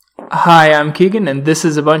Hi, I'm Keegan, and this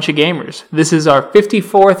is A Bunch of Gamers. This is our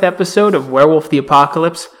 54th episode of Werewolf the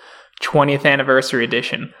Apocalypse, 20th Anniversary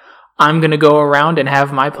Edition. I'm going to go around and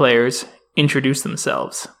have my players introduce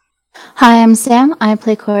themselves. Hi, I'm Sam. I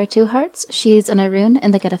play Cora Two Hearts. She's an Arun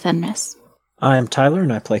in the Get a Fenris. I'm Tyler,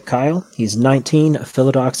 and I play Kyle. He's 19, a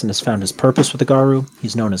Philodox, and has found his purpose with the Garu.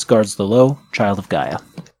 He's known as Guards the Low, Child of Gaia.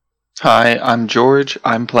 Hi, I'm George.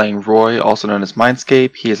 I'm playing Roy, also known as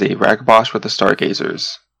Mindscape. He is a Ragabosh with the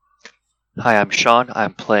Stargazers. Hi, I'm Sean.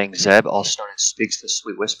 I'm playing Zeb, also known as Speaks the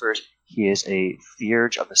Sweet Whispers. He is a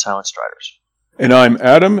Theurge of the Silent Striders. And I'm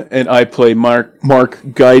Adam, and I play Mark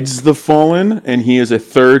Guides the Fallen, and he is a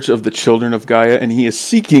Thurge of the Children of Gaia, and he is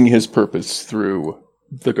seeking his purpose through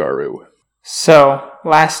the Garu. So,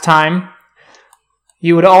 last time,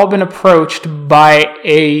 you had all been approached by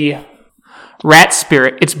a rat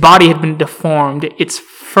spirit. Its body had been deformed, its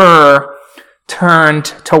fur turned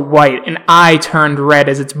to white, an eye turned red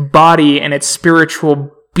as its body and its spiritual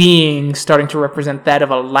being starting to represent that of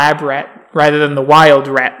a lab rat rather than the wild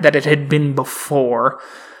rat that it had been before.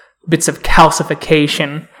 Bits of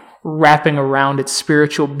calcification wrapping around its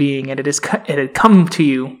spiritual being, and it had come to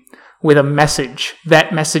you with a message.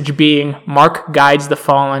 That message being Mark Guides the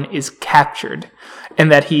Fallen is captured, and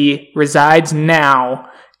that he resides now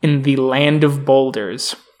in the land of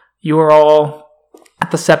boulders. You are all at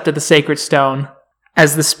the Sept of the Sacred Stone,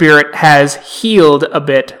 as the spirit has healed a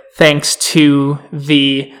bit thanks to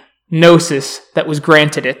the gnosis that was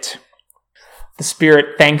granted it. The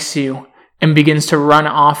spirit thanks you and begins to run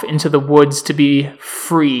off into the woods to be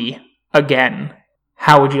free again.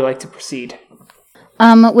 How would you like to proceed?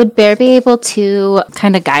 Would Bear be able to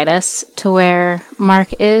kind of guide us to where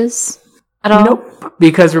Mark is at all? Nope,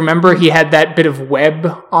 because remember he had that bit of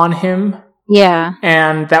web on him? Yeah.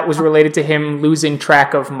 And that was related to him losing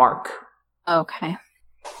track of Mark. Okay.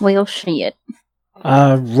 We'll see it.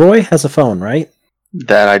 Roy has a phone, right?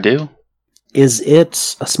 That I do. Is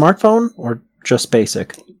it a smartphone or just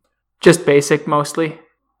basic? Just basic, mostly.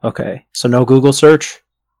 Okay, so no Google search?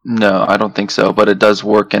 No, I don't think so, but it does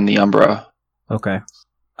work in the Umbra. Okay.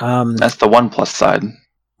 That's the one plus side.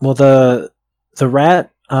 Well, the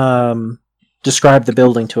rat described the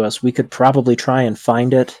building to us. We could probably try and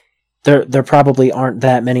find it. There probably aren't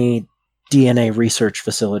that many DNA research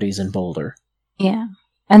facilities in Boulder. Yeah.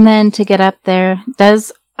 And then to get up there,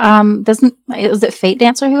 is it Fate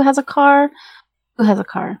Dancer who has a car? Who has a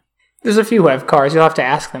car? There's a few who have cars. You'll have to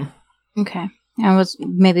ask them. Okay.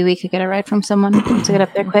 Maybe we could get a ride from someone to get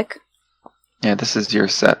up there quick. Yeah, this is your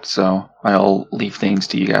set, so I'll leave things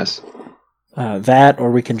to you guys. That, or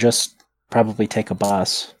we can just probably take a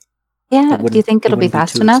bus. Yeah, do you think it'll be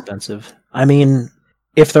fast too enough? Expensive. I mean,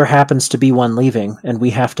 if there happens to be one leaving, and we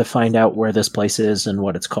have to find out where this place is and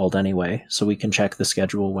what it's called anyway, so we can check the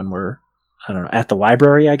schedule when we're, I don't know, at the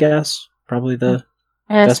library, I guess? Probably the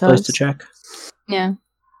best place to check. Yeah.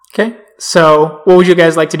 Okay, so what would you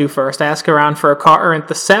guys like to do first? Ask around for a car at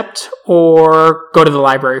the Sept, or go to the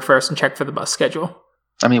library first and check for the bus schedule?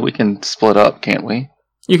 I mean, we can split up, can't we?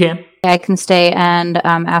 You can. I can stay and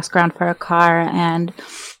ask around for a car, and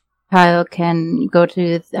Kyle can go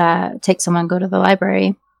to take someone go to the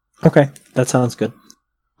library. Okay, that sounds good.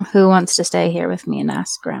 Who wants to stay here with me and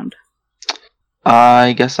ask around?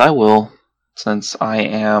 I guess I will, since I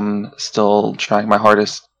am still trying my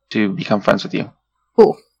hardest to become friends with you.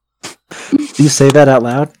 Cool. Do you say that out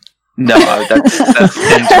loud? No, that's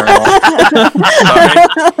internal.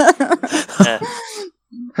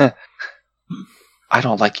 I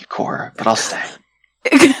don't like you, Cora, but I'll stay.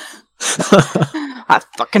 I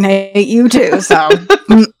fucking hate you too, so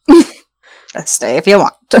let's stay if you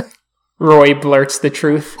want. Roy blurts the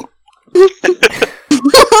truth.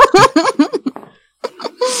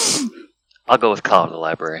 I'll go with Kyle to the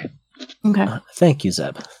library. Okay. Thank you,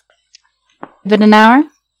 Zeb. Give it an hour?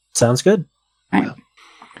 Sounds good. All right.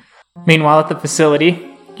 Meanwhile, at the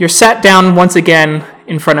facility, you're sat down once again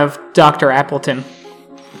in front of Dr. Appleton.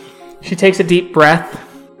 She takes a deep breath.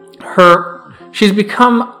 She's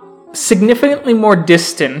become significantly more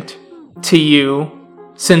distant to you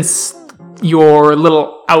since your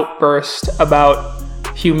little outburst about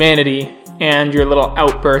humanity and your little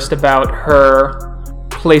outburst about her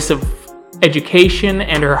place of education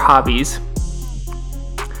and her hobbies.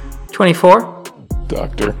 24.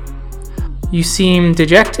 Doctor. You seem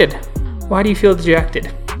dejected. Why do you feel dejected?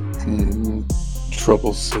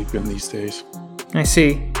 Trouble sleeping these days. I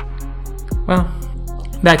see. Well,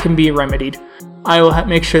 that can be remedied. I will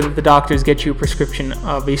make sure that the doctors get you a prescription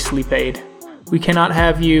of a sleep aid. We cannot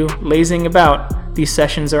have you lazing about. These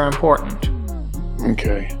sessions are important.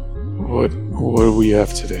 Okay. What do we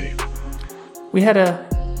have today? We had a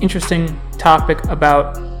interesting topic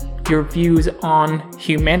about your views on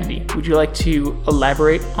humanity. Would you like to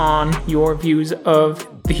elaborate on your views of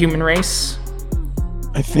the human race?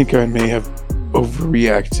 I think I may have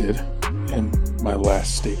overreacted in my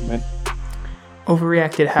last statement.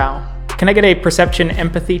 Overreacted how? Can I get a perception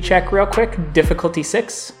empathy check real quick? Difficulty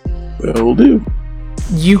 6. That'll do.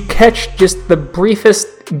 You catch just the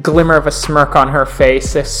briefest glimmer of a smirk on her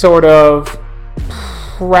face, a sort of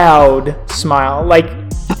proud smile, like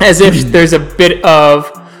as if there's a bit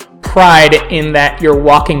of pride in that you're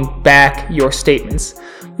walking back your statements.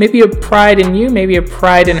 Maybe a pride in you, maybe a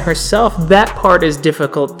pride in herself. That part is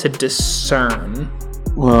difficult to discern.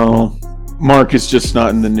 Well, Mark is just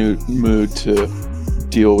not in the mood to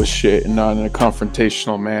deal with shit, and not in a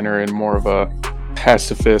confrontational manner, and more of a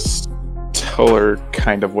pacifist, tell her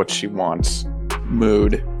kind of what she wants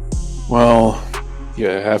mood. Well,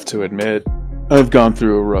 yeah, I have to admit, I've gone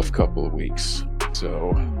through a rough couple of weeks,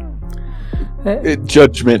 so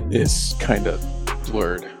judgment is kind of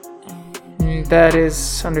blurred. That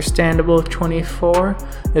is understandable, 24.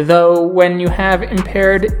 Though when you have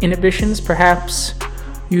impaired inhibitions, perhaps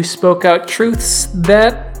you spoke out truths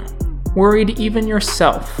that worried even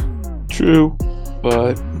yourself. True,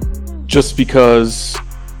 but just because,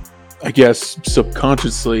 I guess,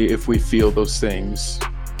 subconsciously, if we feel those things,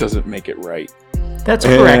 doesn't make it right. That's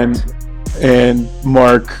correct. And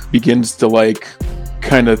Mark begins to,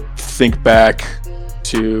 kind of think back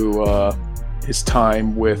to his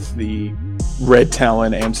time with the Red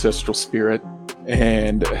Talon ancestral spirit,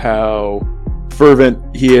 and how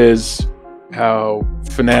fervent he is, how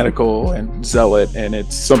fanatical and zealot, and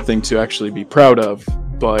it's something to actually be proud of,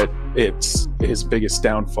 but it's his biggest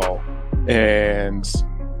downfall. And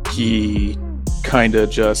he kind of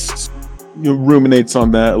just ruminates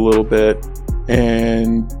on that a little bit,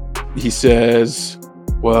 and he says,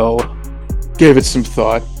 well, gave it some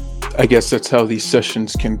thought. I guess that's how these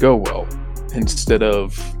sessions can go well. Instead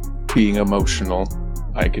of being emotional,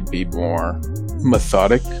 I could be more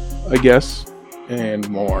methodic, I guess, and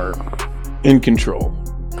more in control.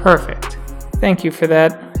 Perfect. Thank you for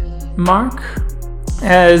that, Mark.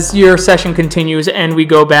 As your session continues and we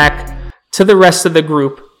go back to the rest of the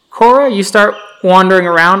group, Cora, you start wandering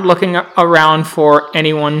around, looking around for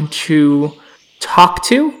anyone to talk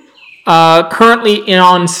to. Currently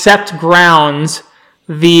on Sept grounds,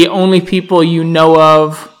 the only people you know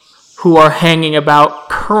of who are hanging about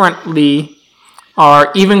currently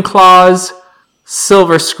are Evenclaws,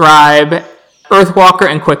 Silver Scribe, Earthwalker,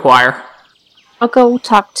 and Quickwire. I'll go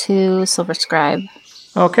talk to Silver Scribe.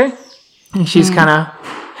 Okay. And she's kind of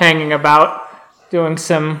hanging about,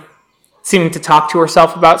 seeming to talk to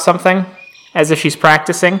herself about something, as if she's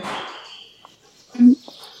practicing.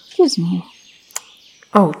 Excuse me.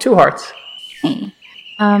 Oh, 2 hearts. Hey.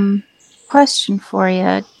 Question for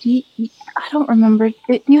you. I don't remember.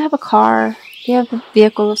 Do you have a car? Do you have a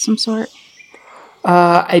vehicle of some sort?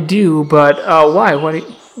 I do, but why?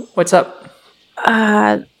 What's up?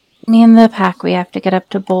 Me and the pack, we have to get up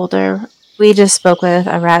to Boulder. We just spoke with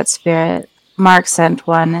a rat spirit. Mark sent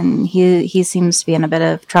one, and he seems to be in a bit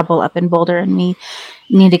of trouble up in Boulder, and we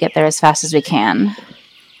need to get there as fast as we can.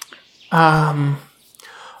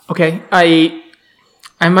 Okay.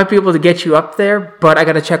 I might be able to get you up there, but I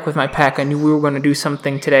gotta check with my pack. I knew we were going to do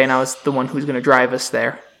something today, and I was the one who's going to drive us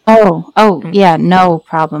there. Oh, yeah, no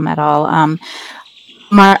problem at all.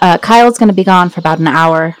 Kyle's going to be gone for about an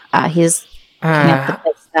hour. He's looking at the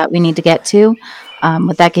place that we need to get to.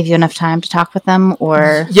 Would that give you enough time to talk with them,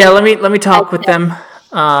 or? Yeah, let me talk with them.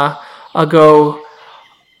 I'll go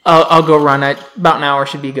run. About an hour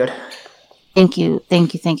should be good. Thank you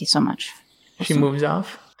so much. She moves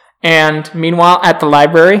off. And meanwhile, at the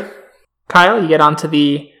library, Kyle, you get onto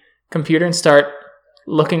the computer and start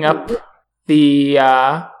looking up the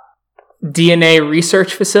DNA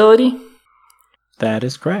research facility. That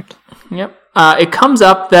is correct. Yep. It comes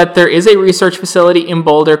up that there is a research facility in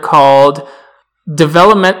Boulder called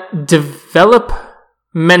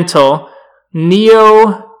Developmental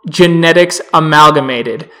Neogenetics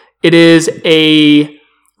Amalgamated. It is a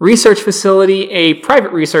research facility, a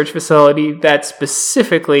private research facility that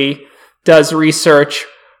specifically does research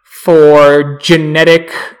for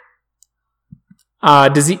genetic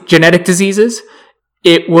diseases.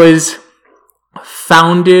 It was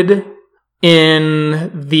founded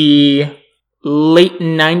in the late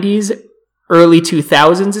 90s, early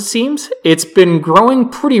 2000s, it seems. It's been growing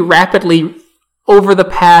pretty rapidly over the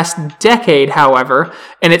past decade, however,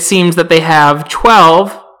 and it seems that they have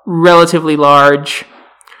 12 relatively large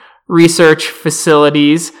research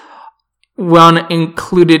facilities, one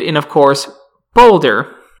included in, of course,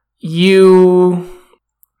 Boulder. You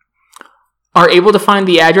are able to find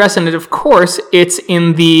the address, and of course, it's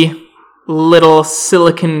in the little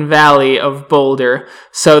Silicon Valley of Boulder.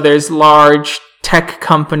 So there's large tech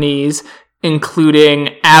companies,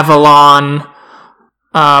 including Avalon,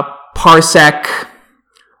 Parsec,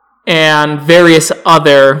 and various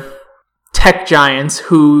other tech giants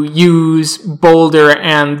who use Boulder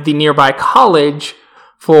and the nearby college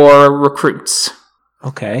for recruits.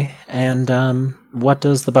 Okay, and what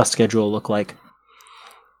does the bus schedule look like?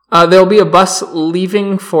 There'll be a bus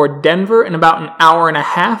leaving for Denver in about an hour and a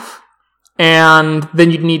half, and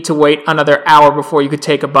then you'd need to wait another hour before you could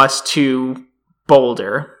take a bus to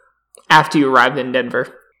Boulder after you arrived in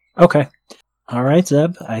Denver. Okay. All right,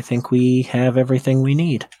 Zeb. I think we have everything we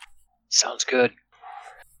need. Sounds good.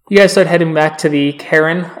 You guys start heading back to the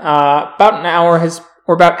Karen. About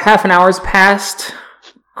half an hour has passed,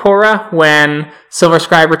 Cora, when Silver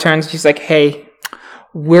Scribe returns. She's like, hey,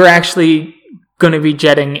 we're actually going to be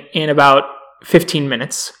jetting in about 15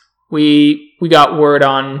 minutes. We got word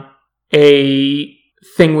on a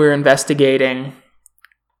thing we were investigating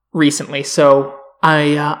recently, so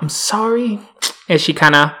I'm sorry, as she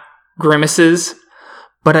kind of grimaces,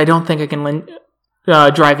 but I don't think I can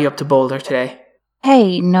drive you up to Boulder today.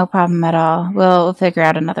 Hey, no problem at all. We'll figure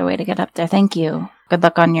out another way to get up there. Thank you. Good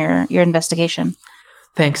luck on your investigation.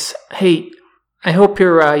 Thanks. Hey, I hope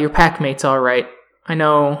your packmate's all right. I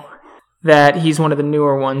know that he's one of the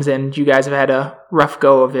newer ones, and you guys have had a rough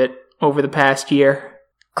go of it over the past year.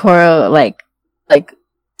 Cora, like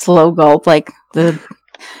slow gulp, like the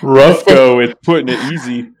Rough go, it's putting it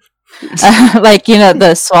easy. like, you know,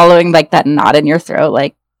 the swallowing, like that knot in your throat,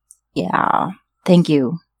 like, yeah, thank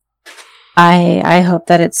you. I hope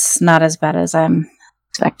that it's not as bad as I'm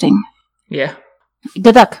expecting. Yeah.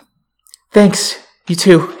 Good luck. Thanks. You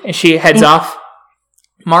too. And she heads off.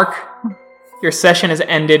 Mark, your session has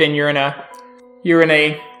ended, and you're in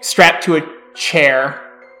a strapped to a chair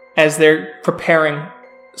as they're preparing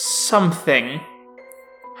something.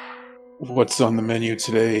 What's on the menu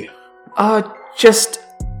today? Just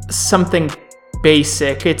something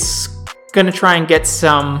basic. It's gonna try and get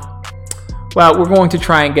some. Well, we're going to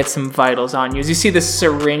try and get some vitals on you. As you see this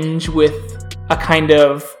syringe with a kind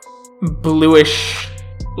of bluish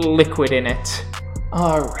liquid in it.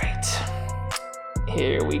 Alright.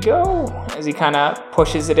 Here we go. As he kind of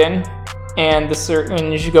pushes it in, and the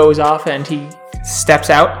syringe goes off, and he steps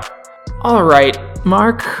out. Alright,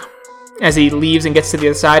 Mark. As he leaves and gets to the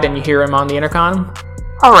other side, and you hear him on the intercom.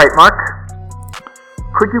 Alright, Mark.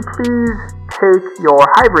 Could you please take your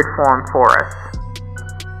hybrid form for us?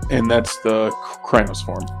 And that's the Krynos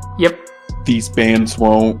form. Yep. These bands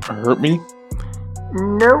won't hurt me?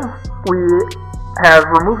 No, we have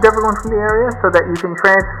removed everyone from the area so that you can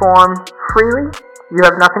transform freely. You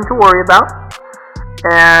have nothing to worry about.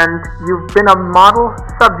 And you've been a model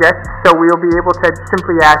subject, so we'll be able to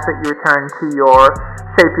simply ask that you return to your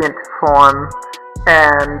sapient form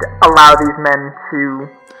and allow these men to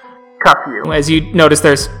cuff you. As you notice,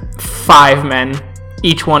 there's 5 men,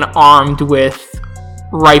 each one armed with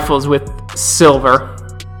rifles with silver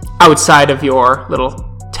outside of your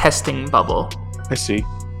little testing bubble. I see.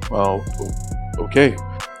 Well, okay.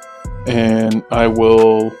 And I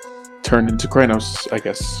will turn into Krynos, I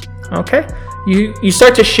guess. Okay. You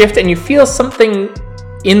start to shift, and you feel something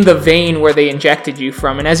in the vein where they injected you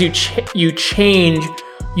from. And as you change,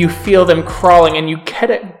 you feel them crawling, and you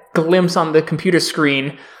get a glimpse on the computer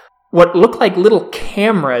screen what look like little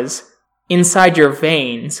cameras inside your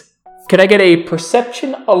veins. Could I get a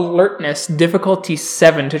perception alertness difficulty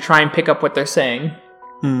 7 to try and pick up what they're saying?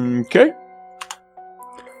 Okay.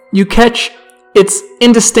 You catch, it's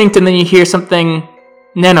indistinct, and then you hear something,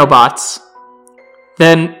 nanobots.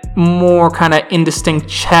 Then more kind of indistinct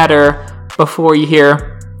chatter before you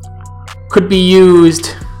hear, could be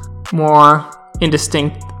used, more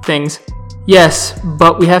indistinct things. Yes,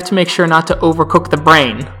 but we have to make sure not to overcook the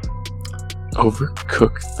brain.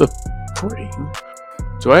 Overcook the brain?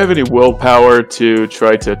 Do I have any willpower to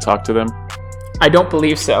try to talk to them? I don't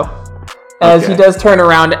believe so. As he does turn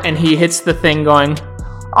around and he hits the thing going,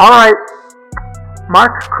 Alright,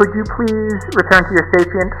 Mark, could you please return to your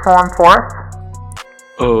sapient form for us?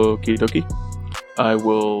 Okie dokie. I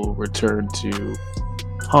will return to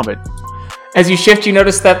Hamid. As you shift, you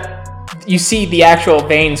notice that you see the actual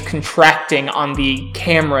veins contracting on the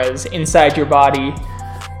cameras inside your body,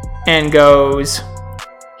 and goes,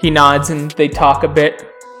 he nods and they talk a bit.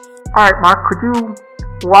 Alright, Mark, could you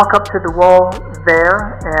walk up to the wall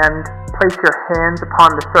there and place your hands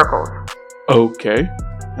upon the circles? Okay.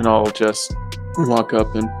 And I'll just walk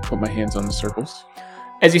up and put my hands on the circles.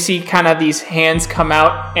 As you see kind of these hands come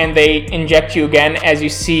out and they inject you again, as you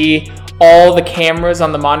see all the cameras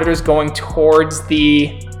on the monitors going towards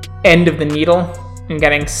the end of the needle. and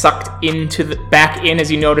getting sucked into back in as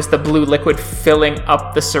you notice the blue liquid filling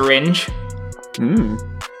up the syringe.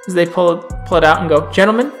 As they pull it out and go,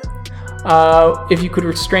 gentlemen, if you could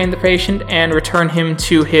restrain the patient and return him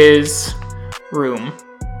to his room.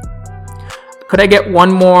 Could I get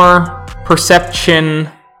one more perception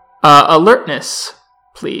alertness,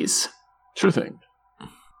 please? Sure thing.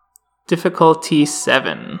 Difficulty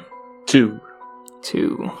 7. 2.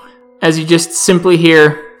 As you just simply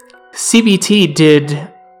hear, CBT did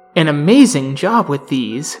an amazing job with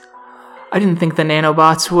these. I didn't think the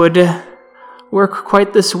nanobots would work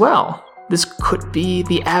quite this well. This could be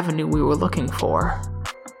the avenue we were looking for.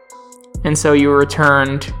 And so you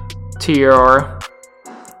returned to your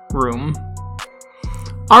room.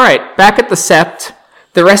 Alright, back at the Sept,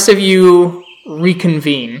 the rest of you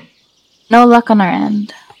reconvene. No luck on our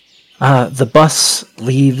end. The bus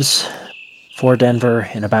leaves for Denver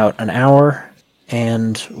in about an hour,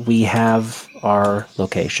 and we have our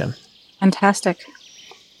location. Fantastic.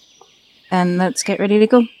 And let's get ready to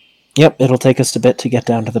go. Yep, it'll take us a bit to get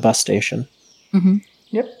down to the bus station. Mm-hmm.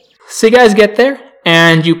 Yep. So you guys get there,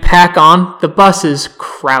 and you pack on. The bus is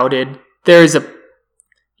crowded. There's a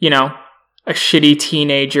shitty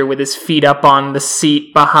teenager with his feet up on the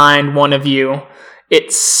seat behind one of you.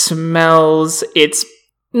 It smells. It's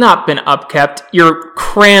not been upkept. You're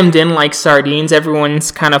crammed in like sardines.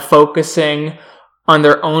 Everyone's kind of focusing on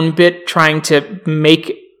their own bit, trying to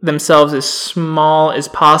make themselves as small as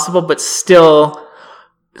possible, but still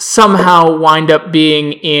somehow wind up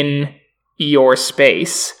being in your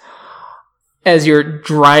space as you're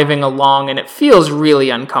driving along, and it feels really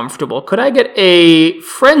uncomfortable. Could I get a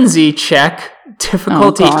frenzy check?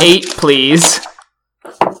 Difficulty 8, please.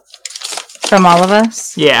 From all of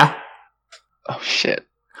us? Yeah. Oh, shit.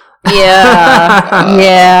 Yeah.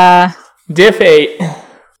 Yeah. Diff 8.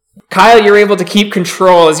 Kyle, you're able to keep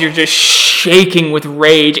control as you're just shaking with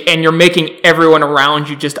rage, and you're making everyone around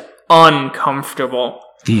you just uncomfortable.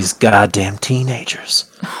 These goddamn teenagers.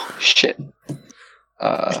 Shit.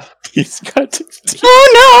 He's got to...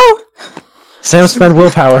 Oh no! Sam, spend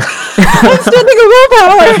willpower. I'm spending a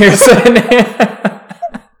willpower!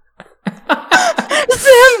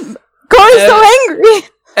 Sam, Cora's so angry!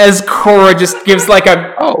 As Cora just gives like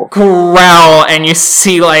a growl, and you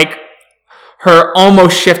see like her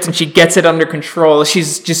almost shift, and she gets it under control.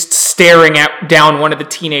 She's just staring down one of the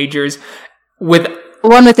teenagers with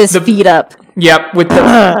one with his feet up. Yep, with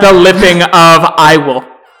the lipping of "I will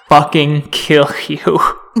fucking kill you."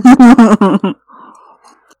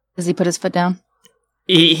 Does he put his foot down?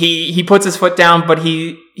 He puts his foot down, but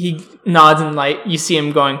he nods and like you see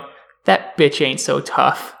him going, "That bitch ain't so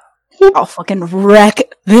tough." I'll fucking wreck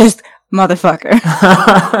this motherfucker.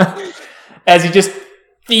 As you just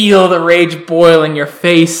feel the rage boil in your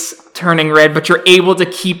face, turning red, but you're able to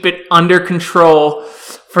keep it under control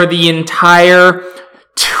for the entire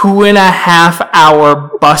 2.5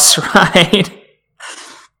 hour bus ride.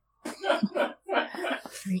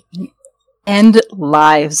 Freaking end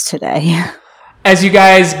lives today. As you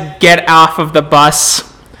guys get off of the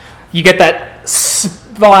bus, you get that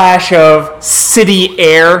splash of city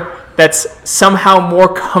air that's somehow more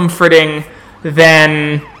comforting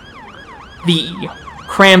than the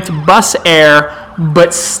cramped bus air,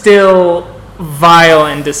 but still vile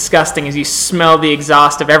and disgusting as you smell the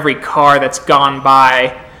exhaust of every car that's gone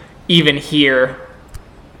by, even here.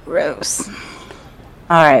 Gross.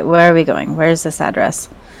 All right, where are we going? Where's this address?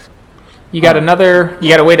 You gotta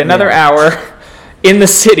wait another hour in the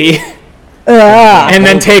city, and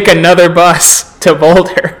then take another bus to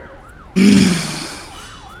Boulder.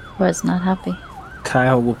 Was not happy.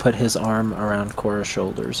 Kyle will put his arm around Cora's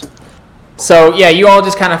shoulders. So yeah, you all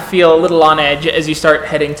just kind of feel a little on edge as you start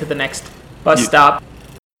heading to the next bus stop.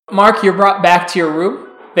 Mark, you're brought back to your room.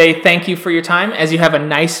 They thank you for your time as you have a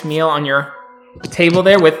nice meal on your table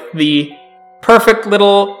there with the perfect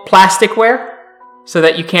little plasticware so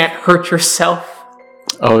that you can't hurt yourself.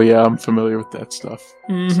 Oh yeah, I'm familiar with that stuff.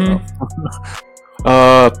 Mm-hmm.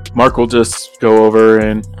 So. Mark will just go over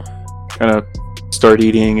and kind of start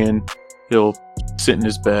eating, and he'll sit in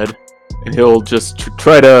his bed, and he'll just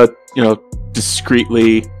try to,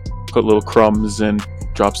 discreetly put little crumbs and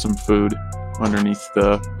drop some food underneath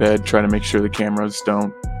the bed, trying to make sure the cameras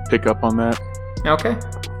don't pick up on that. Okay.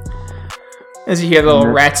 As you hear the little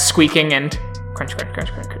rats squeaking and crunch, crunch,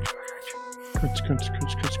 crunch, crunch, crunch, crunch. Crunch, crunch,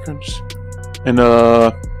 crunch, crunch, crunch. And,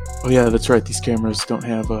 oh yeah, that's right, these cameras don't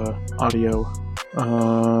have, audio.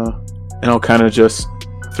 And I'll kind of just,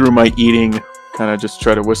 through my eating, kind of just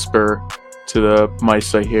try to whisper to the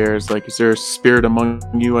mice I hear, is like, is there a spirit among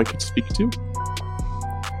you I could speak to?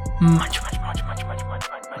 Much, much, much, much, much, much,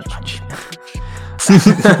 much, much, much.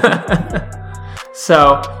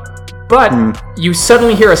 So, but you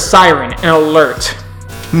suddenly hear a siren, an alert.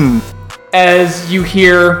 As you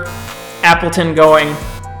hear Appleton going,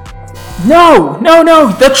 No!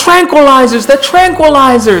 The tranquilizers!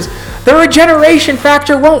 The regeneration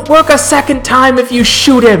factor won't work a second time if you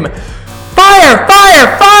shoot him! Fire!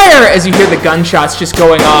 As you hear the gunshots just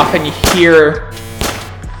going off and you hear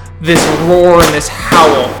this roar and this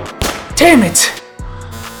howl. Damn it!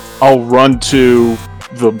 I'll run to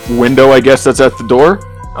the window, I guess that's at the door.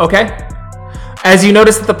 Okay. As you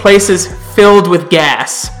notice that the place is filled with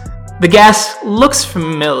gas. The gas looks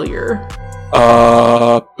familiar.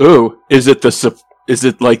 Is it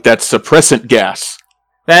like that suppressant gas?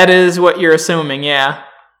 That is what you're assuming, yeah.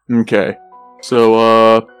 Okay.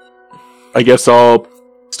 So, I guess I'll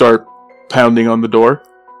start pounding on the door,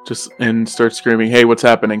 and start screaming, "Hey, what's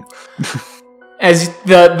happening?" As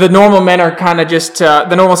the normal men are kind of just,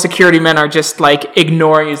 the normal security men are just like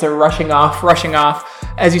ignoring you as they're rushing off.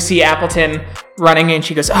 As you see Appleton running in,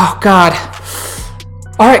 she goes, "Oh God.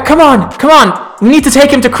 All right, come on. We need to take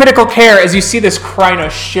him to critical care." As you see this Krynos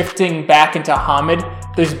shifting back into Hamid,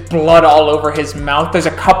 there's blood all over his mouth. There's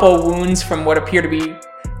a couple wounds from what appear to be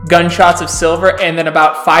gunshots of Silver, and then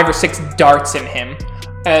about 5 or 6 darts in him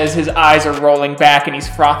as his eyes are rolling back and he's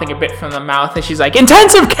frothing a bit from the mouth. And she's like,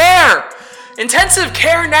 Intensive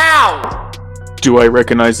care now! Do I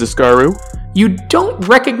recognize this Garu? You don't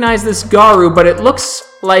recognize this Garu, but it looks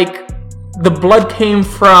like the blood came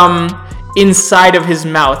from inside of his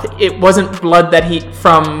mouth. It wasn't blood that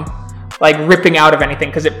from like ripping out of anything,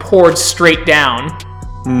 because it poured straight down.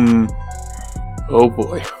 Oh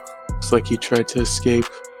boy. Looks like he tried to escape.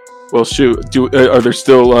 Well, shoot. Are there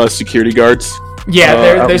still security guards?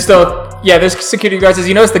 Yeah, there's security guards. As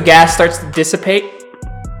you notice, the gas starts to dissipate.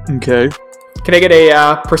 Okay. Can I get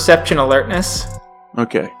a perception alertness?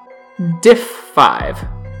 Okay. Diff 5.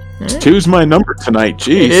 Right. 2's my number tonight,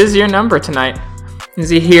 jeez. It is your number tonight. As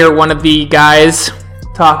you hear one of the guys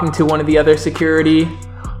talking to one of the other security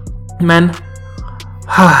men.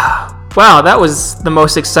 Wow, that was the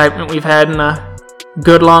most excitement we've had in a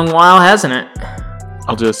good long while, hasn't it?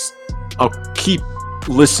 I'll keep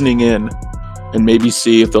listening in and maybe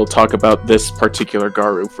see if they'll talk about this particular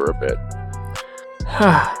Garu for a bit.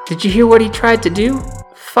 Did you hear what he tried to do?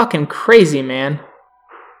 Fucking crazy, man.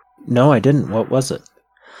 No, I didn't. What was it?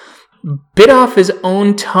 Bit off his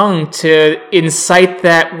own tongue to incite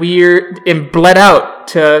that weird, and bled out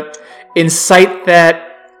to incite that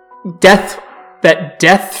death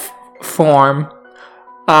form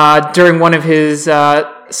during one of his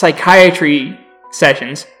psychiatry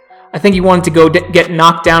sessions. I think he wanted to go get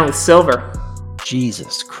knocked down with Silver.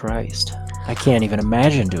 Jesus Christ. I can't even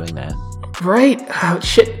imagine doing that. Right? Oh,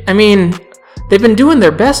 shit. I mean, they've been doing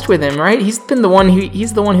their best with him, right? He's the one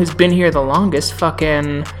who's been here the longest.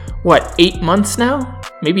 Fucking, 8 months now?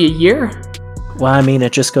 Maybe a year? Well, I mean,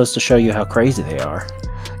 it just goes to show you how crazy they are.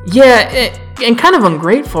 Yeah, and kind of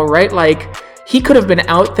ungrateful, right? Like, he could have been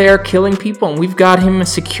out there killing people, and we've got him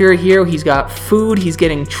secure here. He's got food. He's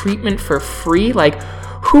getting treatment for free. Like,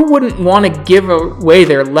 who wouldn't want to give away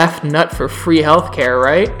their left nut for free healthcare,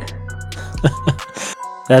 right?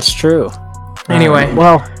 That's true. Anyway.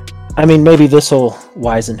 Well, I mean, maybe this'll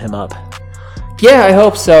wizen him up. Yeah, I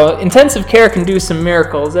hope so. Intensive care can do some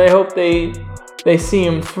miracles. I hope they see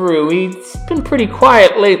him through. He's been pretty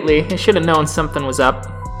quiet lately. I should have known something was up.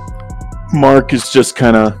 Mark is just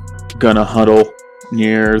kind of gonna huddle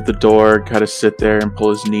near the door, kind of sit there and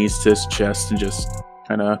pull his knees to his chest and just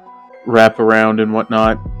kind of wrap around and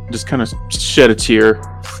whatnot. Just kind of shed a tear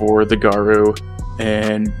for the Garu,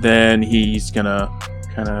 and then he's gonna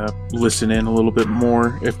kind of listen in a little bit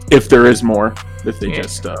more, if there is more. If they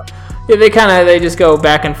just they just go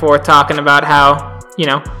back and forth talking about how,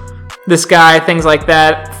 this guy, things like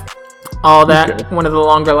that, all that. Okay. One of the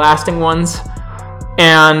longer lasting ones,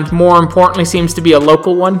 and more importantly seems to be a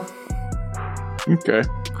local one. Okay.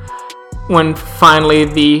 When finally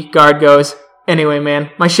the guard goes, "Anyway, man,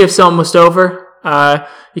 my shift's almost over.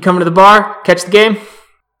 You coming to the bar? Catch the game?"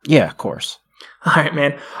 Yeah, of course. All right,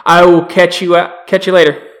 man. I will catch you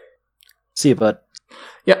later. See you, bud.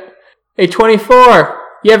 Yep. Hey, 24.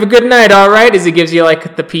 You have a good night, all right? As he gives you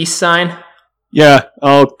like the peace sign. Yeah,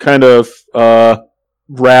 I'll kind of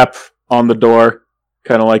rap on the door,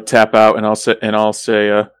 kind of like tap out, and I'll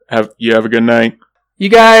say, have a good night. You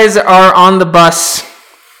guys are on the bus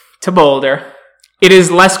to Boulder. It is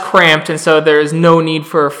less cramped, and so there is no need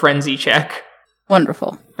for a frenzy check.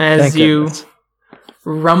 Wonderful. As you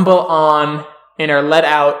rumble on and are let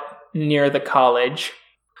out near the college.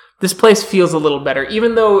 This place feels a little better,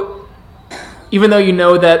 even though you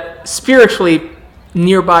know that spiritually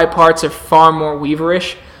nearby parts are far more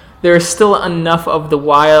weaverish. there is still enough of the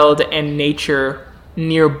wild and nature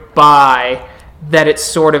nearby that it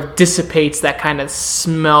sort of dissipates that kind of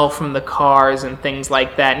smell from the cars and things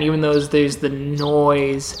like that. And even though there's the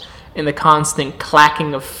noise and the constant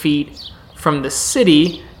clacking of feet from the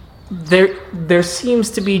city, there seems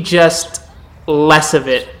to be just less of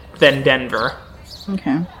it than Denver.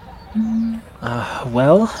 Okay.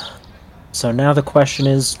 Well, so now the question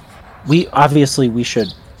is, we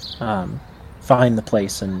should find the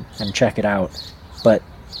place and check it out, but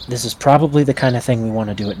this is probably the kind of thing we want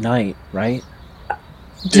to do at night, right?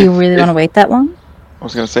 Do you really want to wait that long? I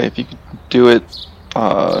was gonna say, if you could do it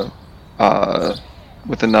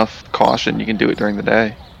with enough caution, you can do it during the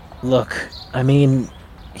day. Look, I mean,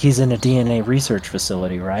 he's in a DNA research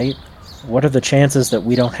facility, right? What are the chances that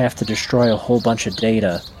we don't have to destroy a whole bunch of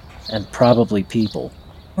data and probably people?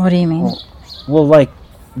 What do you mean? Well, like,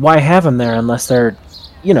 why have him there unless they're,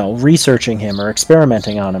 researching him or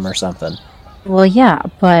experimenting on him or something? Well, yeah,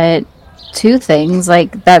 but two things,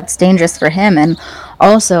 like, that's dangerous for him, and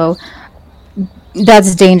also,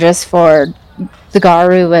 that's dangerous for the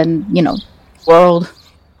Garu and, world.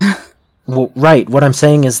 Well, right. What I'm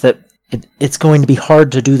saying is that it's going to be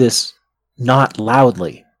hard to do this not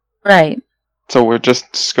loudly. Right. So we're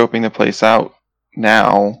just scoping the place out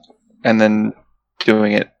now, and then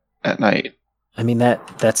doing it at night. I mean,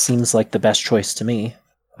 that seems like the best choice to me.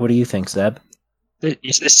 What do you think, Zeb?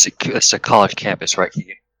 It's a college campus, right?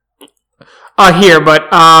 Here, but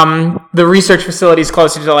the research facility is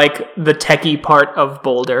closer to like the techie part of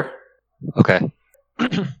Boulder. Okay.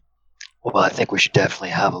 Well, I think we should definitely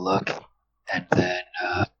have a look, and then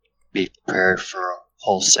be prepared for a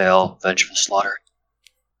wholesale vengeful slaughter.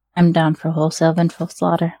 I'm down for wholesale vengeful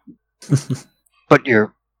slaughter. But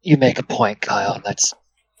you make a point, Kyle.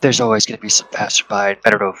 There's always going to be some passerby.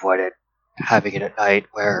 Better to avoid it. Having it at night,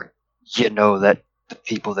 where you know that the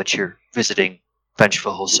people that you're visiting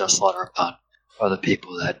vengeful wholesale slaughter upon are the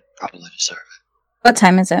people that probably deserve it. What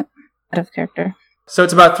time is it? Out of character. So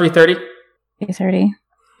it's about 3:30. 3:30.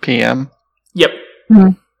 PM? Yep.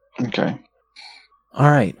 Mm-hmm. Okay. All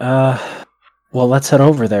right. Well, let's head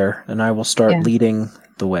over there, and I will start leading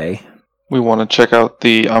the way. We want to check out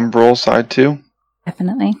the Umbral side too?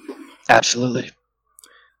 Definitely. Absolutely.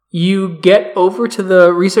 You get over to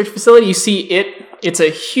the research facility. You see it's a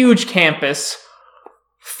huge campus,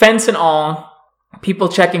 fence and all, people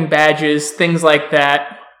checking badges, things like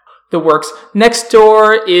that, the works. Next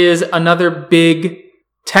door is another big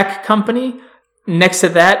tech company. Next to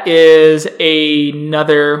that is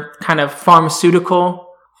another kind of pharmaceutical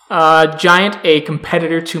giant, a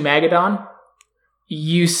competitor to Magadon.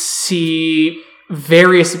 You see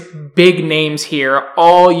various big names here,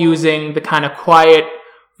 all using the kind of quiet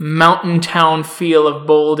mountain town feel of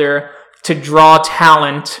Boulder to draw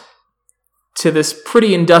talent to this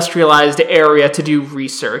pretty industrialized area to do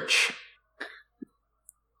research.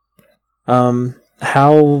 I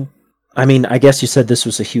guess you said this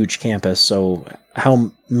was a huge campus, so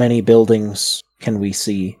how many buildings can we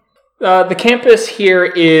see? The campus here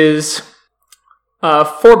is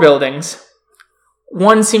 4 buildings.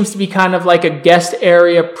 One seems to be kind of like a guest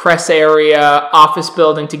area, press area, office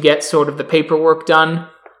building to get sort of the paperwork done.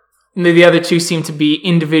 And the other 2 seem to be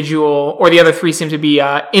individual, or the other 3 seem to be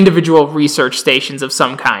individual research stations of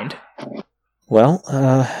some kind. Well,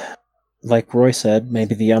 like Roy said,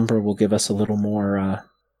 maybe the Umbra will give us a little more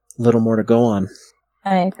to go on.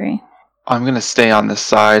 I agree. I'm going to stay on this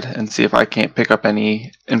side and see if I can't pick up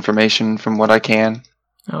any information from what I can.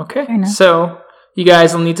 Okay, so you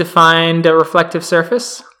guys will need to find a reflective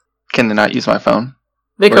surface. Can they not use my phone?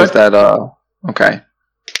 They Or could. is that, okay.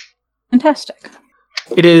 Fantastic.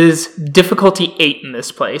 It is difficulty 8 in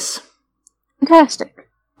this place. Fantastic.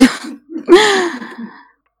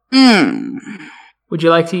 Would you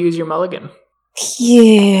like to use your mulligan?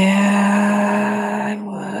 Yeah, I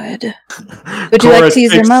would. Would you like to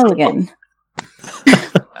use your mulligan?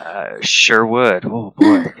 Sure would. Oh,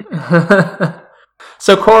 boy.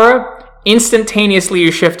 So, Cora, instantaneously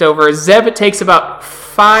you shift over. Zeb, it takes about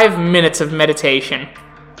 5 minutes of meditation.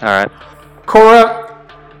 Alright. Cora,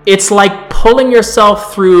 it's like pulling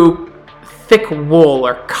yourself through thick wool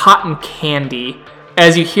or cotton candy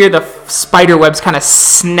as you hear the spider webs kind of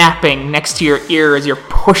snapping next to your ear as you're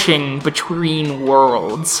pushing between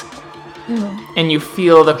worlds. And you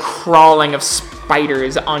feel the crawling of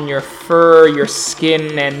spiders on your fur, your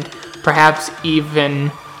skin, and perhaps even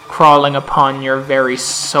crawling upon your very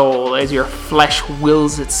soul as your flesh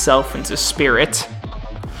wills itself into spirit.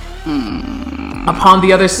 Upon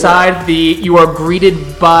the other side, you are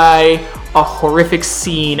greeted by a horrific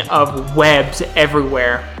scene of webs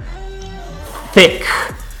everywhere. Thick,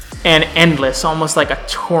 and endless, almost like a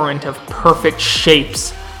torrent of perfect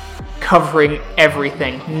shapes covering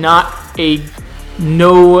everything.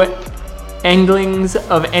 No anglings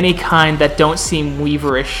of any kind that don't seem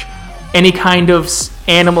weaverish. Any kind of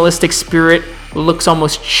animalistic spirit looks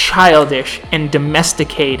almost childish and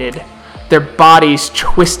domesticated. Their bodies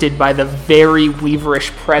twisted by the very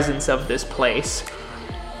weaverish presence of this place.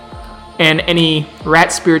 And any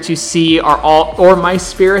rat spirits you see or mice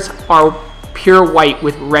spirits are pure white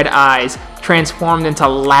with red eyes, transformed into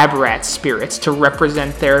lab rat spirits to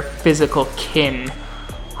represent their physical kin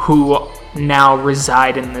who now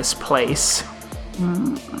reside in this place.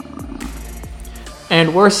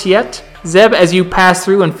 And worse yet, Zeb, as you pass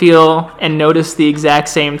through and feel and notice the exact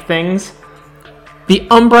same things, the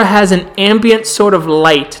Umbra has an ambient sort of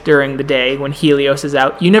light during the day when Helios is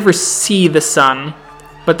out. You never see the sun,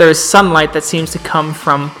 but there's sunlight that seems to come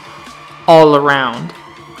from all around.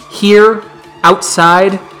 Here,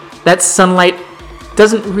 outside, that sunlight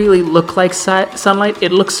doesn't really look like sunlight.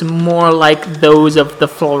 It looks more like those of the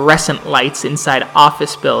fluorescent lights inside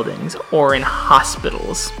office buildings or in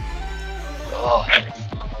hospitals. Oh,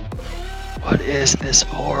 what is this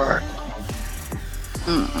horror?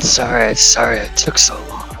 Sorry it took so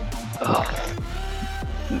long.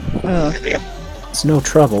 It's no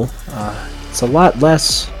trouble. It's a lot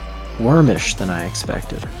less wormish than I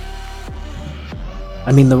expected.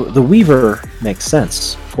 I mean, the Weaver makes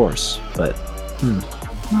sense, of course, but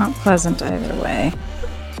Not pleasant either way.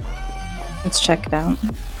 Let's check it out.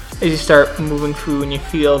 As you start moving through and you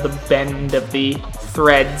feel the bend of the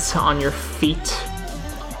threads on your feet,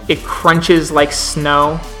 it crunches like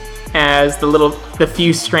snow as the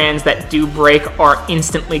few strands that do break are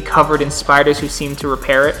instantly covered in spiders who seem to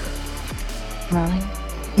repair it. Really?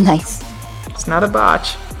 Nice. It's not a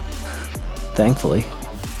botch. thankfully.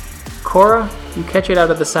 Cora, you catch it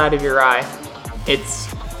out of the side of your eye. It's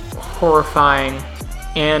horrifying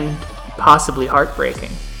and possibly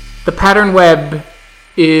heartbreaking. The pattern web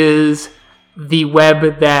is the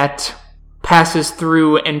web that passes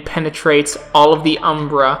through and penetrates all of the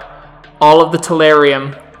Umbra, all of the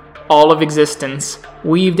Telerium, all of existence,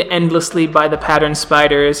 weaved endlessly by the pattern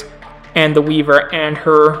spiders and the Weaver and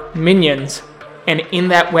her minions. And in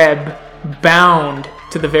that web, bound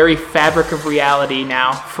to the very fabric of reality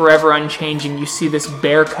now, forever unchanging, you see this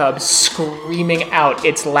bear cub screaming out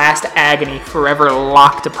its last agony, forever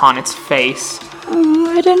locked upon its face. Oh,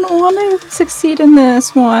 I didn't want to succeed in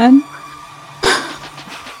this one.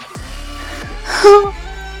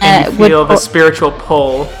 And you feel the spiritual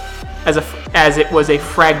pull as it was a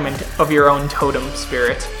fragment of your own totem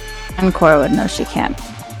spirit. And Cora would know she can't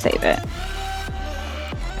save it.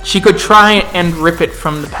 She could try and rip it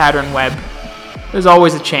from the pattern web. There's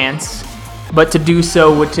always a chance. But to do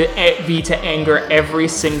so would be to anger every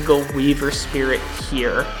single Weaver spirit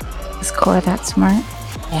here. Is Cora that smart?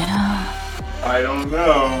 Yeah. I don't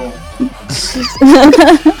know.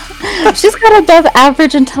 She's got above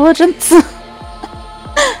average intelligence.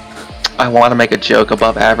 I want to make a joke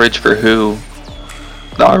above average for who?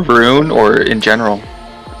 The rune or in general?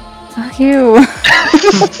 Fuck you.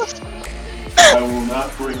 I will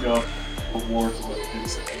not bring up awards like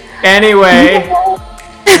this. Anyway.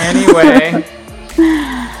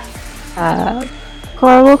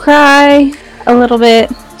 Cora will cry a little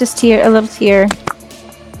bit, just a little tear,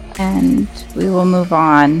 and we will move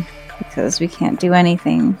on because we can't do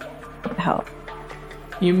anything to help.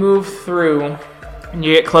 You move through and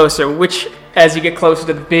you get closer, which as you get closer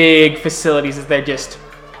to the big facilities as they're just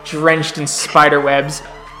drenched in spider webs.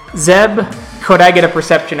 Zeb, could I get a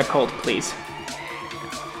perception occult, please?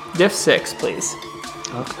 Diff 6, please.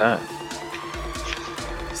 Okay.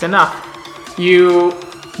 It's enough. You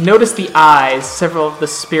notice the eyes, several of the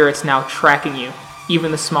spirits now tracking you,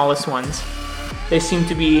 even the smallest ones. They seem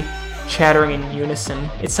to be chattering in unison.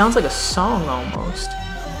 It sounds like a song almost.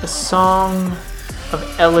 A song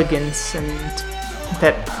of elegance and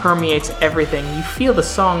that permeates everything. You feel the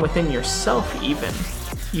song within yourself even.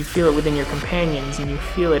 You feel it within your companions, and you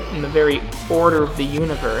feel it in the very order of the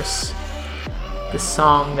universe. The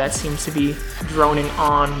song that seems to be droning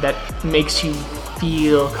on that makes you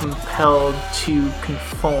feel compelled to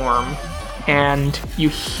conform. And you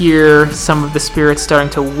hear some of the spirits starting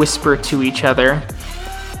to whisper to each other.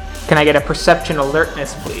 Can I get a perception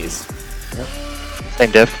alertness, please? Yep.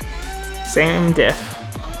 Same diff. Same diff.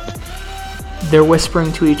 They're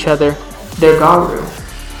whispering to each other. They're Garu.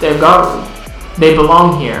 They're Garu. They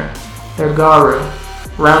belong here. They're Garu.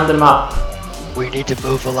 Round them up. We need to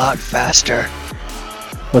move a lot faster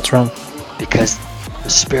What's wrong? because the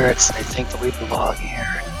spirits, they think that we belong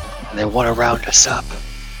here and they want to round us up.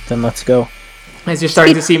 Then let's go. As you're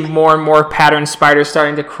starting to see more and more pattern spiders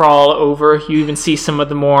starting to crawl over, you even see some of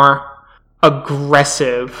the more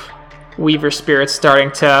aggressive weaver spirits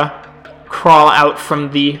starting to crawl out from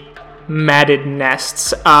the matted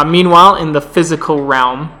nests. Meanwhile, in the physical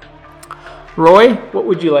realm, Roy, what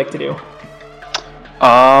would you like to do?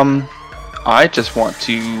 I just want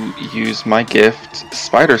to use my gift,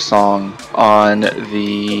 Spider Song, on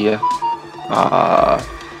the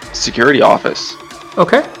security office.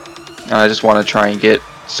 Okay. I just want to try and get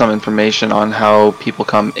some information on how people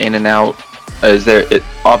come in and out.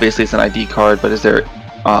 Obviously it's an ID card, but is there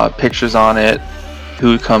pictures on it?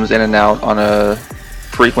 Who comes in and out on a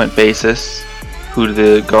frequent basis? Who do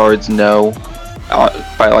the guards know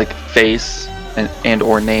by like face and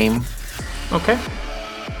or name? Okay.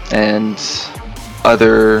 And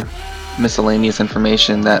other miscellaneous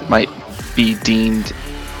information that might be deemed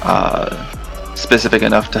specific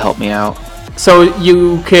enough to help me out. So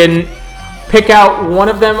you can pick out one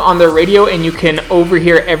of them on their radio, and you can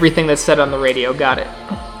overhear everything that's said on the radio. Got it.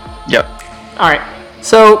 Yep. All right.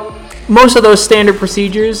 So most of those standard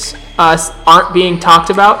procedures aren't being talked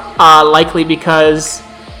about, likely because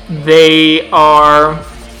they are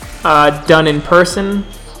done in person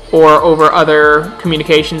or over other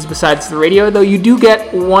communications besides the radio, though you do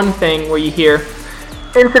get one thing where you hear,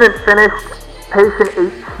 Incident finished. Patient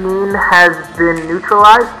 18 has been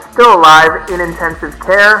neutralized, still alive, in intensive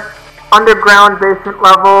care. Underground basement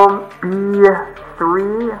level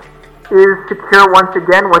B3 is secure once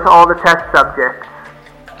again with all the test subjects.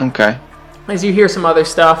 Okay. as you hear some other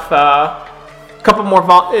stuff, a couple more,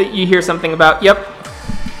 you hear something about, yep.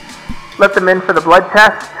 Let them in for the blood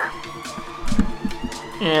test.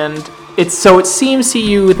 And it seems to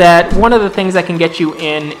you that one of the things that can get you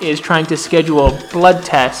in is trying to schedule a blood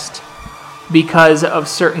test because of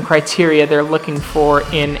certain criteria they're looking for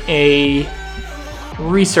in a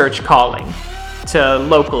research calling to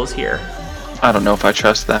locals here. I don't know if I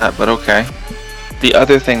trust that, but okay. The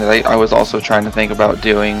other thing that I was also trying to think about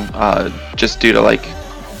doing, just due to like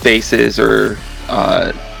faces or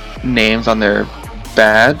names on their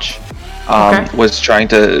badge, was trying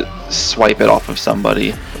to swipe it off of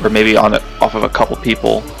somebody, or maybe off of a couple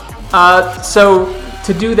people. So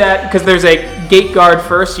to do that, because there's a gate guard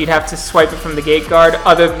first, you'd have to swipe it from the gate guard.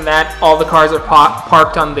 Other than that, all the cars are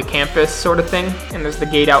parked on the campus sort of thing, and there's the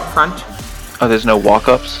gate out front. Oh, there's no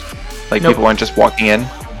walk-ups? Like Nope. People aren't just walking in?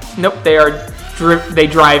 Nope, they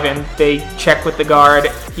drive in, they check with the guard,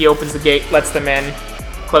 he opens the gate, lets them in,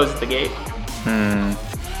 closes the gate.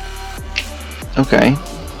 Okay.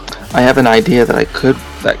 I have an idea that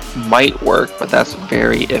might work, but that's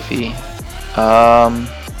very iffy.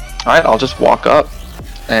 Alright, I'll just walk up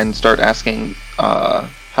and start asking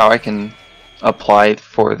how I can apply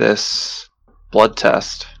for this blood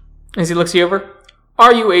test. As he looks you over,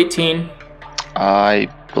 are you 18? I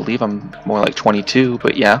believe I'm more like 22,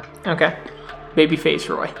 but yeah. Okay. Baby face,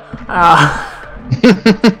 Roy.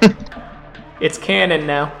 It's canon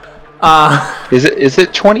now. Is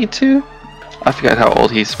it 22? I forgot how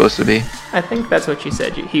old he's supposed to be. I think that's what you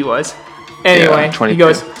said he was. Anyway, Yeah, 22. he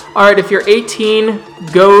goes, alright, if you're 18,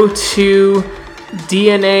 go to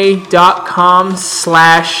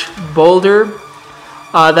dna.com/Boulder.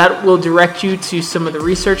 That will direct you to some of the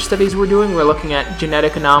research studies we're doing. We're looking at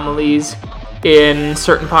genetic anomalies in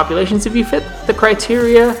certain populations. If you fit the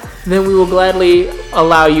criteria, then we will gladly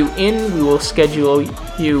allow you in. We will schedule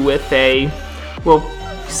you we'll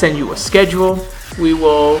send you a schedule. We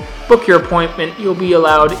will book your appointment. You'll be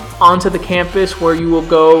allowed onto the campus where you will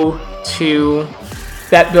go to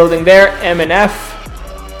that building there, M&F,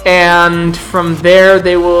 and from there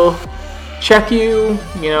they will check you,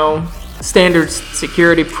 standard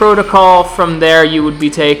security protocol. From there you would be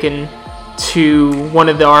taken to one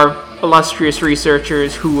of our illustrious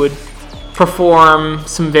researchers who would perform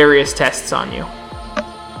some various tests on you.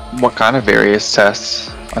 What kind of various tests?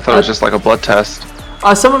 I thought it was just like a blood test.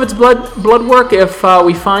 Some of it's blood work. If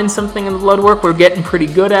we find something in the blood work, we're getting pretty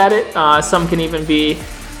good at it. Some can even be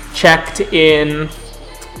checked in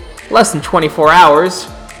less than 24 hours.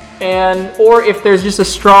 Or if there's just a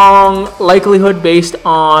strong likelihood based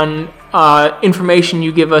on information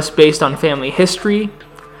you give us based on family history,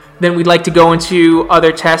 then we'd like to go into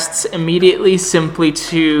other tests immediately, simply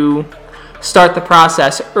to start the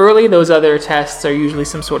process early. Those other tests are usually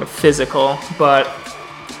some sort of physical, but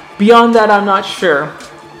beyond that, I'm not sure.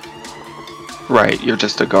 Right, you're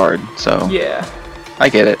just a guard, so Yeah. I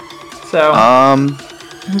get it. So,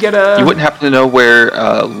 get You wouldn't happen to know where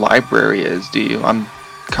a library is, do you? I'm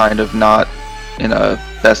kind of not in a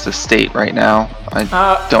best of state right now. I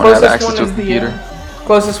don't have access to a computer.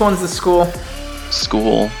 Closest one's the school.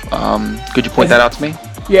 School. Could you point that out to me?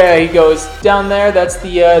 Yeah, he goes, down there, that's the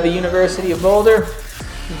University of Boulder.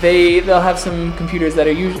 They'll have some computers that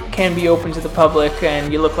can be open to the public,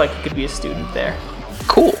 and you look like you could be a student there.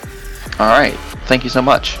 Cool. All right. Thank you so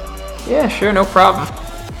much. Yeah, sure, no problem.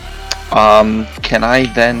 Can I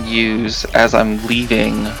then use, as I'm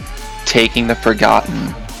leaving, taking the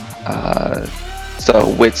Forgotten? So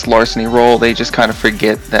Wit's larceny roll, they just kind of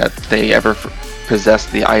forget that they ever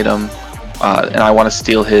possessed the item, and I want to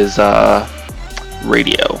steal his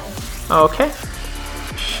radio. Okay.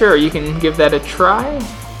 Sure, you can give that a try.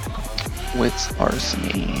 Wit's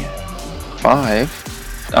larceny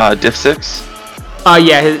 5. Diff 6.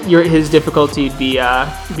 Yeah, his difficulty would be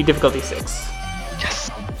difficulty 6.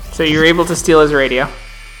 Yes. So you're able to steal his radio.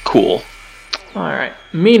 Cool. All right.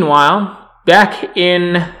 Meanwhile, back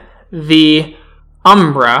in the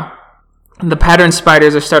Umbra, the pattern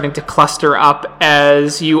spiders are starting to cluster up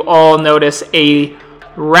as you all notice a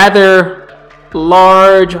rather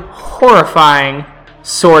large, horrifying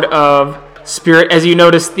sort of spirit. As you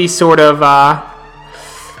notice these sort of,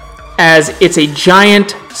 as it's a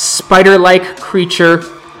giant spider-like creature,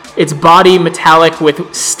 its body metallic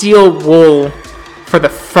with steel wool for the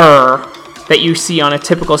fur that you see on a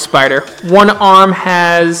typical spider. One arm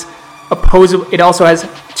has opposable, it also has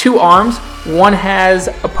 2 arms. One has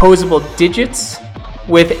opposable digits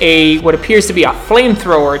with what appears to be a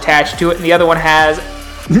flamethrower attached to it, and the other one has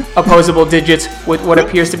opposable digits with what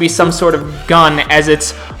appears to be some sort of gun, as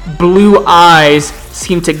its blue eyes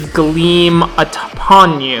seem to gleam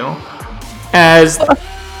upon you as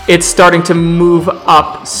it's starting to move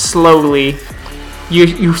up slowly.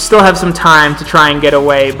 You still have some time to try and get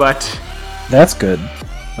away, but... That's good.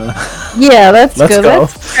 Yeah, that's Let's good. go.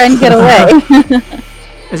 Let's try and get away.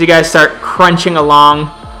 As you guys start crunching along,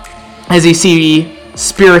 as you see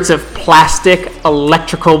spirits of plastic,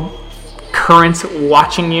 electrical currents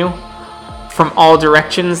watching you from all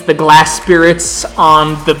directions, the glass spirits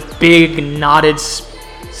on the big knotted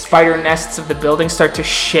spider nests of the building start to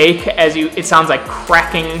shake as it sounds like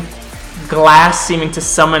cracking glass, seeming to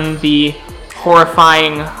summon the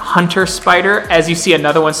horrifying hunter spider, as you see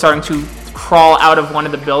another one starting to crawl out of one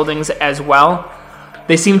of the buildings as well.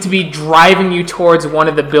 They seem to be driving you towards one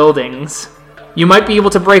of the buildings. You might be able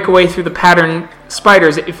to break away through the pattern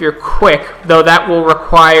spiders if you're quick, though that will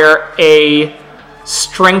require a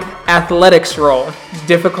strength athletics roll,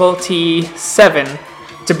 difficulty 7,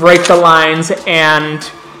 to break the lines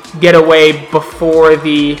and get away before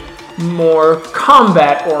the more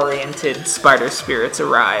combat-oriented spider spirits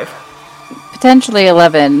arrive. Potentially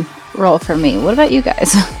 11 roll for me. What about you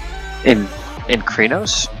guys? In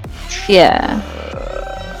Krenos? Yeah.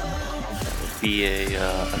 That would be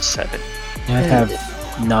a 7. I have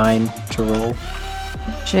 9 to roll.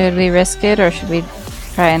 Should we risk it, or should we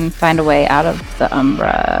try and find a way out of the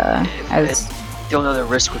Umbra? The only other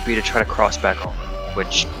risk would be to try to cross back home,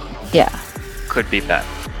 which Yeah. could be bad.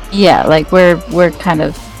 Yeah, like we're kind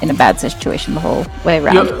of in a bad situation the whole way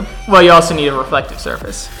around. You also need a reflective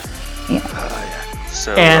surface. Yeah.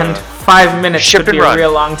 So, And 5 minutes shift could be and a run.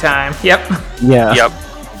 real long time. Yep. Yeah. Yep.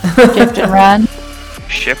 Shift and run.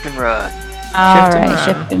 Shift and run. Alright, run.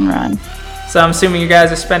 shift and run. So I'm assuming you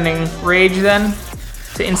guys are spending rage then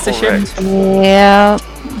to insta-shift? Correct. Yep.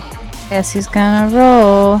 Guess who's gonna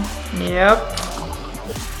roll? Yep.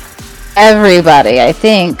 Everybody, I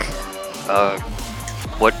think.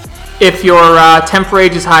 What? If your temp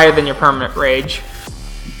rage is higher than your permanent rage.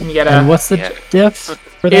 And you gotta... And what's the Yeah. diff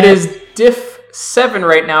for that? It is diff 7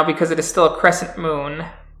 right now because it is still a crescent moon.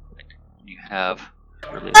 You have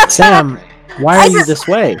really Sam, why are you this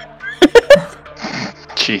way?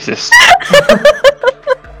 Jesus.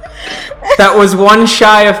 That was one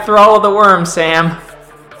shy of Thrall of the Worm, Sam.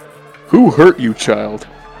 Who hurt you, child?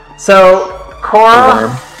 So,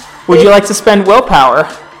 Cora, would you like to spend willpower?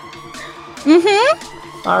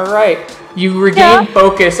 Mm-hmm. Alright. You regain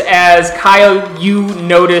focus as Kyle, you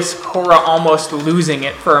notice Cora almost losing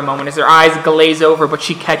it for a moment as her eyes glaze over, but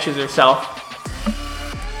she catches herself.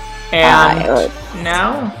 And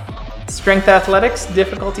now, strength athletics,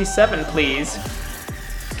 difficulty 7, please.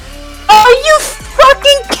 Are you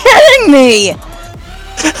fucking kidding me?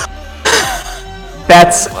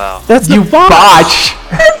 That's you botch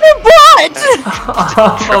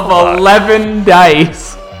of 11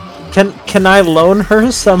 dice. Can I loan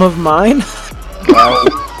her some of mine?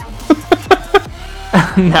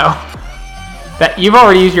 No. That you've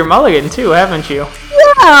already used your mulligan too, haven't you?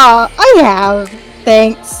 Yeah, I have.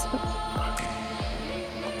 Thanks.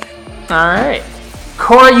 Alright.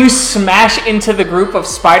 Cora, you smash into the group of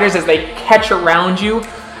spiders as they catch around you,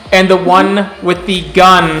 and the one with the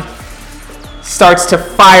gun starts to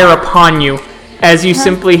fire upon you as you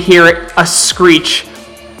simply hear a screech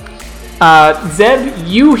Zeb,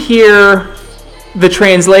 you hear the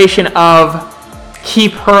translation of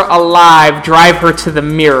keep her alive, drive her to the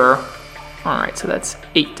mirror. Alright, so that's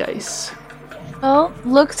 8 dice. Well,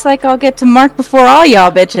 looks like I'll get to Mark before all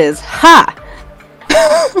y'all bitches. Ha!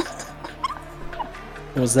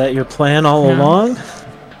 Was that your plan all along?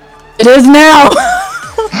 It is now!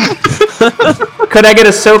 Could I get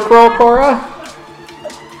a soak roll, Cora?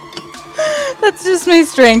 That's just my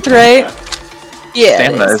strength, right? Yeah.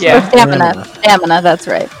 Stamina, isn't Yeah. Stamina, that's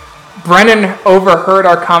right. Brennan overheard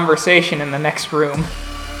our conversation in the next room.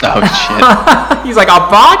 Oh shit. He's like, a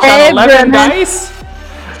botch Hey, on 11 Brennan. dice?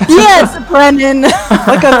 Yes, Brennan!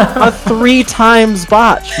 Like a 3 times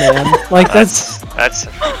botch, man. Like that's That's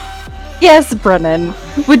Yes, Brennan.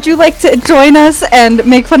 Would you like to join us and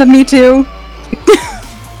make fun of me too?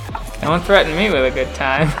 Don't threaten me with a good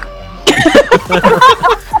time.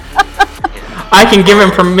 I can give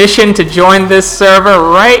him permission to join this server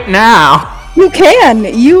right now. You can.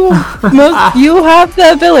 You have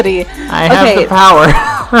the ability. I have the power.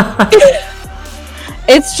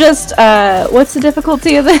 It's just what's the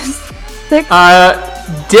difficulty of this? 6?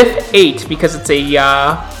 Diff 8 because it's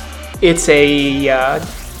a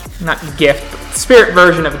not gift, but spirit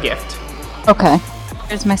version of a gift. Okay.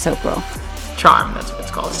 Here's my soap roll. Charm, that's what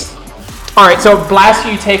it's called. Alright, so blast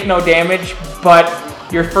you take no damage, but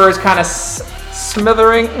your fur is kind of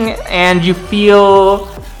smithering and you feel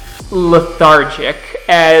lethargic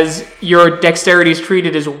as your dexterity is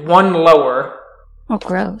treated as 1 lower. Oh,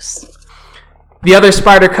 gross. The other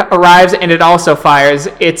spider arrives and it also fires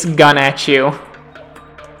its gun at you.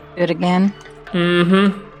 Do it again.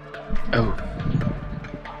 Mm-hmm. Oh.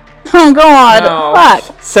 Oh, God. No.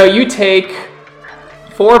 Fuck. So you take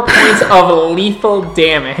 4 points of lethal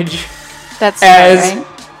damage That's as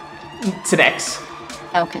right? to Dex.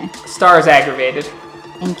 Okay. Star is aggravated.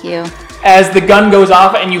 Thank you. As the gun goes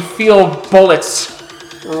off and you feel bullets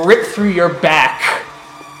rip through your back.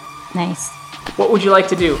 Nice. What would you like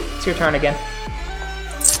to do? It's your turn again.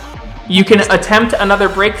 You can attempt another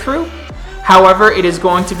breakthrough. However, it is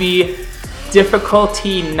going to be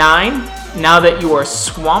difficulty 9 now that you are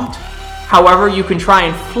swamped. However, you can try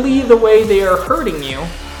and flee the way they are hurting you,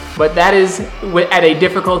 but that is at a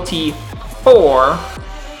difficulty 4.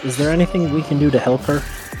 Is there anything we can do to help her?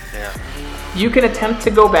 yeah. You can attempt to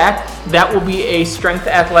go back. That will be a strength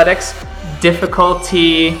athletics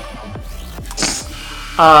difficulty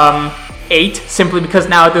 8, simply because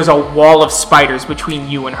now there's a wall of spiders between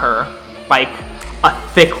you and her, like a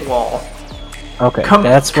thick wall. Okay,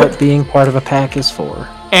 that's what being part of a pack is for.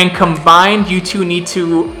 And combined, you two need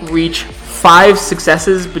to reach 5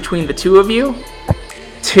 successes between the two of you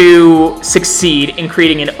to succeed in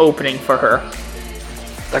creating an opening for her.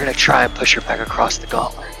 They're gonna try and push her back across the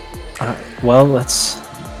gauntlet. Well, let's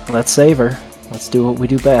save her. Let's do what we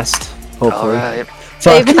do best. Hopefully. Alright.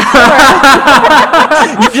 Fuck.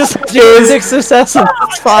 You just did 6 successes.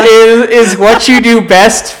 It's fine. Is what you do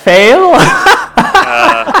best fail?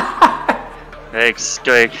 Thanks,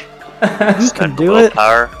 Doig. You can do it.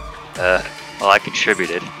 Power. Well, I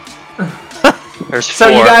contributed. There's 4. So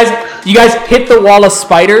you guys hit the wall of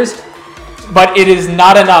spiders, but it is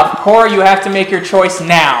not enough. Cora, you have to make your choice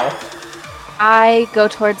now. I go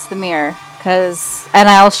towards the mirror, and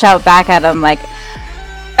I'll shout back at him, like,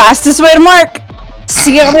 fastest way to Mark!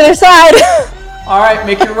 See you on the other side! Alright,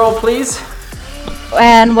 make your roll, please.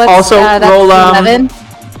 And what's Also, that's roll, 11?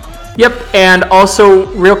 Yep, and also,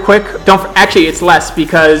 real quick, actually, it's less,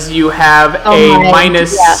 because you have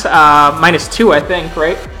minus 2, I think,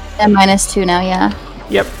 right? And -2 now, yeah.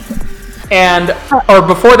 Yep. And, or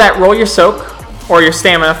before that, roll your soak, or your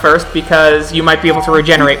stamina first, because you might be able to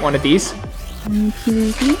regenerate one of these.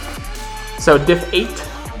 So, diff 8.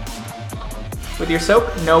 With your soak,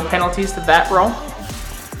 no penalties to that roll.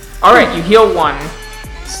 Alright, you heal 1.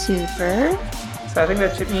 Super. So I think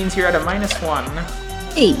that means you're at a -1.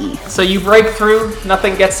 Hey. So you break through,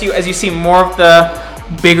 nothing gets you, as you see more of the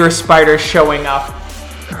bigger spiders showing up,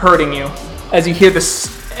 hurting you. As you hear this,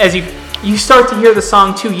 you start to hear the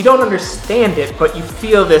song too. You don't understand it, but you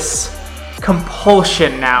feel this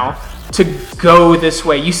compulsion now to go this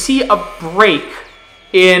way. You see a break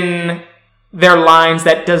in their lines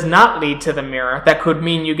that does not lead to the mirror. That could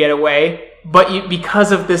mean you get away, but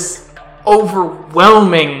because of this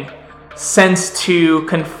overwhelming sense to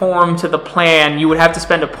conform to the plan, you would have to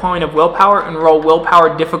spend a point of willpower and roll willpower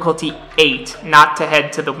difficulty 8, not to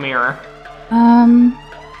head to the mirror. I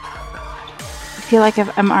feel like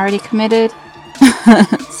I'm already committed.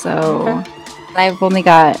 So Okay. I've only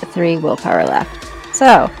got 3 willpower left.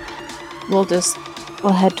 So we'll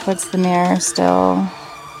head towards the mirror still.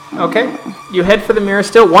 Okay, you head for the mirror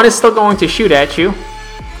still. One is still going to shoot at you.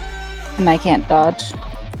 And I can't dodge.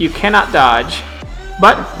 You cannot dodge,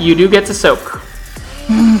 but you do get to soak.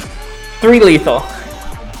 3 lethal.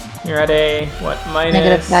 You're at a, what,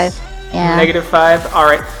 minus... -5. Yeah. -5. All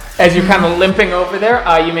right. As you're kind of limping over there,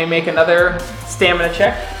 you may make another stamina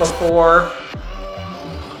check before...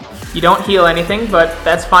 You don't heal anything, but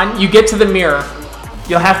that's fine. You get to the mirror.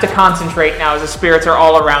 You'll have to concentrate now as the spirits are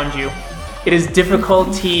all around you. It is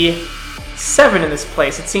difficulty 7 in this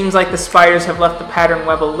place. It seems like the spiders have left the pattern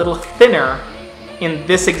web a little thinner in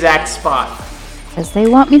this exact spot. Because they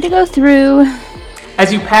want me to go through.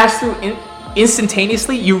 As you pass through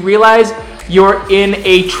instantaneously, you realize you're in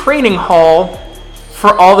a training hall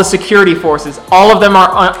for all the security forces. All of them are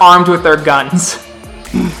armed with their guns.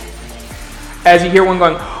 As you hear one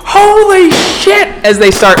going, "Holy shit!" as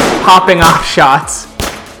they start popping off shots.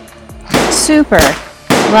 Super.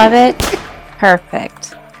 Love it.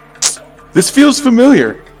 Perfect. This feels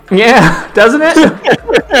familiar. Yeah, doesn't it?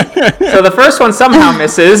 So the first one somehow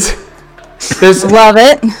misses. Love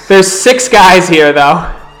it. There's 6 guys here, though.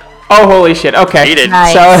 Oh, holy shit. Okay. Eat it.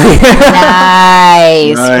 Nice. So,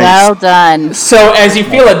 Nice. Nice. Well done. so as you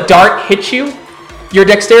feel a dart hit you, your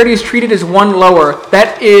dexterity is treated as 1 lower.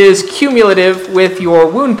 That is cumulative with your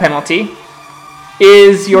wound penalty.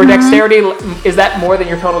 Is your dexterity, is that more than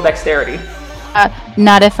your total dexterity?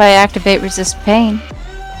 Not if I activate resist pain.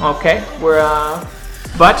 Okay,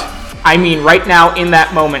 but, I mean right now in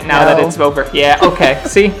that moment, now that No. it's over. Yeah, okay,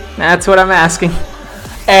 see? That's what I'm asking.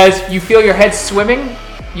 As you feel your head swimming,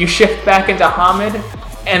 you shift back into Hamid,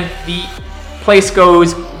 and the place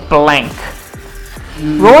goes blank.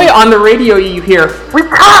 Roy, on the radio you hear, We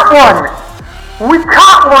caught one! We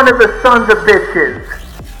caught one of the sons of bitches!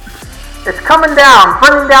 It's coming down,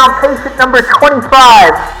 bringing down patient number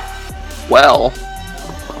 25. Well,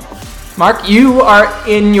 Mark, you are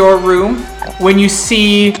in your room when you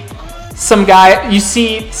see you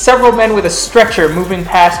see several men with a stretcher moving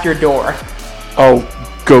past your door. I'll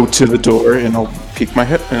go to the door and I'll peek my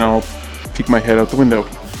head out the window.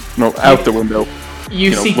 No, out the window.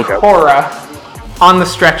 You know, see look out. Cora on the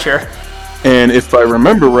stretcher. And if I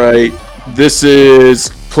remember right, this is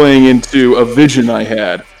playing into a vision I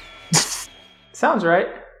had. Sounds right.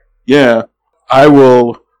 Yeah, I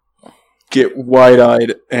will get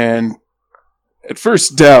wide-eyed and at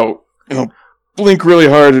first doubt, and I'll blink really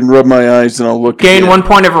hard and rub my eyes and I'll look Gain again. 1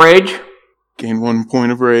 point of rage. Gain 1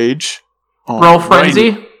 point of rage. Roll Alrighty.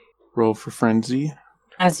 frenzy. Roll for frenzy.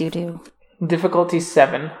 As you do. Difficulty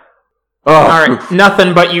 7. Oh, All right,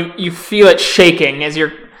 nothing, but you feel it shaking as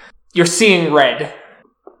you're seeing red.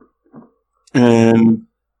 And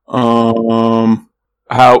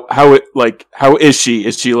how is she?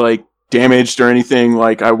 Is she like damaged or anything?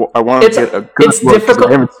 Like I want to get a good It's look, 'cause I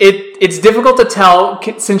difficult. haven't- It's difficult to tell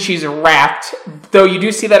since she's wrapped. Though you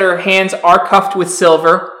do see that her hands are cuffed with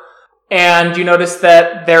silver, and you notice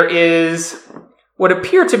that there is what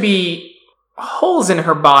appear to be holes in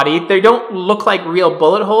her body. They don't look like real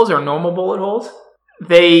bullet holes or normal bullet holes.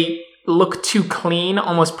 They look too clean,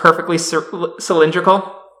 almost perfectly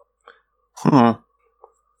cylindrical, Huh.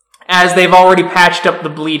 as they've already patched up the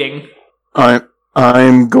bleeding.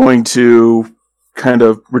 I'm going to kind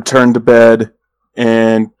of return to bed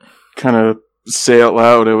and kind of say out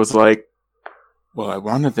loud. It was like, well, I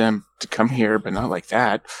wanted them to come here, but not like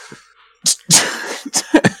that.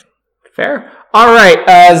 Fair. All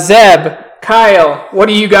right, Zeb, Kyle, what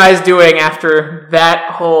are you guys doing after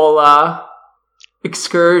that whole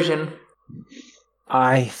excursion?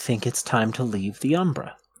 I think it's time to leave the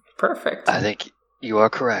Umbra. Perfect. I think you are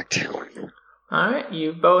correct. All right,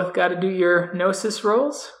 you both got to do your Gnosis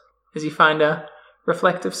rolls as you find a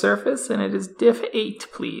reflective surface, and it is diff 8,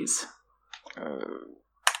 please.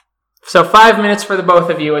 So 5 minutes for the both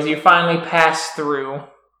of you as you finally pass through.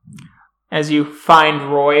 As you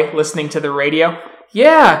find Roy listening to the radio.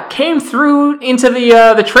 Yeah, came through into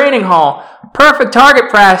the training hall. Perfect target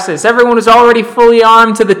practice. Everyone was already fully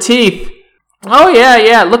armed to the teeth. Oh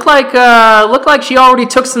yeah. Looked like she already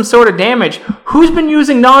took some sort of damage. Who's been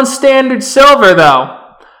using non-standard silver though?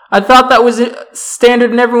 I thought that was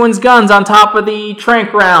standard in everyone's guns on top of the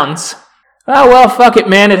tranq rounds. Oh well, fuck it,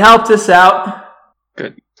 man. It helped us out.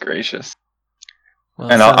 good gracious. Well,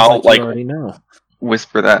 And it sounds I'll, you like- already know.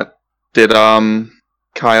 Whisper that. Did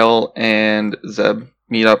Kyle and Zeb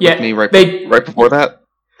meet up Yeah, with me right they- right before that?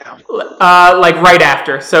 Like right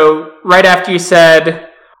after. So right after you said,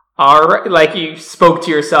 all right, like you spoke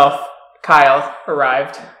to yourself, Kyle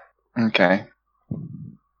arrived. Okay.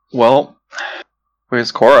 Well,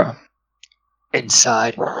 where's Cora?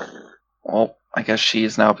 Inside. Well, I guess she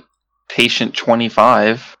is now patient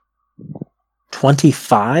 25.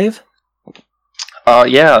 25?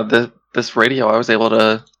 Yeah, this radio, I was able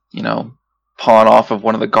to pawn off of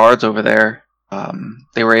one of the guards over there.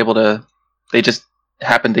 They just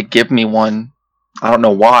happened to give me one. I don't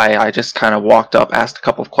know why. I just kind of walked up, asked a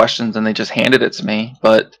couple of questions, and they just handed it to me.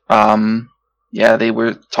 But they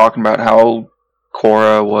were talking about how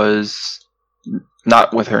Cora was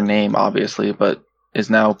not with her name, obviously, but is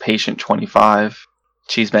now patient 25.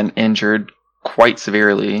 She's been injured quite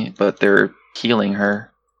severely, but they're healing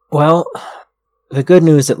her. Well, the good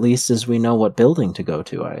news, at least, is we know what building to go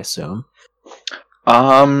to, I assume.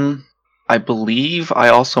 I believe I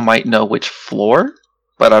also might know which floor,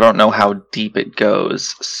 but I don't know how deep it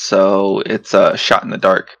goes, so it's a shot in the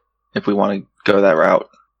dark if we want to go that route.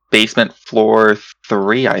 Basement floor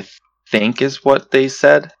 3, I think, is what they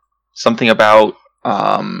said. Something about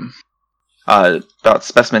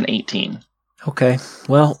specimen 18. Okay,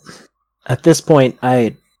 well, at this point,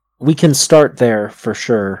 we can start there for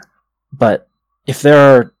sure, but if there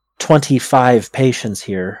are 25 patients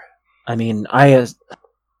here, I mean,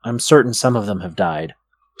 I'm certain some of them have died.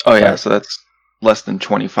 Oh yeah, so that's less than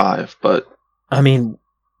 25, but... I mean,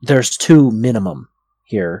 there's 2 minimum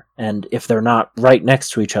here, and if they're not right next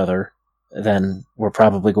to each other, then we're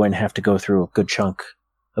probably going to have to go through a good chunk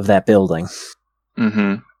of that building.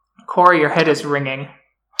 Mm-hmm. Cora, your head is ringing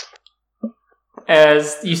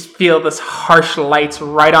as you feel this harsh lights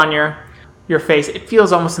right on your face. It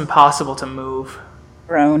feels almost impossible to move.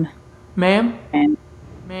 Groan. Ma'am?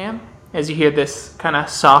 Ma'am? As you hear this kind of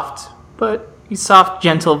soft,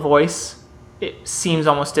 gentle voice, it seems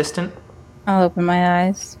almost distant. I'll open my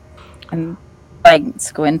eyes and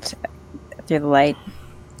squint through the light.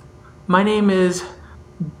 My name is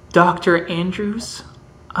Dr. Andrews.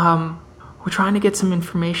 We're trying to get some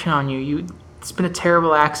information on you. It's been a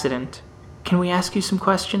terrible accident. Can we ask you some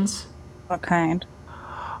questions? What kind?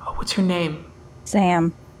 What's your name?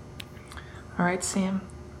 Sam. All right, Sam.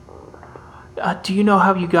 Do you know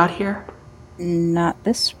how you got here? Not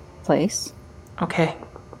this place. Okay.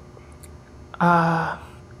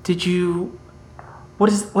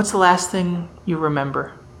 What's the last thing you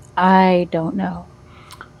remember? I don't know.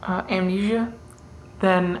 Amnesia?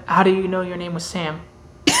 Then how do you know your name was Sam?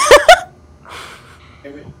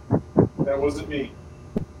 That wasn't me.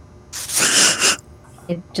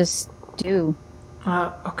 I just do.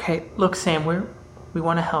 Okay. Look, Sam, we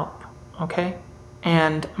want to help, okay?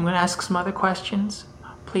 And I'm going to ask some other questions.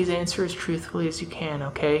 Please answer as truthfully as you can,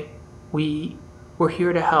 okay? We're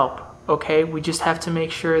here to help, okay? We just have to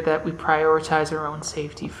make sure that we prioritize our own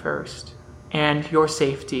safety first. And your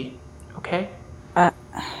safety, okay?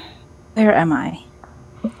 Where am I?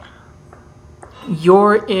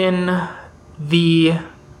 You're in the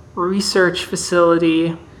research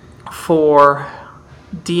facility for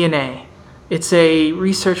DNA. It's a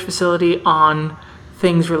research facility on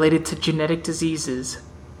things related to genetic diseases.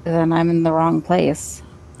 Then I'm in the wrong place.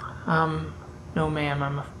 No,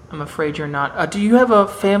 ma'am. I'm afraid you're not. Do you have a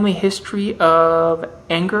family history of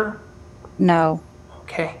anger? No.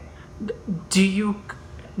 Okay. Do you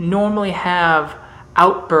normally have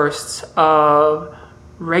outbursts of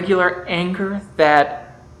regular anger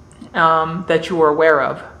that you are aware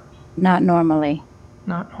of? Not normally.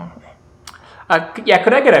 Not normally. Yeah,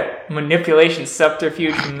 could I get a manipulation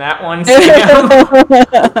subterfuge from that one, Sam?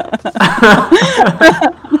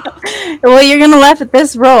 Well, you're gonna laugh at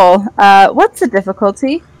this roll. What's the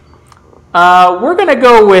difficulty? We're gonna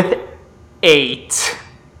go with 8.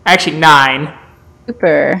 Actually, 9.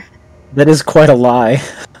 Super. That is quite a lie.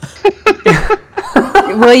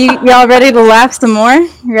 Well, y'all ready to laugh some more?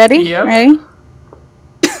 You ready? Yep. Ready?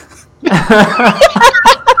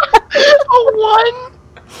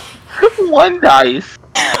 One dice.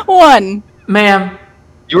 1. Ma'am.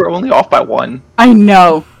 You were only off by 1. I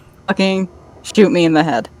know. Fucking shoot me in the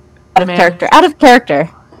head. Out of Ma'am. character. Out of character.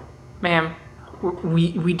 Ma'am,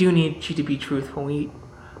 we do need you to be truthful.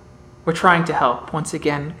 We're trying to help once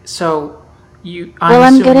again. So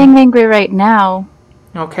I'm getting angry right now.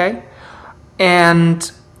 Okay. And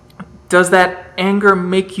does that anger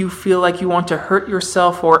make you feel like you want to hurt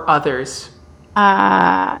yourself or others?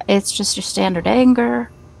 It's just your standard anger.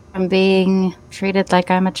 I'm being treated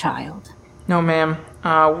like I'm a child. No, ma'am.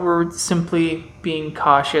 We're simply being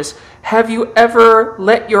cautious. Have you ever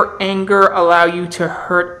let your anger allow you to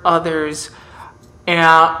hurt others,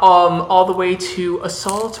 all the way to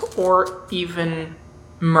assault or even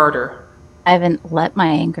murder? I haven't let my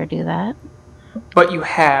anger do that. But you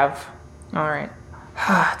have. All right.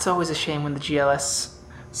 It's always a shame when the GLS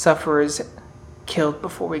sufferers killed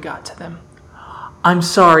before we got to them. I'm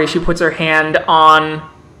sorry. She puts her hand on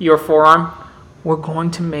your forearm. We're going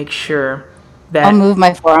to make sure that... I'll move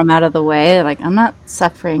my forearm out of the way. I'm not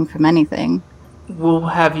suffering from anything. we'll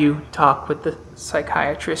have you talk with the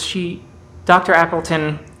psychiatrist. Dr.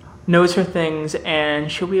 Appleton knows her things,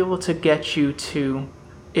 and she'll be able to get you to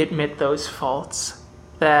admit those faults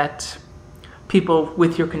that people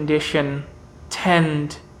with your condition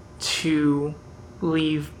tend to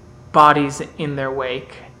leave bodies in their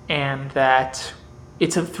wake, and that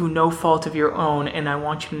it's through no fault of your own. And I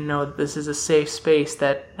want you to know that this is a safe space,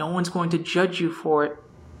 that no one's going to judge you for it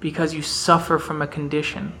because you suffer from a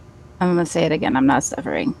condition. I'm going to say it again. I'm not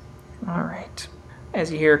suffering. All right.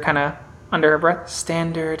 As you hear kind of under her breath,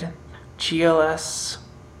 standard GLS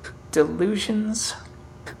delusions.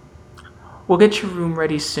 We'll get your room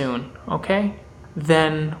ready soon, okay?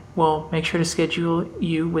 Then we'll make sure to schedule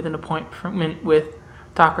you with an appointment with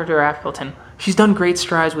Dr. Appleton. She's done great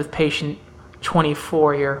strides with patient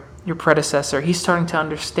 24, your predecessor. He's starting to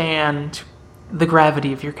understand the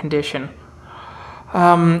gravity of your condition.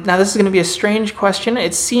 Now, this is going to be a strange question.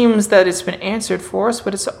 It seems that it's been answered for us,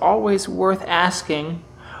 but it's always worth asking.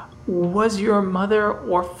 Was your mother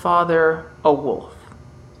or father a wolf?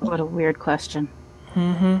 What a weird question.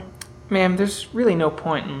 Ma'am, there's really no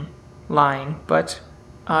point in lying, but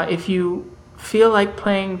if you feel like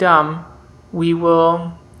playing dumb, we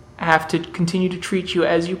will have to continue to treat you,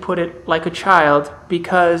 as you put it, like a child,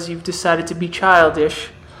 because you've decided to be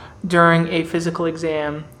childish during a physical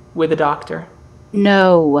exam with a doctor.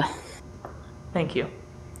 No. Thank you.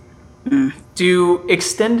 Do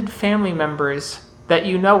extended family members that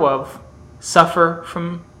you know of suffer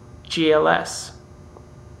from GLS?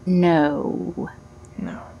 No.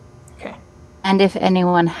 No. Okay. And if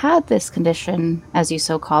anyone had this condition, as you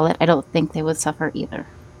so call it, I don't think they would suffer either.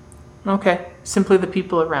 Okay. Simply the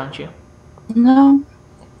people around you. No.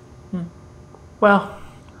 Well,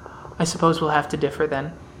 I suppose we'll have to differ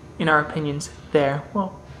then in our opinions there.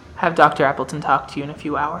 We'll have Dr. Appleton talk to you in a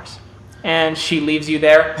few hours. And she leaves you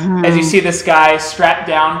there. As you see this guy strapped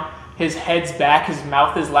down, his head's back, his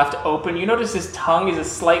mouth is left open. You notice his tongue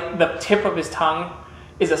is the tip of his tongue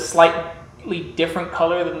is a slightly different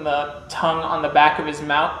color than the tongue on the back of his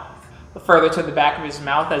mouth, further to the back of his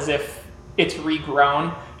mouth, as if it's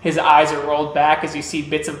regrown. His eyes are rolled back as you see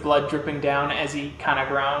bits of blood dripping down as he kind of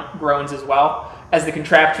groans as well, as the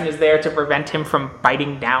contraption is there to prevent him from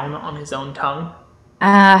biting down on his own tongue.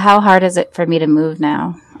 How hard is it for me to move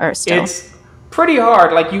now? Or still? It's pretty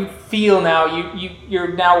hard. Like, you feel now,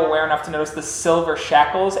 you're now aware enough to notice the silver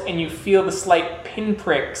shackles, and you feel the slight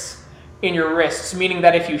pinpricks in your wrists, meaning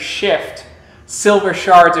that if you shift, silver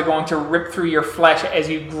shards are going to rip through your flesh as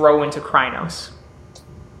you grow into Krynos.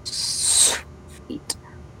 Sweet.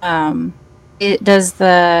 Does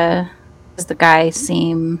the guy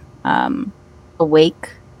seem awake,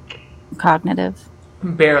 cognitive?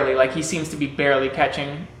 Barely. Like, he seems to be barely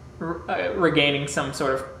regaining some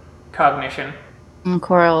sort of cognition. And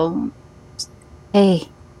Coral, hey,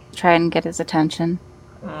 try and get his attention.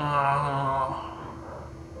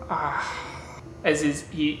 As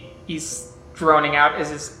he's droning out, as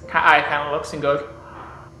his eye kind of looks and goes,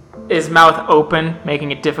 his mouth open, making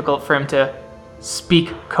it difficult for him to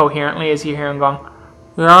speak coherently, as you hear him going,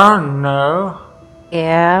 "Yeah, no.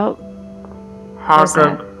 Yeah. How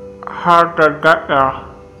did that go?"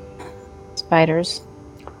 Spiders.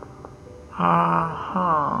 All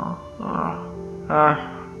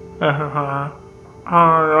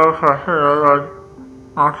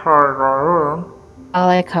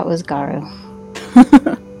I caught was Garu.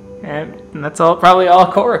 And that's probably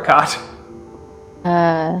all Cora caught.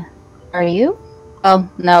 Are you? Oh,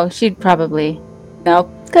 no, she'd probably... No,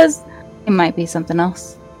 because it might be something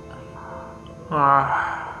else.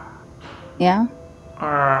 Yeah?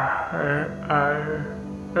 I've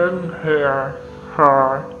been here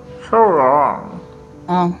for so long.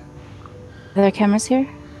 Oh. Are there cameras here?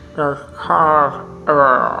 There's cars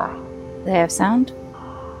everywhere. Do they have sound?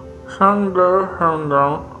 Some do, some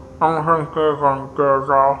don't. I don't think this one goes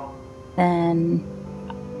off. Then...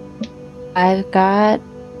 I've got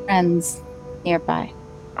friends nearby.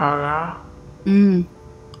 Oh yeah?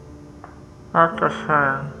 That's a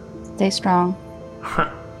shame. Stay strong.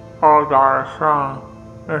 All guys are strong.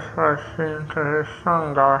 This way seems to his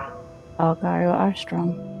son guy. All Garu are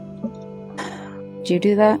strong. Did you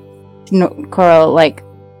do that? No, Coral,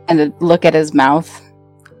 and look at his mouth.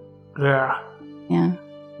 Yeah. Yeah.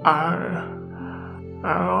 I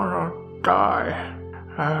wanna die.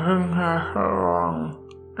 I've been here so long,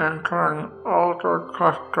 entering altered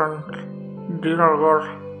customs, dealing with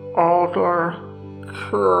altered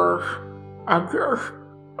cures. I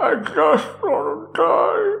just wanna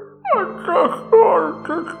die. I just want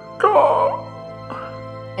to stop.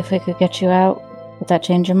 If we could get you out, would that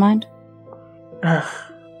change your mind?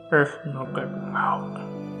 There's no getting out.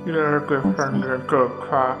 You're a good friend and a good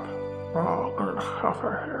cop. We're all gonna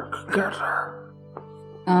suffer here together.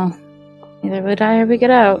 Oh, either we die or we get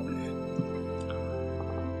out.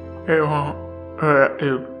 They won't let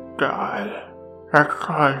you die. That's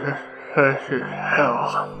why this place is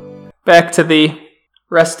hell. Back to the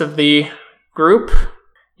rest of the group.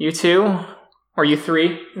 You two, or you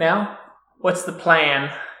three now? What's the plan?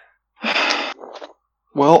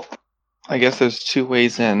 Well, I guess there's 2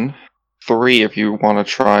 ways in. 3 if you want to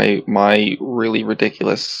try my really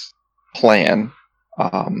ridiculous plan.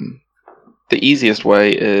 The easiest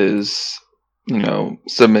way is,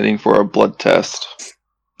 submitting for a blood test.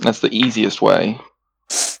 That's the easiest way.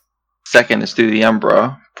 Second is through the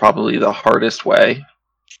Umbra, probably the hardest way.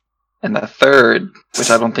 And the third, which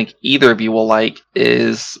I don't think either of you will like,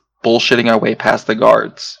 is bullshitting our way past the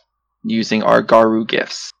guards, using our Garu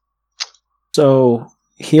gifts. So,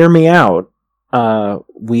 hear me out.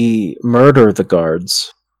 We murder the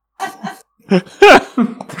guards.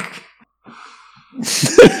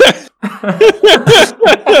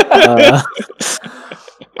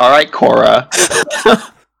 Alright, Cora.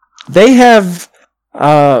 They have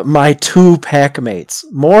my 2 pack mates.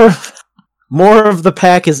 More of the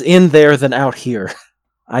pack is in there than out here.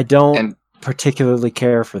 I don't particularly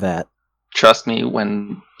care for that. Trust me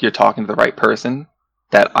when you're talking to the right person,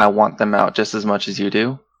 that I want them out just as much as you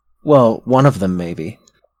do. Well, one of them maybe.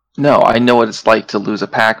 No, I know what it's like to lose a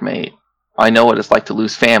pack mate. I know what it's like to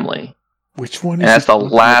lose family. Which one is And that's it? the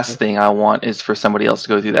last thing I want is for somebody else to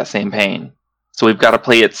go through that same pain. So we've got to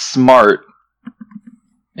play it smart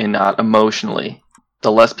and not emotionally.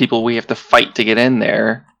 The less people we have to fight to get in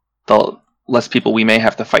there, the less people we may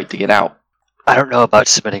have to fight to get out. I don't know about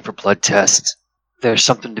submitting for blood tests. There's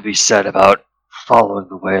something to be said about following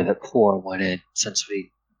the way that Poor went in, since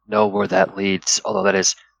we know where that leads, although that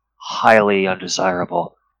is highly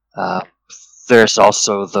undesirable. There's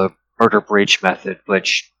also the murder breach method,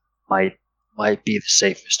 which might be the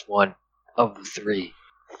safest one of the 3.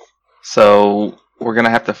 So we're going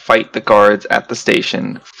to have to fight the guards at the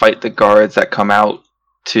station, fight the guards that come out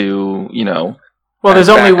to, Well, there's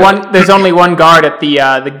only back up. one. There's only one guard at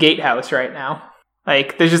the gatehouse right now.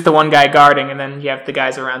 Like, there's just the one guy guarding, and then you have the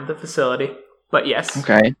guys around the facility. But yes.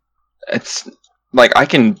 Okay. It's like I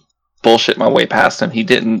can bullshit my way past him. He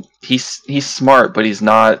didn't. He's smart, but he's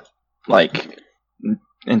not like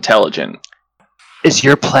intelligent. Is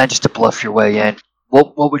your plan just to bluff your way in?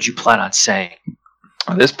 What would you plan on saying?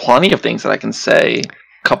 There's plenty of things that I can say.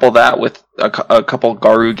 Couple that with a couple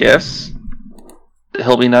Garu gifts,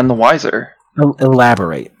 he'll be none the wiser.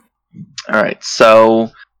 Elaborate. Alright,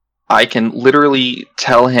 so I can literally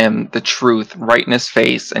tell him the truth right in his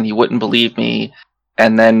face and he wouldn't believe me,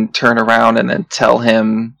 and then turn around and then tell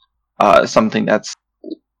him something that's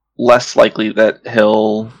less likely that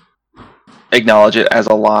he'll acknowledge it as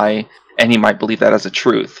a lie, and he might believe that as a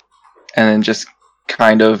truth. And then just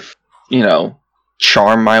kind of,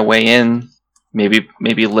 charm my way in.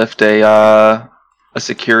 Maybe lift a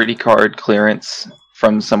security card clearance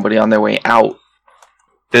from somebody on their way out.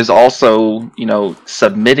 There's also,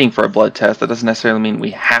 submitting for a blood test. That doesn't necessarily mean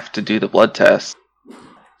we have to do the blood test.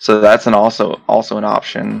 So that's also an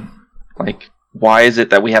option. Like, why is it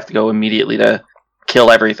that we have to go immediately to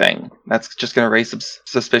kill everything? That's just going to raise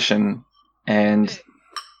suspicion, and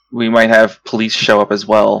we might have police show up as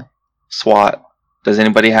well. SWAT. Does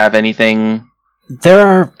anybody have anything? There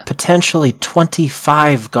are potentially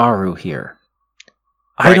 25 Garu here.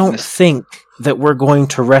 I don't think that we're going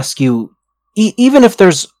to rescue, even if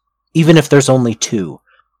there's only 2.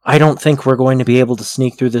 I don't think we're going to be able to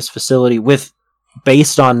sneak through this facility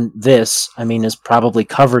based on this. I mean, is probably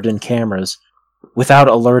covered in cameras, without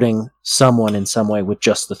alerting someone in some way with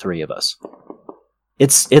just the 3 of us.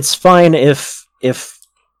 It's fine if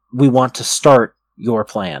we want to start your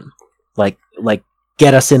plan, like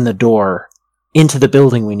get us in the door into the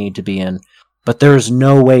building we need to be in, but there's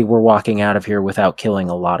no way we're walking out of here without killing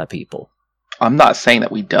a lot of people. I'm not saying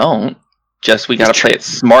that we don't. Just we gotta play it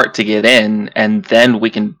smart to get in, and then we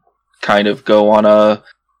can kind of go on a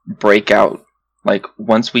breakout. Like,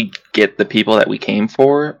 once we get the people that we came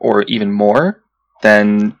for, or even more,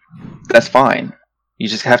 then that's fine. You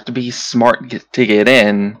just have to be smart to get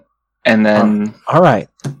in, and then... Alright.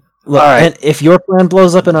 Look, and if your plan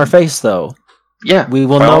blows up in our face, though, yeah, we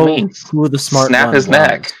will know who the smart snap one his was.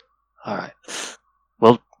 neck. Alright.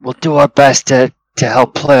 We'll do our best to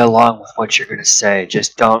help play along with what you're gonna say.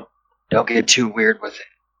 Just don't get too weird with it.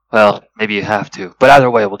 Well, maybe you have to. But either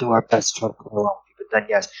way, we'll do our best to try to play along with you. But then,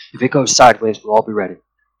 yes, if it goes sideways, we'll all be ready.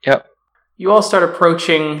 Yep. You all start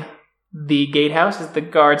approaching the gatehouse. As the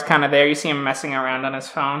guard's kind of there, you see him messing around on his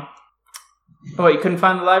phone. Oh, wait, you couldn't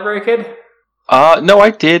find the library kid? No,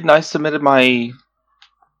 I did, and I submitted my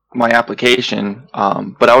application.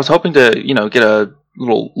 But I was hoping to, get a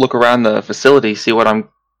little look around the facility, see what I'm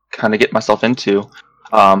kind of getting myself into.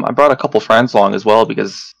 I brought a couple friends along as well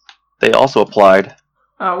because they also applied.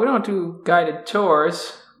 We don't do guided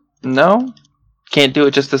tours. No, can't do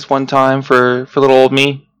it just this one time for little old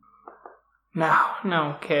me.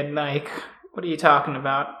 No, kid. Like, what are you talking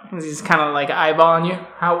about? He's kind of like eyeballing you.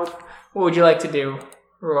 What would you like to do,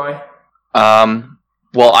 Roy?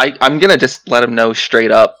 Well, I'm gonna just let him know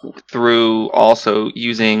straight up through also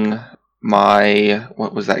using my,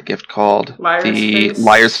 what was that gift called?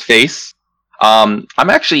 Liar's Face. I'm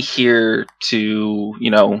actually here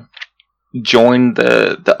to, join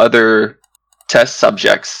the other test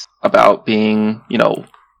subjects about being,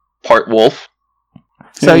 part wolf.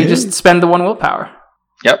 So you just spend the 1 willpower.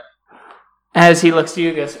 Yep. As he looks to you,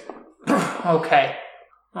 he goes, okay,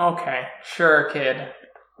 sure, kid.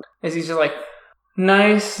 As he's just like,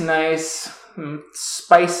 nice,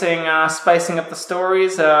 spicing up the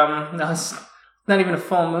stories. No, it's not even a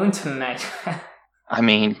full moon tonight. I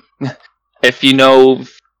mean, if you know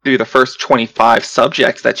through the first 25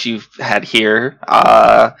 subjects that you've had here,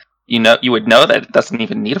 you would know that it doesn't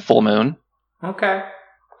even need a full moon. Okay.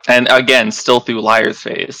 And again, still through Liar's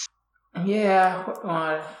Phase. Yeah.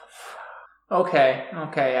 Okay.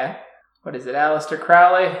 Yeah. What is it, Aleister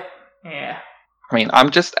Crowley? Yeah. I mean, I'm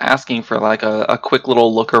just asking for like a quick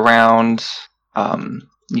little look around.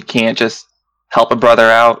 You can't just help a brother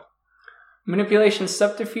out. Manipulation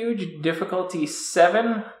subterfuge, difficulty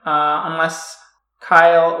 7. Unless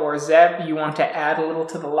Kyle or Zeb, you want to add a little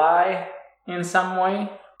to the lie in some way.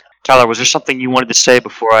 Tyler, was there something you wanted to say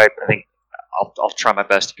before I think I'll try my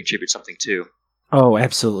best to contribute something too? Oh,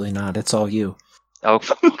 absolutely not. It's all you. Oh,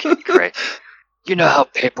 okay, great. You know how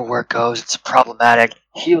paperwork goes. It's problematic.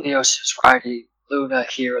 Helios is writing Luna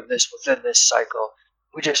here within this cycle.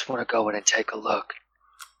 We just want to go in and take a look.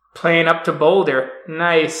 Playing up to Boulder.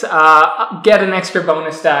 Nice. Get an extra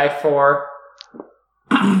bonus die for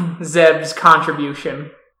Zeb's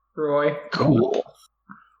contribution, Roy. Cool.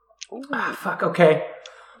 Fuck, okay.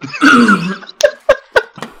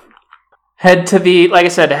 Head to the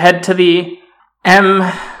M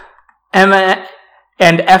and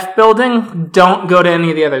F building. Don't go to any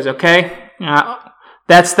of the others, okay?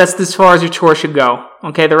 That's as far as your tour should go.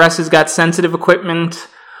 Okay, the rest has got sensitive equipment.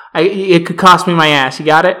 It could cost me my ass. You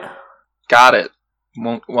got it? Got it.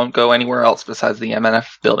 Won't go anywhere else besides the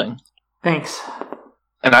MNF building. Thanks.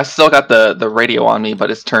 And I still got the radio on me, but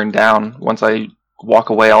it's turned down. Once I walk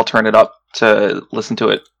away, I'll turn it up to listen to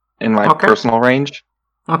it in my personal range.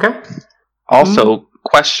 Okay. Also,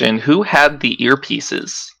 question: who had the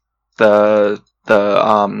earpieces? The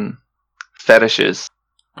fetishes.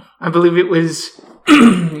 I believe it was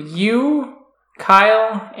you,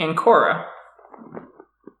 Kyle, and Cora.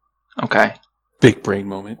 Okay. Big brain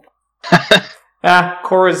moment.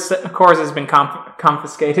 Cora's has been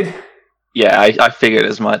confiscated. Yeah, I figured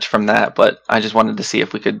as much from that, but I just wanted to see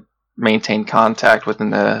if we could maintain contact within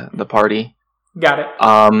the party. Got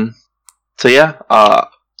it. So yeah,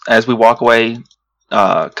 as we walk away,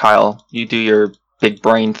 Kyle, you do your big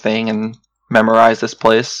brain thing and memorize this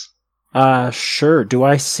place. Sure. Do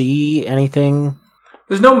I see anything?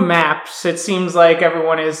 There's no maps. It seems like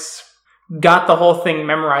everyone has got the whole thing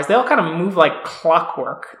memorized. They all kind of move like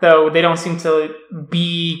clockwork, though they don't seem to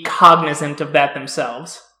be cognizant of that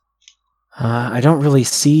themselves. I don't really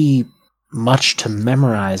see much to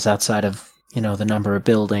memorize outside of, the number of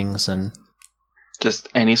buildings and... Just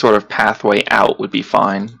any sort of pathway out would be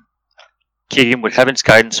fine. Keegan, would Heaven's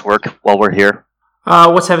Guidance work while we're here?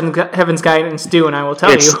 What's Heaven's Guidance do? And I will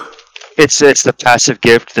tell you. It's the passive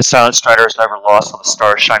gift. The Silent Strider is never lost on the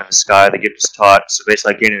stars shine in the sky. The gift is taught, so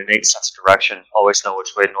basically I gain an innate sense of direction, always know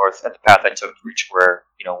which way north, and the path I took to reach where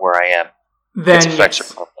I am. Then its effects are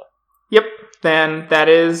permanent. Yep, then that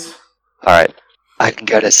is... Alright, I can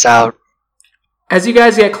get us out. As you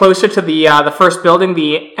guys get closer to the first building,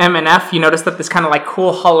 the M and F, you notice that this kind of like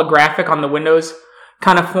cool holographic on the windows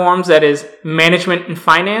kind of forms that is management and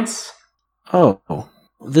finance. Oh,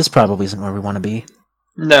 this probably isn't where we want to be.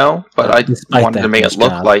 No, but I wanted to make it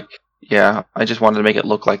look job. like... Yeah, I just wanted to make it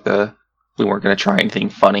look like we weren't going to try anything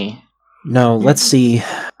funny. No, let's see.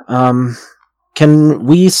 Can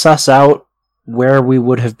we suss out where we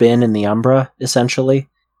would have been in the Umbra, essentially?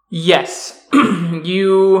 Yes.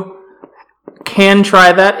 You can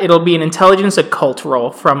try that. It'll be an intelligence occult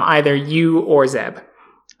roll from either you or Zeb.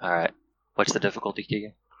 Alright. What's the difficulty,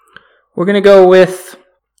 Keegan? We're gonna go with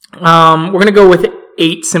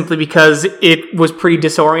 8 simply because it was pretty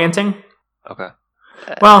disorienting. Okay.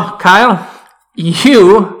 Well, Kyle,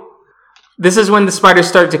 This is when the spiders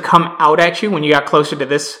started to come out at you when you got closer to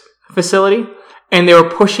this facility, and they were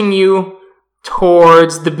pushing you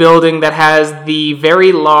towards the building that has the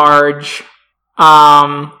very large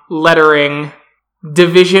lettering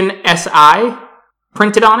Division SI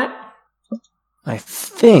printed on it. I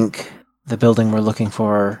think the building we're looking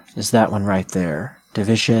for is that one right there.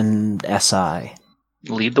 Division SI.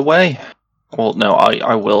 Lead the way. Well, no,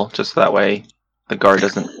 I will, just that way the guard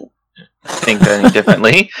doesn't think any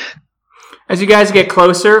differently. As you guys get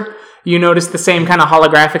closer, you notice the same kind of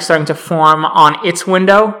holographic starting to form on its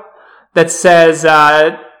window that says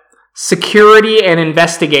security and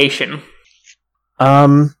investigation.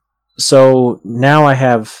 So now I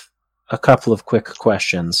have a couple of quick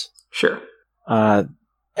questions. Sure.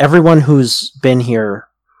 Everyone who's been here,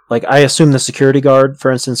 like I assume the security guard,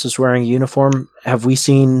 for instance, is wearing a uniform. Have we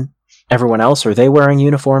seen everyone else? Are they wearing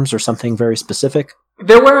uniforms or something very specific?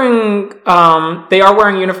 They are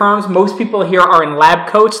wearing uniforms. Most people here are in lab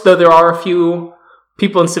coats, though there are a few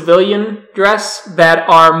people in civilian dress that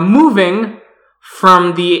are moving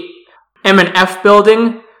from the M&F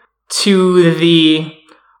building to the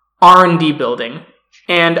R&D building.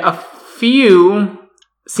 And a few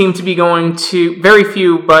seem to be going to, very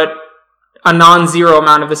few, but a non-zero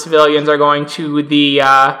amount of the civilians are going to the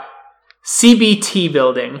CBT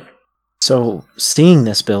building. So seeing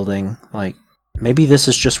this building, like, maybe this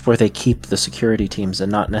is just where they keep the security teams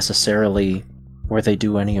and not necessarily where they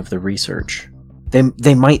do any of the research.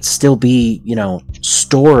 They might still be,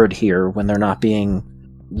 stored here when they're not being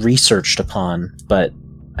researched upon, but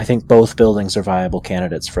I think both buildings are viable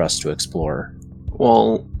candidates for us to explore.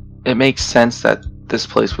 Well, it makes sense that this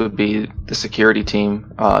place would be the security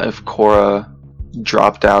team if Cora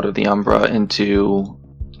dropped out of the Umbra into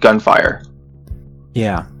gunfire.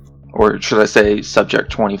 Yeah. Or should I say Subject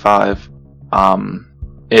 25.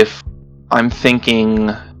 If I'm thinking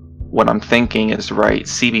what I'm thinking is right,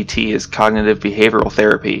 CBT is cognitive behavioral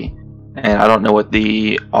therapy, and I don't know what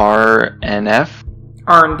the R&D.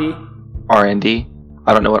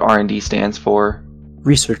 I don't know what R&D stands for.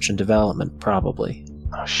 Research and development, probably.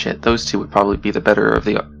 Oh shit, those two would probably be the better of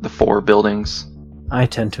the four buildings. I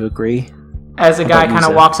tend to agree. As a guy kind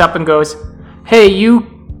of walks up and goes, "Hey,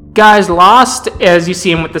 you guys lost?" As you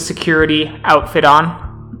see him with the security outfit on.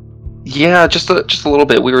 Yeah, just a little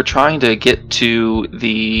bit. We were trying to get to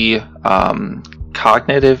the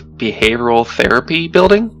cognitive behavioral therapy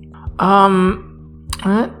building.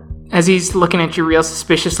 As he's looking at you real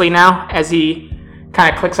suspiciously now, as he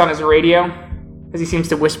kind of clicks on his radio, as he seems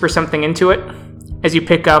to whisper something into it, as you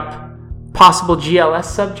pick up possible GLS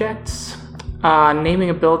subjects, naming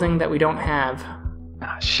a building that we don't have.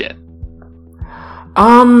 Ah, shit.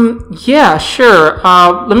 Yeah, sure.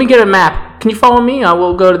 Let me get a map. Can you follow me?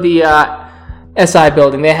 We'll go to the SI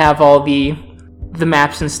building. They have all the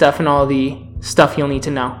maps and stuff and all the stuff you'll need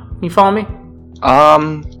to know. Can you follow me?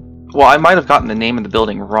 Well, I might have gotten the name of the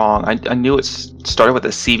building wrong. I knew it started with a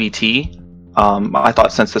CBT. I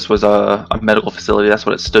thought since this was a medical facility, that's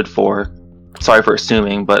what it stood for. Sorry for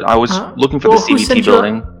assuming, but I was looking for the CBT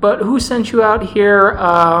building. But who sent you out here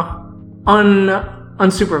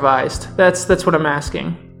unsupervised? That's what I'm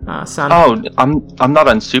asking, son. Oh, I'm not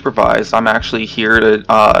unsupervised. I'm actually here to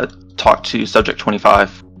talk to Subject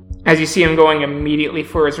 25. As you see him going immediately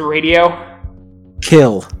for his radio.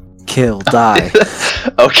 Kill, die.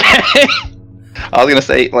 Okay. I was gonna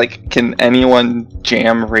say, like, can anyone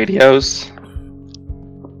jam radios?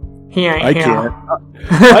 I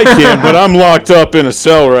can't, but I'm locked up in a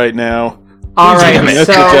cell right now. All right,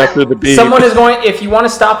 so after the beep. Someone is going. If you want to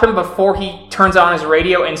stop him before he turns on his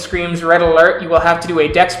radio and screams "Red Alert," you will have to do a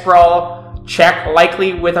Dex Brawl check,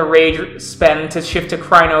 likely with a rage spend to shift to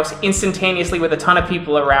Krynos instantaneously with a ton of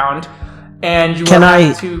people around, and you will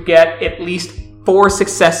have to get at least 4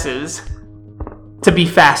 successes to be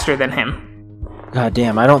faster than him. God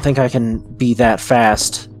damn, I don't think I can be that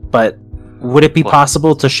fast, but would it be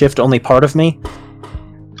possible to shift only part of me?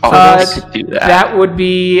 I could do that. That would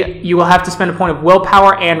be... You will have to spend a point of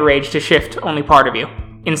willpower and rage to shift only part of you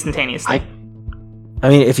instantaneously. I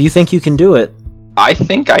mean, if you think you can do it... I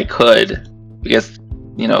think I could, because,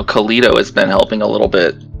 Kalito has been helping a little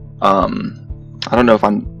bit. I don't know if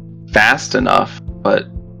I'm fast enough, but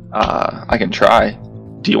I can try.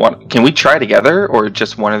 Can we try together, or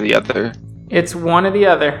just one or the other? It's one or the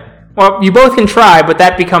other. Well, you both can try, but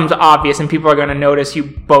that becomes obvious, and people are going to notice you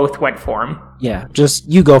both went for him. Yeah, just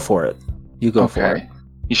you go for it. You go for it.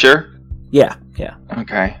 You sure? Yeah.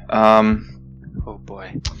 Okay. Oh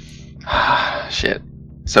boy. Shit.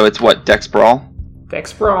 So it's what, Dex Brawl?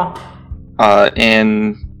 Dex Brawl.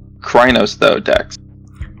 In Krynos, though, Dex.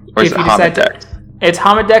 Or is it Hamid Dex? It's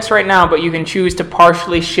Hamid Dex right now, but you can choose to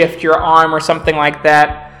partially shift your arm or something like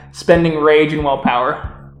that, spending rage and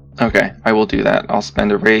willpower. Okay, I will do that. I'll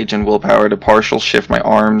spend a rage and willpower to partial shift my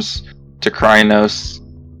arms to Krynos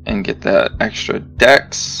and get that extra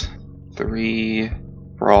dex. 3.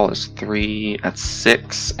 Brawl is 3. That's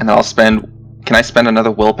 6. And then I'll spend... Can I spend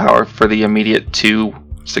another willpower for the immediate 2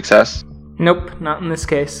 success? Nope, not in this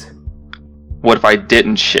case. What if I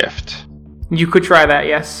didn't shift? You could try that,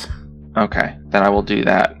 yes. Okay, then I will do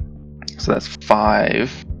that. So that's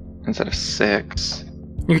 5 instead of 6.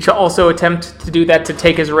 You could also attempt to do that to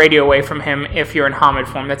take his radio away from him if you're in Hamid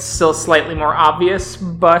form. That's still slightly more obvious,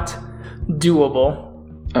 but doable.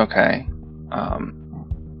 Okay.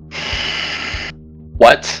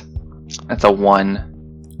 What? That's a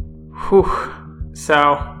 1. Whew.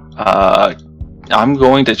 So. I'm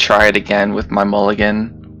going to try it again with my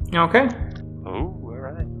mulligan. Okay. Oh,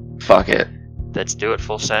 alright. Fuck it. Let's do it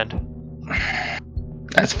full send.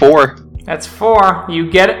 That's 4. That's 4. You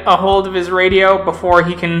get a hold of his radio before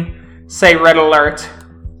he can say red alert.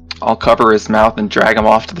 I'll cover his mouth and drag him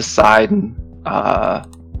off to the side and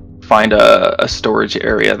find a storage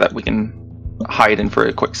area that we can hide in for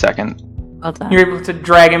a quick second. Well done. You're able to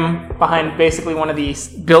drag him behind basically one of these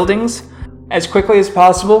buildings as quickly as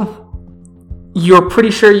possible. You're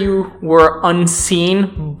pretty sure you were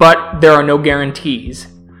unseen, but there are no guarantees,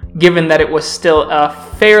 given that it was still a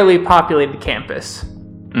fairly populated campus.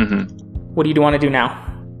 Mm-hmm. What do you want to do now?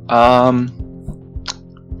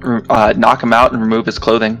 Knock him out and remove his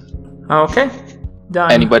clothing. Okay.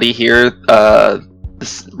 Done. Anybody here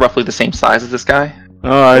roughly the same size as this guy?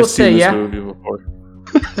 Oh, I've We'll say seen this yeah. movie before.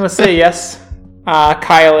 Let's say yes.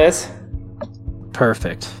 Kyle is.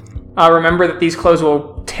 Perfect. Remember that these clothes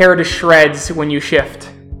will tear to shreds when you shift.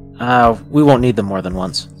 We won't need them more than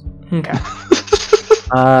once. Okay.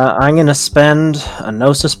 I'm gonna spend a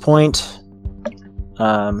Gnosis point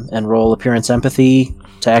and roll Appearance Empathy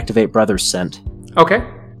to activate Brother's Scent. Okay.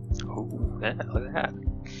 Oh, yeah, look at that.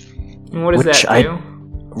 And what does Which that do?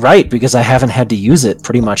 Right, because I haven't had to use it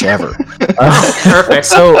pretty much ever. Perfect.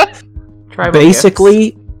 So Tribal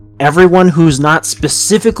basically, everyone who's not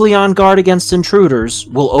specifically on guard against intruders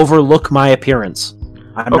will overlook my appearance.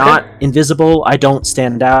 I'm Okay. not invisible. I don't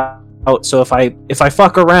stand out. So if I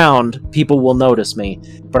fuck around, people will notice me.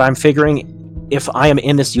 But I'm figuring if I am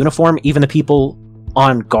in this uniform, even the people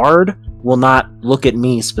on guard will not look at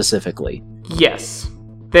me specifically. Yes.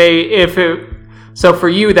 So for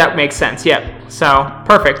you, that makes sense. Yep. So,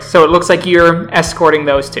 perfect. So it looks like you're escorting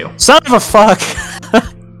those two. Son of a fuck!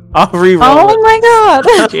 I'll re-roll Oh it. my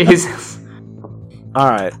god! Jesus.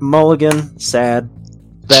 Alright, Mulligan, sad,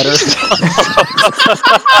 better.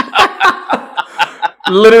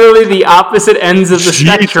 Literally the opposite ends of the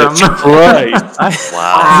spectrum. Christ.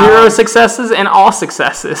 Wow. 0 successes and all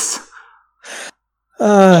successes.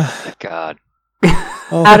 God.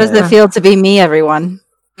 How does it feel to be me, everyone?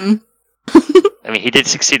 I mean, he did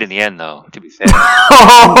succeed in the end, though, to be fair.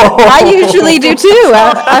 I usually do too.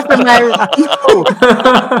 After my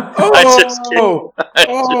I just kidding.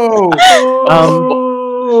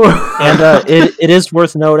 And it is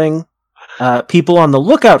worth noting, people on the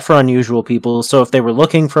lookout for unusual people. So if they were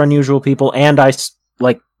looking for unusual people, and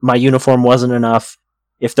my uniform wasn't enough,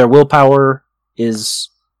 if their willpower is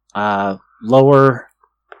lower,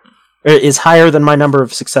 or is higher than my number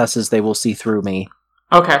of successes, they will see through me.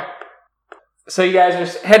 Okay. So you guys are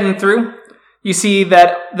heading through. You see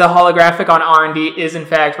that the holographic on R&D is in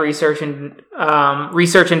fact research and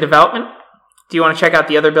development. Do you want to check out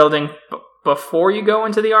the other building before you go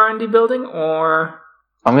into the R&D building, or?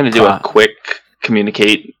 I'm going to do a quick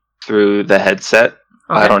communicate through the headset.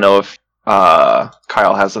 Okay. I don't know if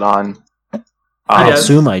Kyle has it on. I does.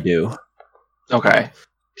 assume I do. Okay.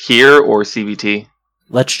 Here or CBT?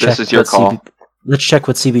 Let's check. This is your call. Let's check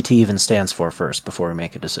what CBT even stands for first before we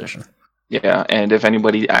make a decision. Yeah, and if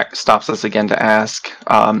anybody stops us again to ask,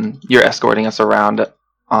 you're escorting us around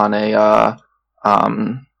on a,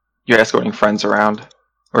 you're escorting friends around,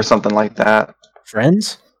 or something like that.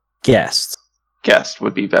 Friends? Guests. Guest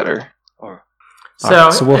would be better. So,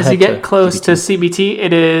 Alright, so we'll as you head get to close to CBT,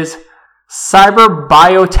 it is cyber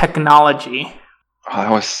biotechnology. Oh, I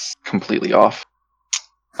was completely off.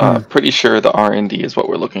 Pretty sure the R&D is what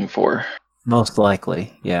we're looking for. Most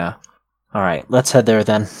likely, yeah. Alright, let's head there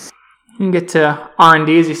then. You can get to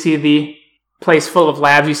R&D as you see the place full of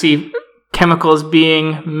labs. You see chemicals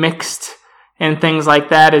being mixed and things like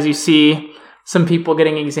that. As you see some people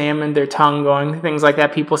getting examined, their tongue going, things like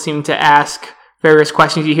that. People seem to ask various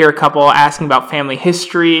questions. You hear a couple asking about family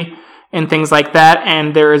history and things like that.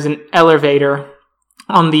 And there is an elevator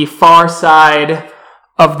on the far side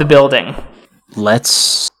of the building.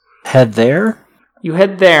 Let's head there. You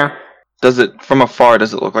head there. From afar,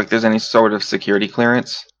 does it look like there's any sort of security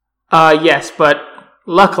clearance? Yes, but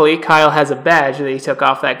luckily Kyle has a badge that he took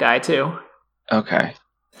off that guy too. Okay.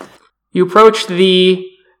 You approach the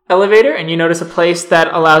elevator and you notice a place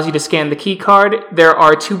that allows you to scan the key card. There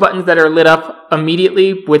are 2 buttons that are lit up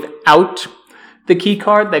immediately without the key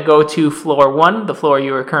card that go to floor 1, the floor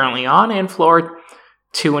you are currently on, and floor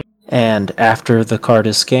 2. And after the card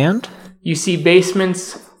is scanned? You see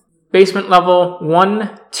basement level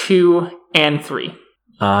 1, 2, and 3.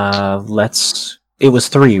 It was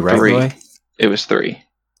 3, right, 3. Roy? It was 3.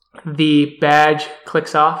 The badge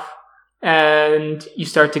clicks off, and you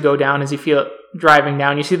start to go down as you feel it driving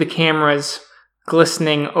down. You see the cameras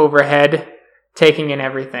glistening overhead, taking in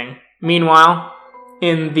everything. Meanwhile,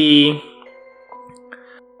 in the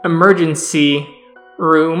emergency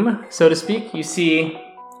room, so to speak, you see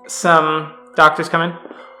some doctors come in.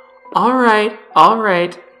 All right.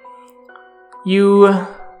 You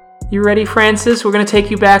ready, Francis? We're going to take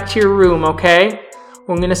you back to your room, okay?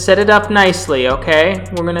 We're going to set it up nicely, okay?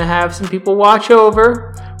 We're going to have some people watch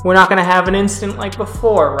over. We're not going to have an incident like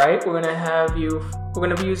before, right? We're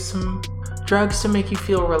going to use some drugs to make you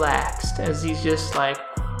feel relaxed. As you just hear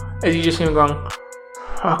him going,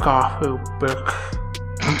 fuck off, you bitch.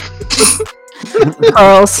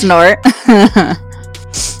 Pearl snort.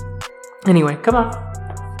 Anyway, come on.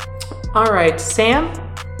 All right, Sam?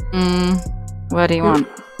 What do you want?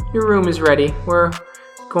 Your room is ready. We're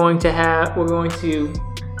going to have you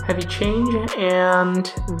change,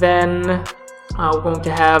 and then we're going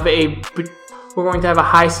to have a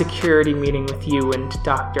high security meeting with you and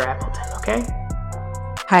Dr. Appleton, okay?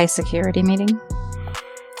 High security meeting?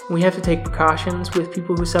 We have to take precautions with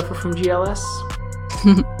people who suffer from GLS.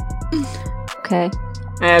 Okay.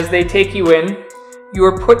 As they take you in, you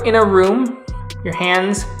are put in a room, your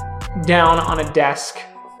hands down on a desk.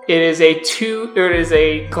 It is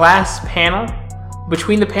a glass panel.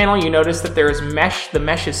 Between the panel, you notice that there is mesh. The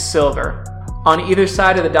mesh is silver. On either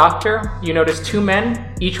side of the doctor, you notice 2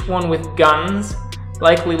 men, each one with guns,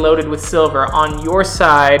 likely loaded with silver. On your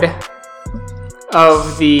side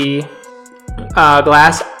of the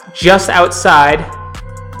glass, just outside,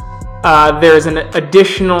 there's an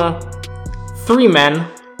additional 3 men,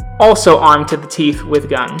 also armed to the teeth with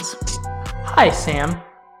guns. Hi, Sam.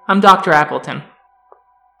 I'm Dr. Appleton.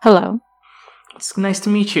 Hello. It's nice to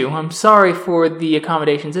meet you. I'm sorry for the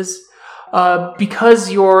accommodations.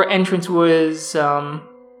 Because your entrance was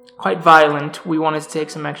quite violent, we wanted to take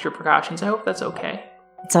some extra precautions. I hope that's okay.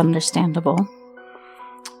 It's understandable.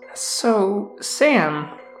 So, Sam,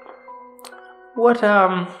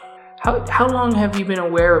 how long have you been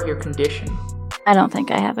aware of your condition? I don't think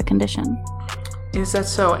I have a condition. Is that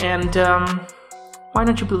so? And why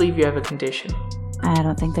don't you believe you have a condition? I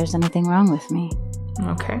don't think there's anything wrong with me.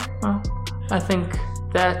 Okay, well, I think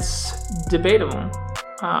that's debatable.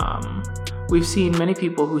 We've seen many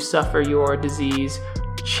people who suffer your disease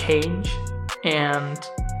change and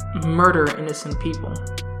murder innocent people.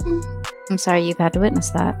 I'm sorry you've had to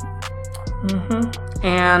witness that. Mm-hmm.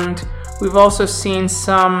 And we've also seen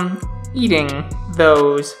some eating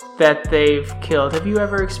those that they've killed. Have you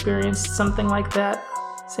ever experienced something like that,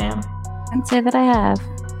 Sam? I'd say that I have.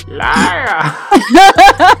 Liar!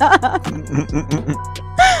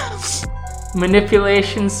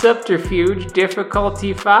 Manipulation subterfuge,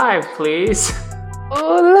 difficulty 5, please.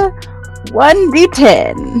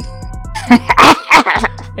 1d10.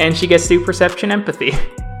 And she gets through perception empathy.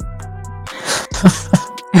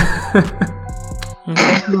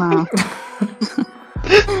 Okay. Wow.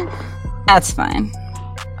 That's fine.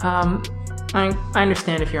 I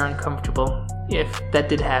understand if you're uncomfortable, if that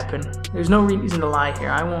did happen. There's no reason to lie here.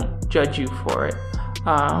 I won't judge you for it.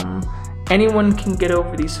 Anyone can get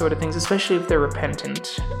over these sort of things, especially if they're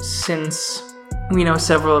repentant, since we know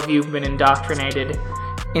several of you have been indoctrinated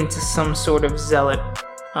into some sort of zealot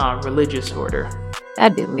religious order.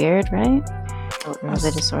 That'd be weird, right?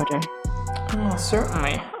 Religious order. Well,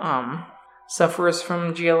 certainly. Sufferers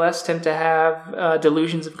from GLS tend to have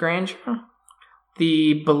delusions of grandeur.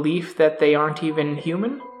 The belief that they aren't even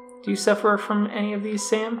human. Do you suffer from any of these,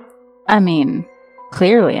 Sam? I mean,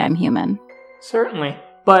 clearly I'm human. Certainly.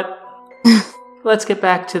 But let's get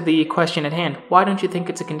back to the question at hand. Why don't you think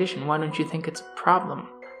it's a condition? Why don't you think it's a problem?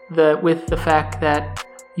 With the fact that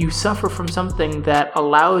you suffer from something that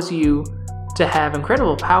allows you to have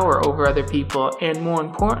incredible power over other people, and more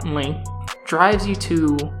importantly, drives you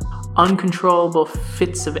to uncontrollable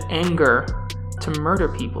fits of anger to murder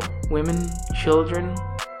people. Women, children,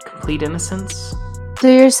 complete innocence. So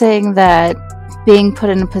you're saying that being put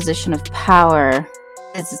in a position of power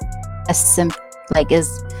is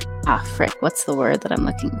Frick, what's the word that I'm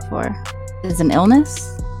looking for? Is an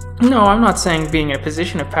illness? No, I'm not saying being in a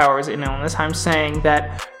position of power is an illness. I'm saying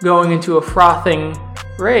that going into a frothing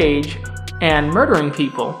rage and murdering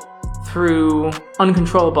people through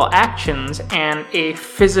uncontrollable actions and a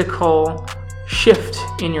physical shift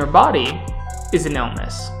in your body is an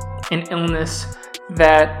illness. An illness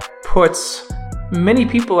that puts many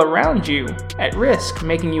people around you at risk,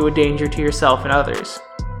 making you a danger to yourself and others.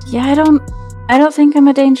 Yeah, I don't think I'm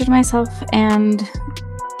a danger to myself and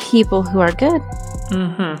people who are good.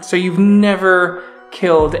 So you've never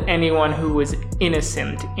killed anyone who was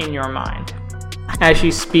innocent in your mind. As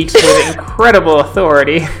she speaks with incredible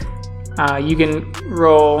authority, you can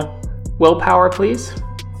roll willpower, please.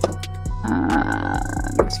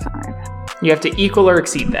 That's fine. You have to equal or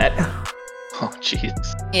exceed that. Oh, jeez.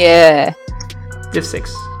 Yeah. Diff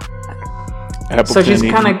 6. Appleton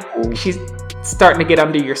So she's starting to get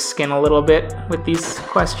under your skin a little bit with these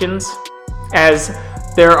questions, as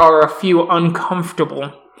there are a few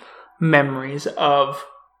uncomfortable memories of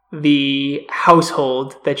the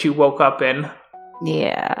household that you woke up in.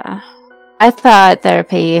 Yeah. I thought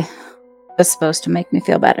therapy was supposed to make me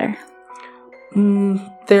feel better.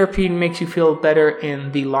 Therapy makes you feel better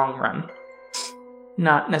in the long run,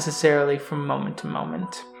 not necessarily from moment to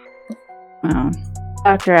moment. Well,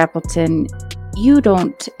 Dr. Appleton, you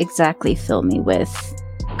don't exactly fill me with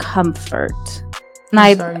comfort.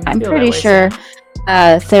 And I'm pretty sure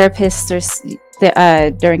therapists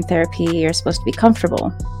are during therapy you're supposed to be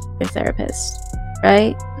comfortable with your therapist,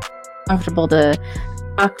 right? Comfortable to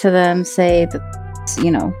talk to them, say that,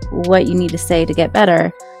 what you need to say to get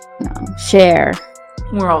better, share.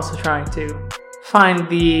 We're also trying to find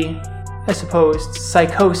the, I suppose,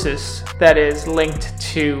 psychosis that is linked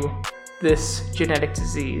to this genetic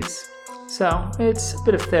disease. So it's a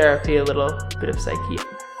bit of therapy, a little bit of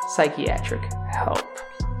psychiatric help.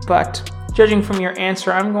 But judging from your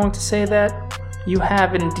answer, I'm going to say that you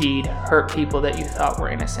have indeed hurt people that you thought were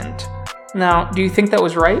innocent. Now, do you think that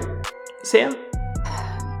was right, Sam?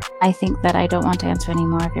 I think that I don't want to answer any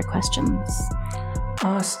more of your questions.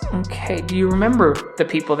 Okay. Do you remember the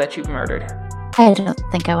people that you murdered? I don't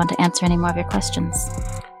think I want to answer any more of your questions.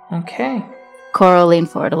 Okay. Coral leaned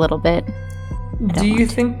forward a little bit. Do you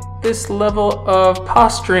think this level of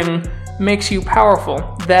posturing makes you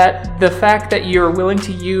powerful? That the fact that you're willing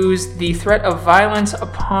to use the threat of violence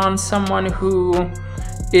upon someone who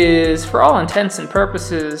is, for all intents and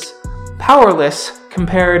purposes, powerless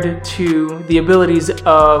compared to the abilities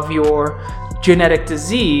of your genetic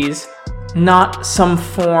disease, not some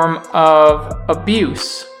form of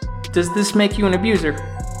abuse? Does this make you an abuser,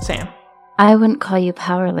 Sam? I wouldn't call you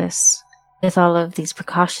powerless with all of these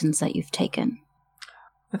precautions that you've taken.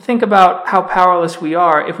 Think about how powerless we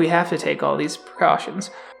are if we have to take all these precautions.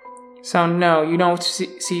 So no, you don't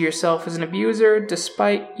see yourself as an abuser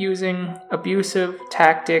despite using abusive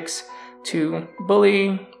tactics to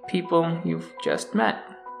bully people you've just met.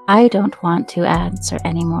 I don't want to answer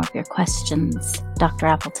any more of your questions, Dr.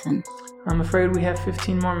 Appleton. I'm afraid we have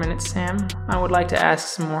 15 more minutes, Sam. I would like to ask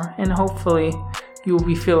some more, and hopefully you'll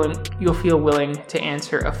feel willing to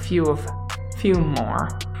answer a few more.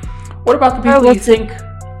 What about the people you think?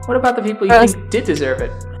 What about the people you think did deserve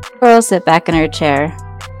it? Coral sit back in her chair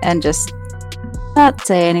and just not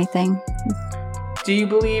say anything. Do you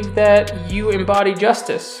believe that you embody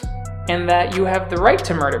justice and that you have the right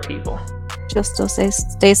to murder people? She'll still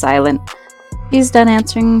stay silent. He's done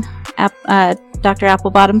answering Dr.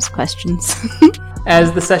 Applebottom's questions.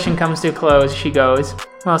 As the session comes to a close, she goes,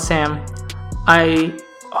 "Well, Sam, I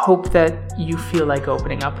hope that you feel like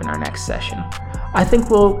opening up in our next session. I think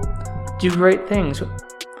we'll do great things.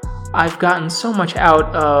 I've gotten so much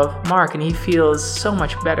out of Mark, and he feels so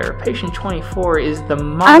much better. Patient 24 is the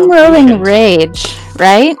model I'm rolling patient. rage,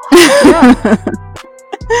 right? Yeah.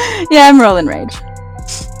 Yeah, I'm rolling rage.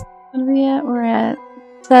 What are we at? We're at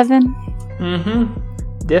 7.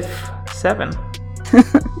 Diff 7.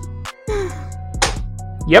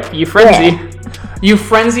 Yep, you frenzy. Yeah. You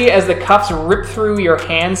frenzy as the cuffs rip through your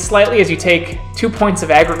hands slightly as you take 2 points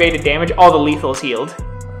of aggravated damage. All the lethals healed.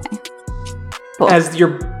 Cool. As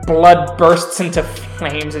your blood bursts into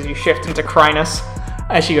flames as you shift into Crinus.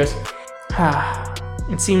 As she goes,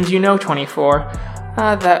 it seems you know 24.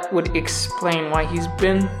 That would explain why he's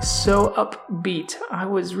been so upbeat. I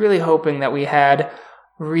was really hoping that we had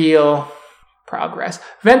real progress.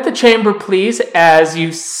 Vent the chamber, please, as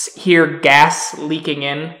you hear gas leaking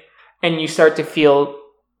in, and you start to feel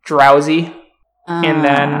drowsy, and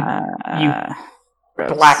then you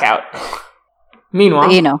black out.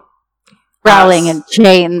 Meanwhile, growling and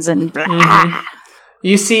chains and...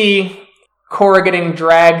 You see Cora getting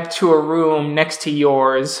dragged to a room next to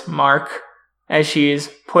yours, Mark, as she's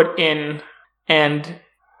put in and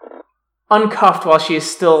uncuffed while she is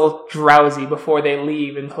still drowsy before they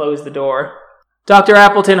leave and close the door. Dr.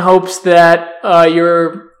 Appleton hopes that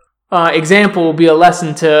your example will be a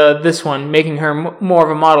lesson to this one, making her more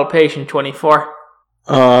of a model patient, 24.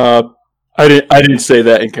 I didn't say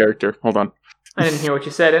that in character. Hold on. I didn't hear what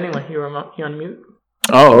you said anyway. You on mute.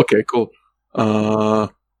 Oh, okay, cool.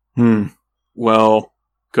 Well,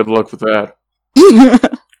 good luck with that.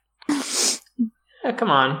 Yeah,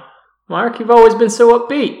 come on. Mark, you've always been so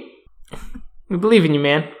upbeat. We believe in you,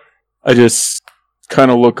 man. I just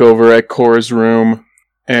kind of look over at Cora's room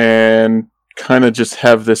and kind of just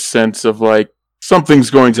have this sense of like, something's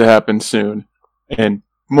going to happen soon. And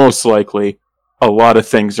most likely, a lot of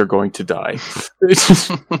things are going to die.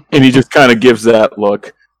 And he just kind of gives that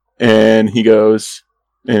look. And he goes,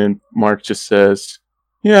 and Mark just says,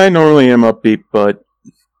 yeah, I normally am upbeat, but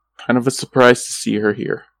kind of a surprise to see her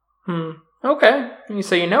here. Okay.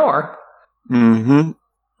 So you know her. Mm-hmm.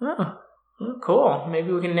 Oh, cool.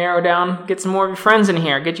 Maybe we can narrow down, get some more of your friends in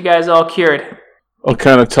here, get you guys all cured. I'll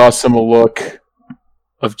kind of toss him a look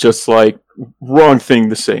of just like, wrong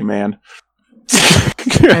thing to say, man.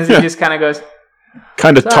 And he just kind of goes...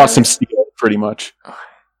 Kind of toss him steel, pretty much.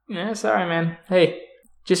 Yeah, sorry, man. Hey,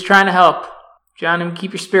 just trying to help. John, and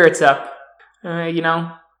keep your spirits up. You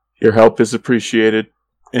know. Your help is appreciated,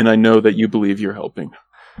 and I know that you believe you're helping.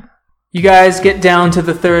 You guys get down to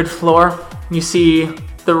the 3rd floor. You see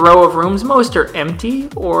the row of rooms. Most are empty,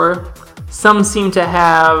 or some seem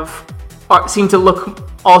to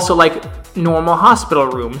look also like normal hospital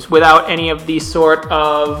rooms without any of these sort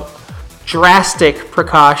of drastic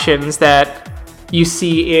precautions that you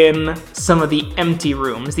see in some of the empty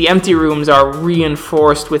rooms. The empty rooms are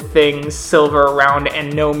reinforced with things silver around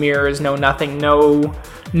and no mirrors, no nothing, no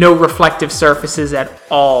reflective surfaces at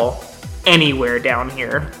all anywhere down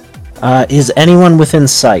here. Is anyone within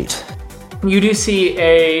sight? You do see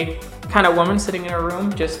a kind of woman sitting in a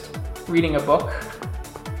room just reading a book.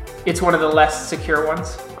 It's one of the less secure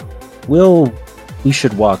ones. We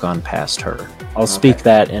should walk on past her. I'll speak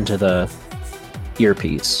that into the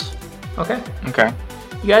earpiece. Okay. Okay.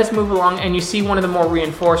 You guys move along, and you see one of the more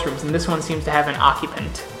reinforced rooms, and this one seems to have an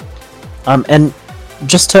occupant. And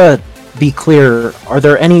just to be clear,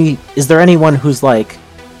 is there anyone who's like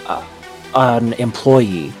an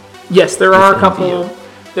employee? Yes, there are a couple.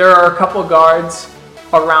 There are a couple guards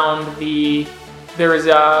around the. There is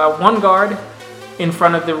one guard in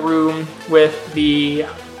front of the room with the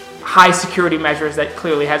high security measures that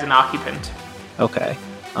clearly has an occupant. Okay.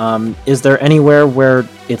 Is there anywhere where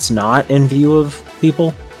it's not in view of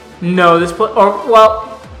people? No,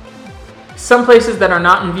 some places that are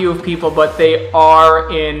not in view of people, but they are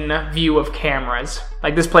in view of cameras.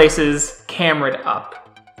 Like this place is cameraed up.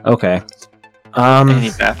 Okay.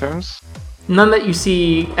 Any bathrooms? None that you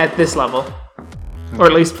see at this level, or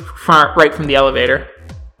at least right from the elevator.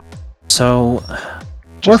 So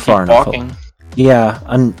Just we're far enough. walking. Yeah,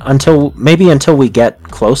 until we get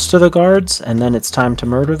close to the guards, and then it's time to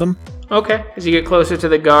murder them. Okay, as you get closer to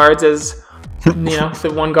the guards, as you know,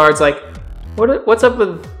 the one guard's like, "What's up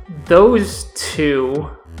with those two?"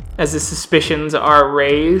 As the suspicions are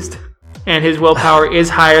raised, and his willpower is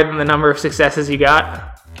higher than the number of successes you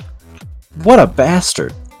got. What a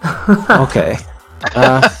bastard! Okay.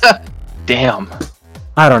 Damn.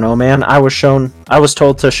 I don't know, man. I was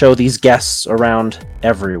told to show these guests around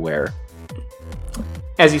everywhere.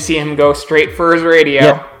 As you see him go straight for his radio.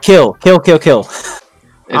 Yeah, kill. Is there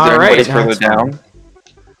anybody Alright. further down?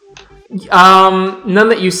 None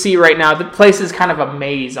that you see right now. The place is kind of a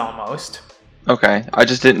maze almost. Okay. I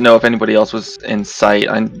just didn't know if anybody else was in sight.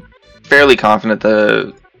 I'm fairly confident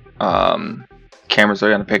the cameras are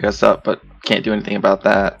going to pick us up, but can't do anything about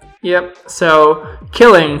that. Yep. So,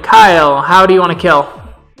 killing. Kyle, how do you want to kill?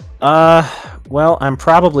 Well, I'm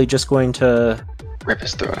probably just going to... Rip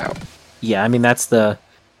his throat out. Yeah, I mean, that's the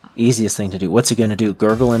easiest thing to do. What's he going to do?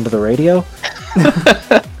 Gurgle into the radio?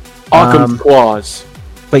 Occam's claws.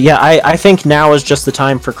 But yeah, I think now is just the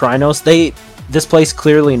time for Krynos. This place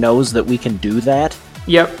clearly knows that we can do that.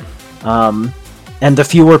 Yep. And the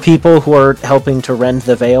fewer people who are helping to rend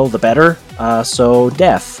the veil, the better. So,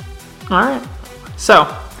 death. Alright.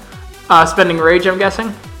 So, spending rage, I'm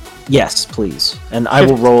guessing? Yes, please. And I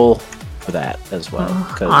will roll for that as well,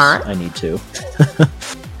 because alright. I need to.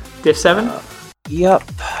 Diff 7? Yep.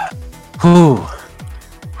 Whew.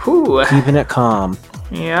 Whew. Keeping it calm.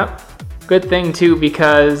 Yep. Good thing, too,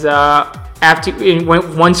 because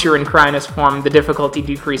once you're in Krynus form, the difficulty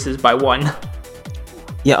decreases by 1.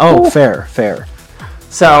 Yeah, fair.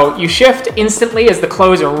 So you shift instantly as the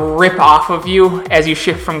clothes rip off of you, as you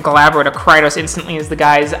shift from Galabra to Krynos instantly as the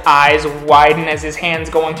guy's eyes widen as his hands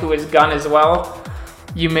go into his gun as well.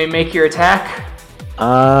 You may make your attack.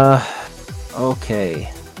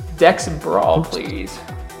 Okay. Dex Brawl, please.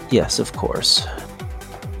 Yes, of course.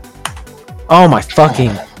 Oh my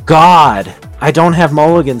fucking god! I don't have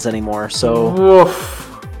mulligans anymore, so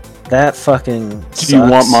Woof. that fucking sucks. Do you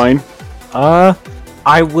want mine?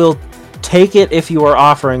 I will take it if you are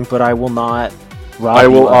offering, but I will not rob I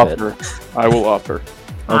you will of it. offer. I will offer.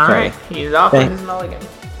 Okay. Alright, he's offering his mulligan.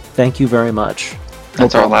 Thank you very much.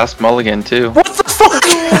 That's our last mulligan, too. What the fuck?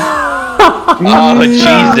 Oh,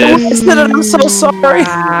 Jesus. I'm so sorry.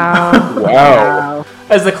 Wow.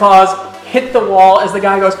 As the claws hit the wall, as the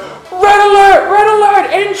guy goes, Red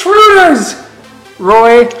alert, intruders!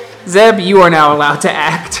 Roy, Zeb, you are now allowed to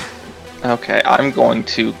act. Okay, I'm going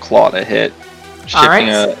to claw to hit. Shifting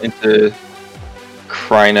Alright. into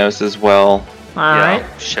Krynos as well. Alright.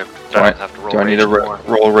 Shift. Do I, have to roll do I need to rage more.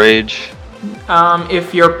 roll rage?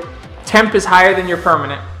 If your temp is higher than your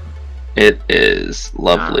permanent. It is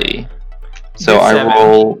lovely. So Good I 7.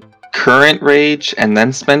 roll current rage and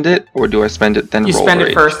then spend it, or do I spend it then You roll spend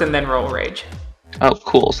rage? it first and then roll rage. Oh,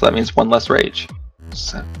 cool. So that means one less rage.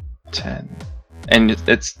 7, 10. And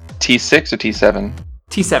it's T6 or T7?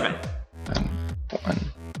 T7. 1.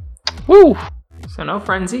 Woo! So no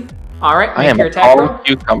frenzy. Alright, I make am your a attack tall roll.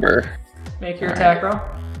 cucumber. Make your Alright. attack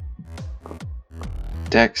roll.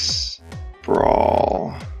 Dex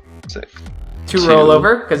Brawl. 6. To roll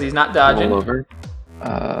over, because he's not dodging. Roll over.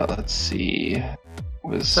 Let's see.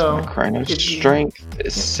 Was So, my Krynos if you- strength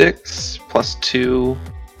is 6 plus 2.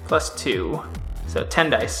 Plus 2. So 10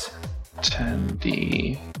 dice.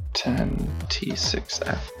 10d 10 t6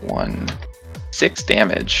 f1. 6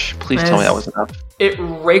 damage. Please tell me that was enough. It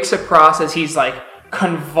rakes across as he's like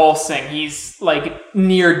convulsing. He's like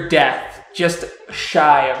near death, just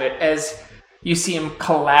shy of it. As you see him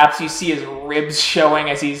collapse, you see his ribs showing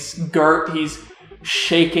as he's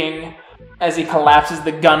shaking. As he collapses,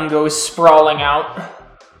 the gun goes sprawling out.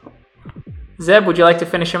 Zeb, would you like to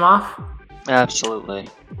finish him off? Absolutely.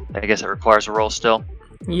 I guess it requires a roll still.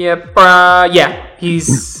 Yep. Yeah.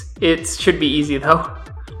 It should be easy though.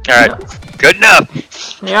 Alright. Good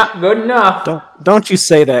enough. Yeah, good enough. Don't you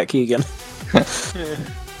say that, Keegan.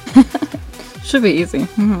 Should be easy.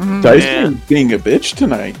 Dice being a bitch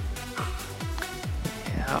tonight.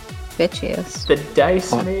 Bitchiest. The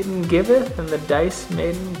dice maiden giveth, and the dice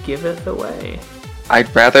maiden giveth away.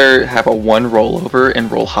 I'd rather have a 1 rollover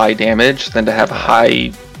and roll high damage than to have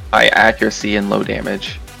high accuracy and low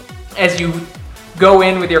damage. As you go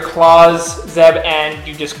in with your claws, Zeb, and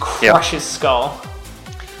you just crush his skull.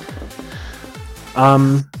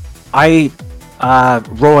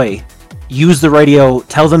 Roy, use the radio.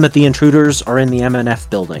 Tell them that the intruders are in the MNF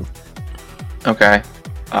building. Okay.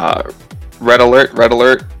 Red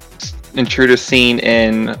alert. Intruder seen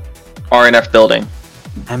in RNF building.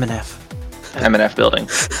 MNF building.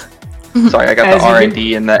 Sorry, I got As the you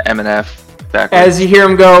R&D and the MNF backwards. As you hear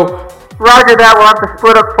him go, Roger that, we'll have to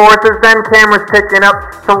split up forces, then cameras picking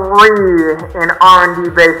up 3 in R&D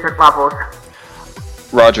basement levels.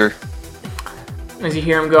 Roger. as you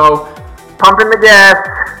hear him go, Pumping the gas.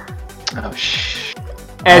 Oh, shh.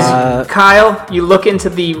 as Kyle, you look into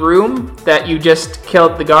the room that you just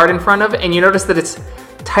killed the guard in front of, and you notice that it's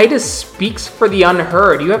Titus speaks for the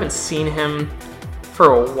unheard. You haven't seen him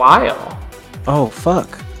for a while. Oh, fuck.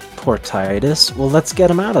 Poor Titus. Well, let's get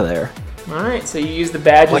him out of there. Alright, so you use the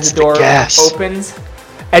badge What's as the door the gas? opens.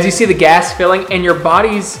 As you see the gas filling, and your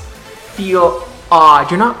bodies feel odd.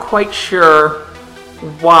 You're not quite sure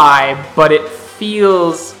why, but it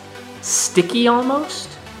feels sticky almost.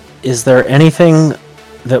 Is there anything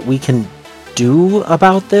that we can do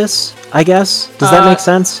about this, I guess? Does that make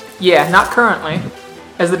sense? Yeah, not currently.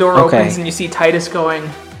 As the door Okay. opens and you see Titus going,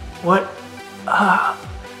 what?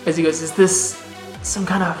 As he goes, is this some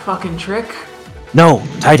kind of fucking trick? No,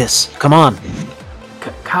 Titus, come on.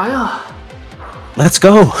 Kyle? Let's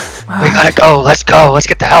go. We gotta go. Let's go. Let's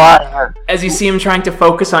get the hell out of here. As you see him trying to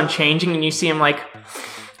focus on changing and you see him like,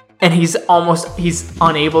 and he's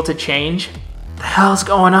unable to change. The hell's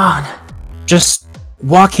going on? Just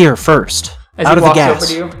walk here first. As out he of the walks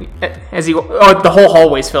gas. over to you, the whole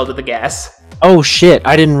hallway's filled with the gas. Oh shit,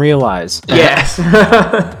 I didn't realize. Yes.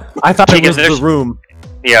 I thought it Keegan, was the there's- room.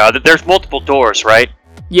 Yeah, there's multiple doors, right?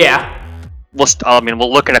 Yeah. We'll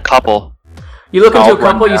look in a couple. You look into I'll a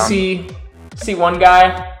couple, run you down. see one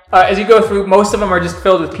guy. As you go through, most of them are just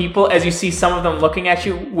filled with people. As you see some of them looking at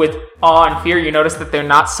you with awe and fear, you notice that they're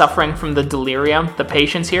not suffering from the delirium, the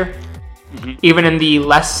patients here. Even in the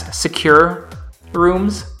less secure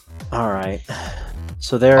rooms. Alright.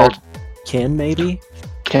 So they're Oh. kin, maybe?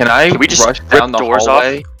 Can I Can we just rush rip down the doors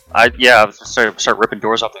hallway? off? I was start ripping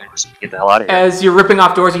doors off and just get the hell out of here. As you're ripping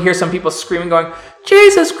off doors, you hear some people screaming, going,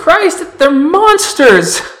 "Jesus Christ, they're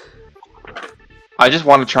monsters!" I just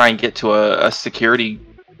want to try and get to a security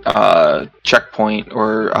checkpoint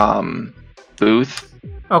or booth,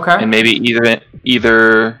 Okay. and maybe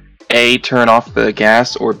either A, turn off the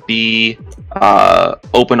gas, or B,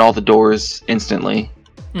 open all the doors instantly.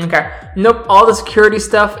 Okay. Nope, all the security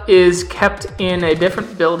stuff is kept in a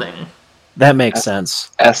different building. That makes sense.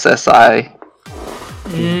 SSI.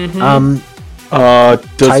 Does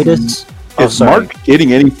Titus? Is sorry. Mark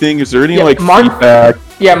getting anything? Is there any Yeah, like Mark- feedback?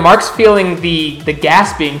 Yeah, Mark's feeling the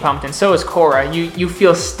gas being pumped, and so is Cora. You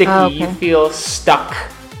feel sticky, Oh, okay. you feel stuck.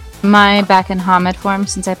 Am I back in Hamid form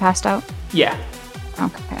since I passed out? Yeah.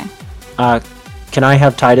 Okay. Can I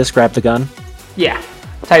have Titus grab the gun? Yeah.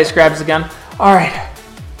 Titus grabs the gun. Alright.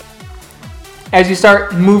 As you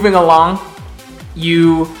start moving along,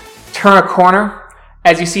 you turn a corner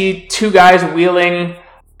as you see two guys wheeling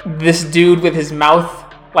this dude with his mouth,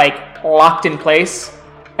 like, locked in place.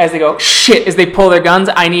 As they go, shit, as they pull their guns,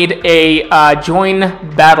 I need a join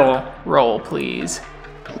battle roll, please.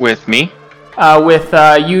 With me? With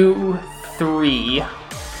you three.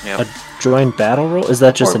 A joint battle roll? Is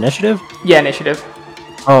that just initiative? Yeah, initiative.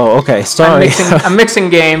 Oh, okay. Sorry. I'm mixing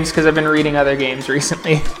games because I've been reading other games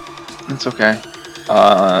recently. It's okay.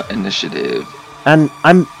 Initiative. And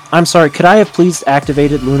I'm sorry. Could I have please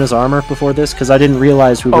activated Luna's armor before this? Because I didn't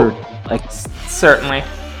realize we were like. Certainly.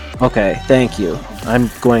 Okay, thank you.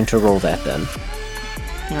 I'm going to roll that then.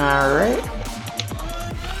 Alright.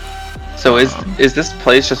 So is this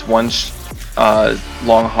place just one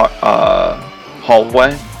long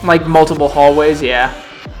hallway? Like multiple hallways, yeah.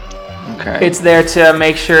 Okay. It's there to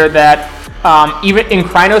make sure that even in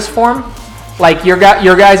Krynos form, like your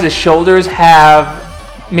guys' shoulders have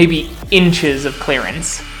maybe inches of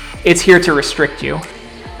clearance. It's here to restrict you.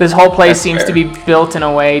 This whole place That's seems fair. to be built in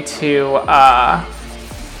a way to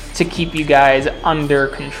keep you guys under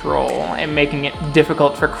control and making it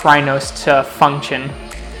difficult for Krynos to function.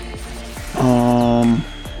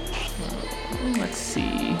 Let's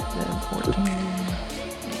see. 14.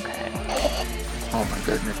 Okay. Oh my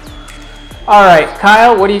goodness. All right,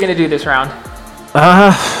 Kyle, what are you gonna do this round?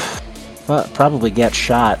 Well, probably get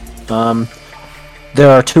shot.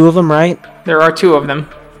 There are two of them, right? There are two of them.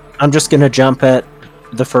 I'm just gonna jump at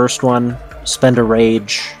the first one, spend a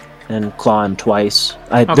rage, and claw him twice.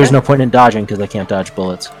 There's no point in dodging because I can't dodge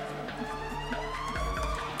bullets.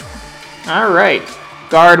 All right.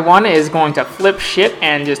 Guard 1 is going to flip shit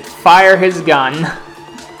and just fire his gun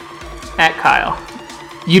at Kyle.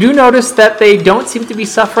 You do notice that they don't seem to be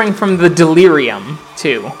suffering from the delirium,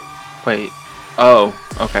 too. Wait. Oh,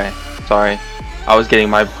 okay. Sorry. I was getting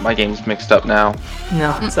my games mixed up now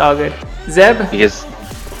No, it's all good. Zeb? because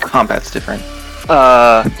combat's different.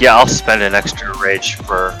 I'll spend an extra rage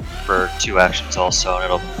for 2 actions also,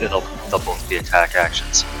 and they'll both be attack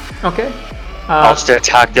actions. Okay. I'll just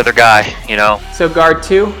attack the other guy, you know. So Guard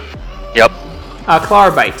 2, Yep. Claw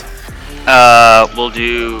or Bite? We'll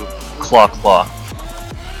do claw.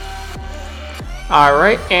 All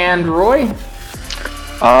right, and Roy?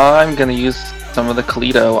 I'm gonna use some of the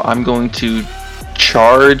Kalito. I'm going to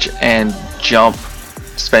charge and jump,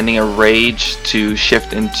 spending a rage to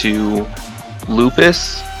shift into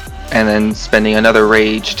Lupus, and then spending another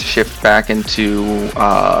rage to shift back into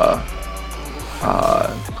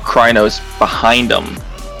Krynos behind him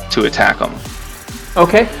to attack him.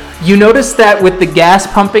 Okay. You notice that with the gas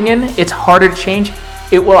pumping in, it's harder to change.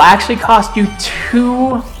 It will actually cost you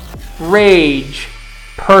 2 rage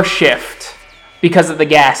per shift because of the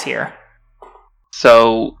gas here.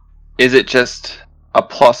 So, is it just a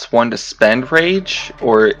 +1 to spend rage,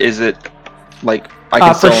 or is it like I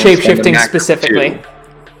can For still only spend a shape-shifting max of specifically.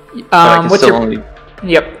 2, but I can What's still your... only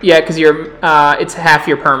Yep, yeah, because it's half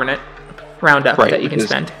your permanent round up Right, that you can because-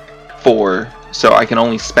 spend. 4, so I can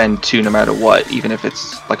only spend 2 no matter what, even if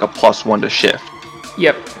it's like a +1 to shift.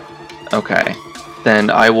 Yep. Okay. Then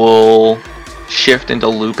I will shift into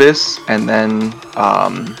Lupus and then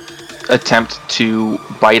attempt to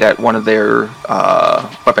bite at one of their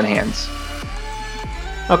weapon hands.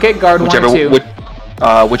 Okay, guard 1 and 2.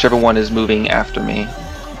 Whichever one is moving after me.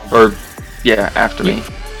 Or, yeah, after me.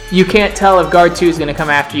 You can't tell if guard 2 is going to come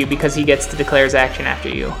after you because he gets to declare his action after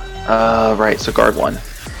you. Right, so guard 1.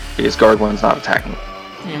 Because guard 1's not attacking.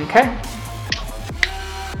 Okay.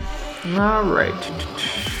 Alright.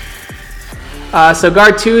 So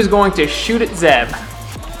guard 2 is going to shoot at Zeb.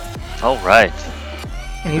 Alright.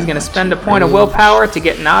 And he's going to spend a point of willpower to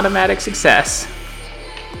get an automatic success.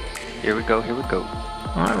 Here we go.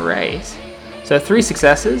 Alright. So 3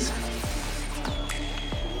 successes.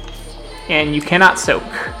 And you cannot soak.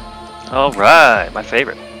 All right, my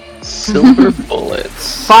favorite. Silver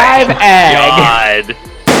bullets. 5 ag. God.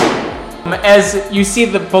 As you see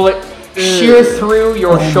the bullet shear through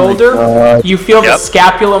your shoulder, you feel the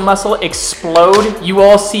scapula muscle explode. You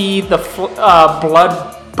all see the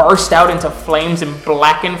blood burst out into flames and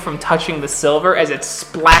blacken from touching the silver as it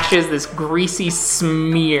splashes this greasy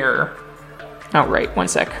smear. Oh, right. 1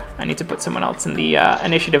 sec. I need to put someone else in the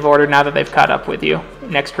initiative order now that they've caught up with you.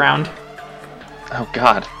 Next round. Oh,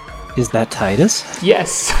 God. Is that Titus?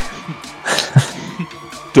 Yes.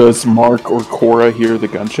 Does Mark or Cora hear the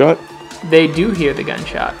gunshot? They do hear the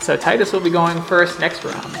gunshot. So Titus will be going first next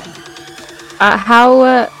round.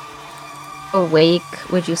 How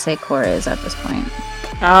awake would you say Cora is at this point?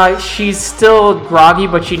 She's still groggy,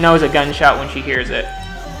 but she knows a gunshot when she hears it.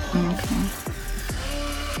 Okay.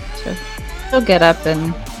 So she'll get up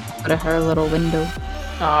and go to her little window.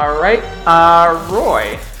 Alright.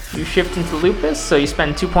 Roy, you shift into Lupus, so you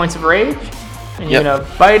spend 2 points of rage. And you're gonna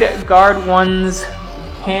bite at guard 1's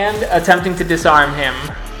hand, attempting to disarm him.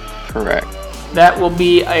 Correct. That will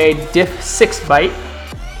be a diff 6 bite.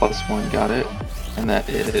 +1, got it. And that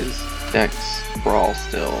is Dex Brawl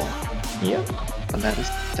still. Yep. And that is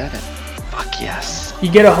 7. Fuck yes. You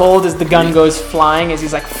get a hold as the gun goes flying as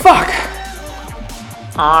he's like, fuck!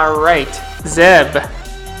 Alright. Zeb.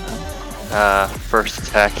 First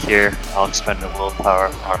attack here. I'll expend a willpower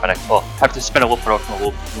from automatic. Well, I have to spend a willpower from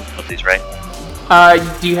abilities, right?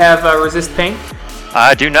 Do you have resist pain?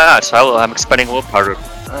 I do not, so I'm expending willpower.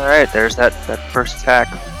 Alright, there's that first attack.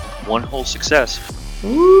 1 whole success.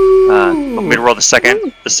 Want me to roll the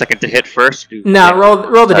second to hit first? No,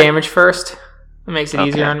 roll the damage first. It makes it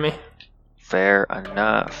easier on me. Fair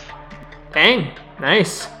enough. Dang,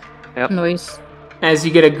 nice. Yep. Noise. As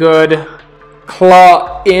you get a good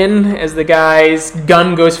claw in as the guy's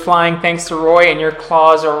gun goes flying thanks to Roy, and your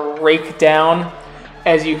claws are raked down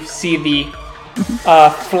as you see the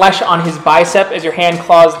flesh on his bicep as your hand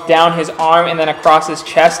claws down his arm and then across his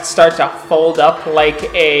chest start to fold up like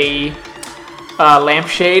a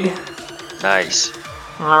lampshade. Nice.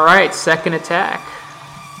 Alright, second attack.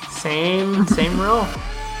 Same roll.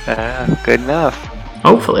 Good enough.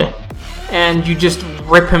 Hopefully. And you just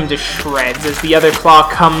rip him to shreds as the other claw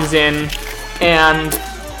comes in and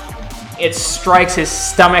it strikes his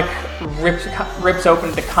stomach, rips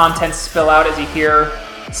open, the contents spill out as you hear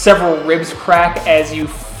several ribs crack as you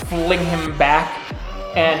fling him back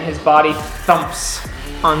and his body thumps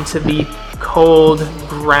onto the cold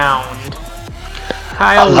ground.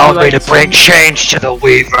 Kyle, allow me to bring change to the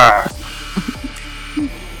Weaver.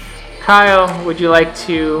 Kyle, would you like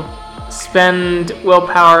to spend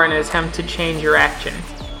willpower in an attempt to change your action?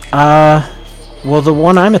 Well, the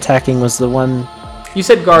one I'm attacking was the one. You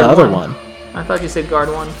said guard the one. other one. I thought you said guard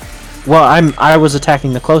 1. Well, I was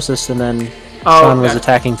attacking the closest, and then Sean was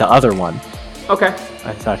attacking the other one. Okay.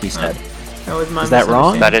 I thought he said. That was my Is that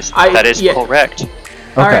wrong? That is correct.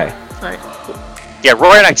 Okay. Alright. Yeah,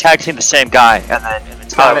 Roy and I tag team the same guy, and then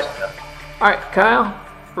Got it. Alright, Kyle,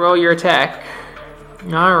 roll your attack.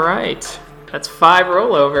 Alright. That's 5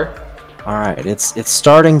 rollover. Alright, it's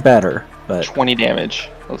starting better, but 20 damage.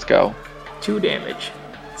 Let's go. 2 damage.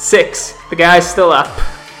 6. The guy's still up.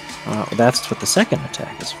 that's what the second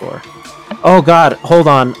attack is for. Oh god, hold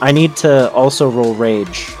on. I need to also roll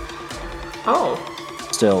rage. Oh.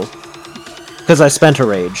 Still. Because I spent a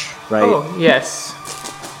rage, right? Oh, yes.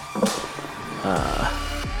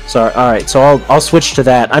 Sorry, alright, so I'll switch to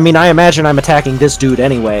that. I mean, I imagine I'm attacking this dude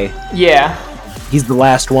anyway. Yeah. He's the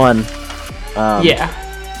last one. Yeah.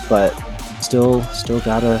 But still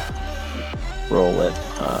gotta roll it.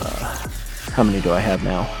 How many do I have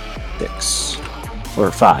now? 6.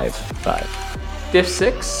 Or 5. 5. Diff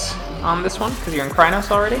 6 on this one, because you're in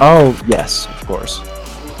Krynos already? Oh, yes, of course.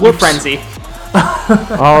 We're frenzy.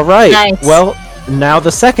 Alright, Nice. well, now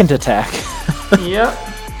the second attack. Yep.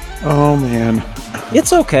 Oh man.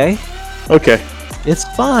 It's okay. Okay, It's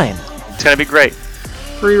fine. It's gonna be great.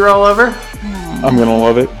 3 rollover. I'm gonna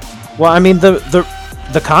love it. Well, I mean,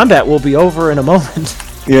 the combat will be over in a moment.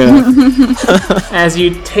 Yeah. As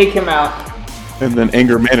you take him out. And then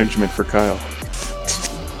anger management for Kyle.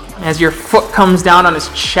 As your foot comes down on his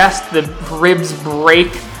chest, the ribs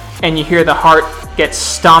break, and you hear the heart get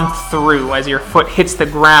stomped through as your foot hits the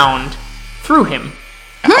ground through him.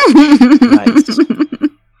 Nice.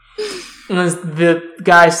 And as the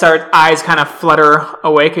guy's eyes kind of flutter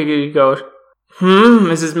awake, he goes,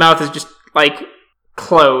 as his mouth is just,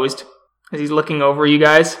 closed, as he's looking over you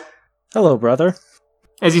guys. Hello, brother.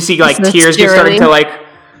 As you see, tears just starting to,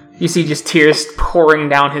 you see just tears pouring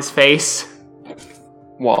down his face.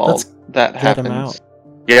 while Let's that get him happens. out.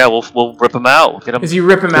 Yeah, we'll rip him out. We'll get him. As you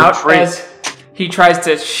rip him get him out, free. as he tries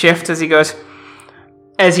to shift, as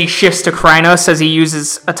he shifts to Krynos, as he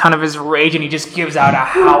uses a ton of his rage, and he just gives out a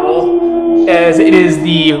howl, as it is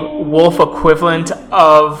the wolf equivalent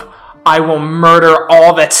of, I will murder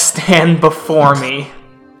all that stand before me.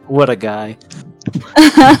 What a guy.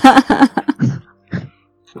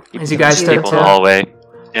 As you guys People start in the hallway.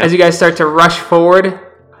 Yeah. As you guys start to rush forward,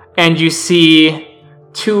 and you see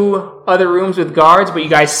 2 other rooms with guards, but you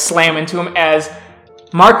guys slam into them. As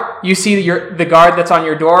Mark, you see the guard that's on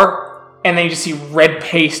your door, and then you just see red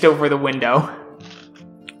paste over the window.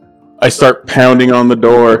 I start pounding on the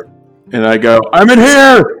door, and I go, "I'm in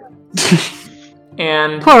here!"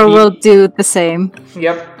 And Cora will do the same.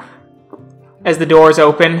 Yep. As the doors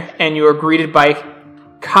open, and you are greeted by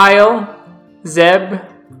Kyle, Zeb,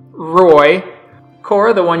 Roy,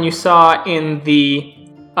 Cora, the one you saw in the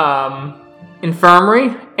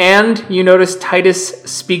infirmary, and you notice Titus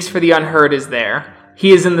Speaks for the Unheard is there.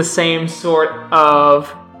 He is in the same sort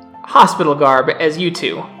of hospital garb as you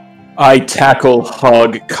two. I tackle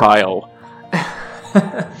hug Kyle.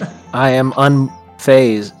 I am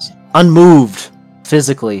unmoved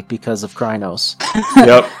physically because of Krynos.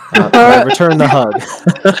 Yep. I return the hug.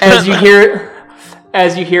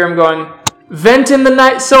 As you hear him going, "Vent in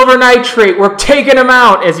the silver nitrate, we're taking him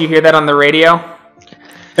out," as you hear that on the radio.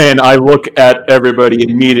 And I look at everybody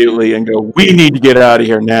immediately and go, "We need to get out of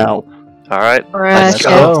here now." All right. Let's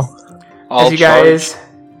go. I'll As you guys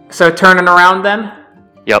start turning around then.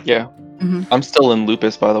 Yep. Yeah. Mhm. I'm still in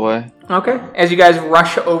Lupus, by the way. Okay. As you guys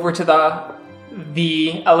rush over to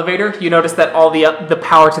the elevator, you notice that all the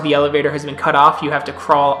power to the elevator has been cut off. You have to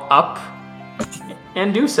crawl up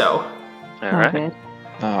and do so. All right. Okay.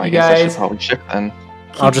 Oh, I You guess I guys- should probably shift then.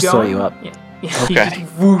 I'll just throw going. you up. Yeah. Okay. You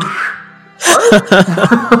just whoosh.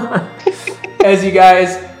 As you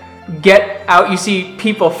guys get out, you see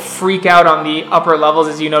people freak out on the upper levels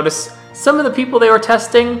as you notice some of the people they were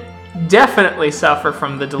testing definitely suffer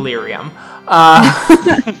from the delirium.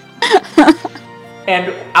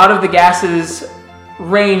 And out of the gas's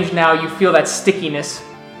range now, you feel that stickiness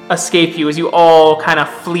escape you as you all kind of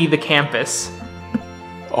flee the campus.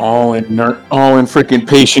 All in freaking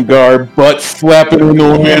patient garb, butt flapping in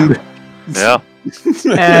the wind. Yeah.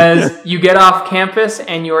 As you get off campus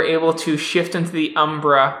and you are able to shift into the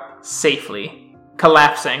Umbra safely,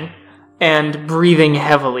 collapsing and breathing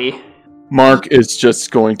heavily. Mark is just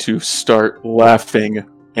going to start laughing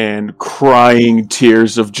and crying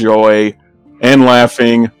tears of joy, and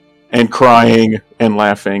laughing and crying and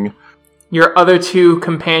laughing. Your other 2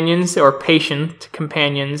 companions, or patient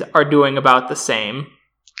companions, are doing about the same.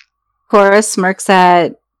 Cora smirks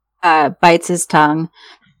at, bites his tongue,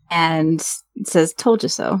 and says, "Told you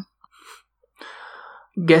so."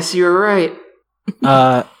 Guess you're right.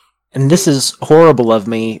 And this is horrible of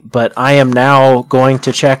me, but I am now going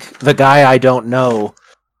to check the guy I don't know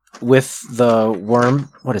with the worm.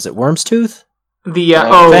 What is it? Worm's tooth? The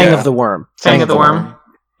Fang of the worm. Fang of the worm.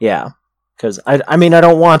 Yeah, because I mean I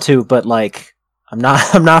don't want to, but like I'm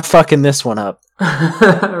not fucking this one up.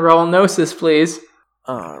 Roll Gnosis, please.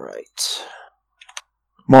 All right.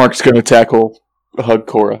 Mark's going to hug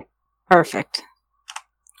Cora. Perfect.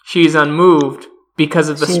 She's unmoved because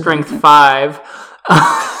of the She's- strength 5.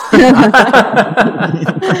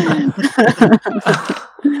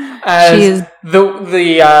 As She's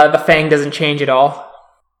the fang doesn't change at all.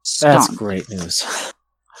 That's Stomp. great news.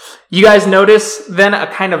 You guys notice then a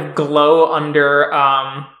kind of glow under.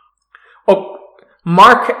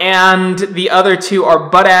 Mark and the other 2 are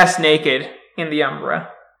butt ass naked in the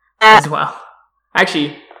Umbra as well.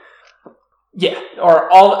 Actually, yeah, or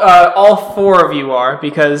all 4 of you are,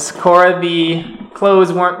 because Cora, the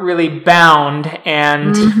clothes weren't really bound,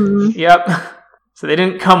 and yep, so they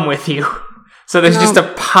didn't come with you. So there's just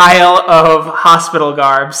a pile of hospital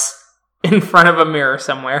garbs in front of a mirror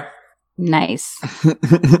somewhere. Nice.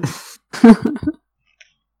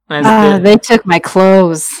 As They took my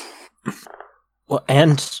clothes. Well,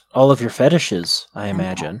 and all of your fetishes, I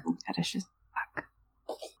imagine. Fetishes.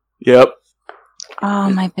 Yep. Oh,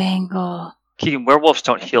 my bangle. Keegan, werewolves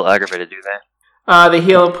don't heal aggravated, do they? they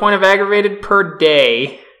heal a point of aggravated per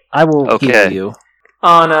day. I will Okay. heal you.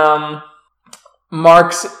 On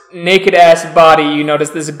Mark's naked ass body, you notice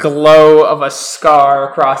this glow of a scar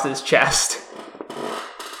across his chest.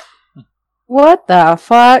 What the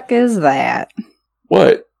fuck is that?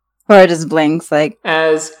 What? Cora just blinks like,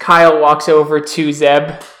 As Kyle walks over to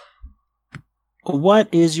Zeb. What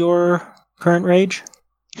is your current rage?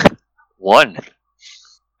 1.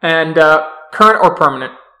 And current or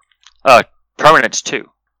permanent? Permanent's 2.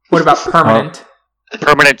 What about permanent?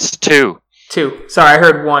 Permanent's 2. 2. Sorry, I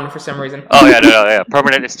heard 1 for some reason. Oh yeah.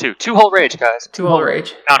 Permanent is 2. 2 whole rage, guys. 2 whole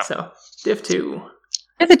rage. No. So, diff 2.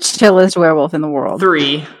 You're the chillest werewolf in the world.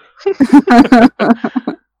 3.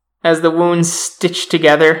 As the wounds stitch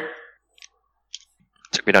together.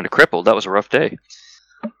 Took me down to crippled. That was a rough day.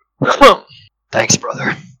 Thanks,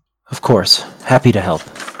 brother. Of course. Happy to help.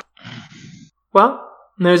 Well,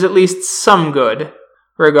 there's at least some good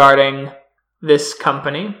regarding this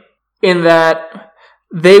company, in that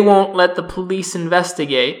they won't let the police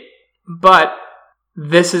investigate, but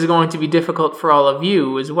this is going to be difficult for all of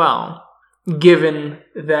you as well, given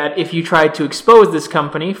that if you tried to expose this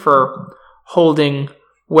company for holding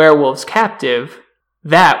werewolves captive,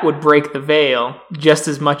 that would break the veil just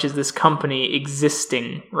as much as this company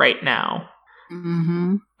existing right now.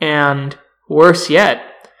 Mm-hmm. And worse yet,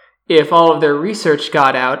 if all of their research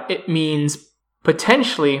got out, it means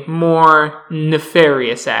potentially more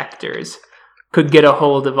nefarious actors could get a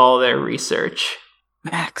hold of all their research.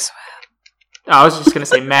 Maxwell. I was just going to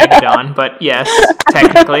say Magadon, but yes,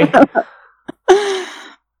 technically.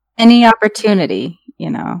 Any opportunity,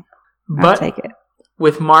 I'll But take it.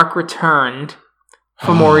 with Mark returned,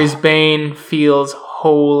 Fomori's Bane feels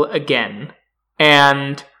whole again.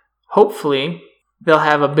 And hopefully, they'll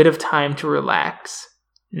have a bit of time to relax.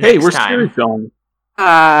 Hey, next where's time. Spirit Film?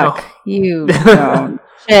 Fuck, Oh. you don't.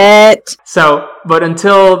 Shit. So, but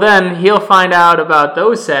until then, he'll find out about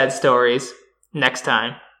those sad stories next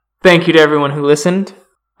time. Thank you to everyone who listened.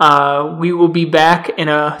 We will be back in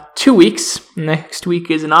 2 weeks. Next week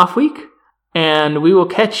is an off week. And we will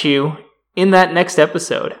catch you in that next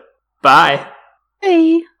episode. Bye.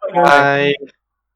 Hey. Bye.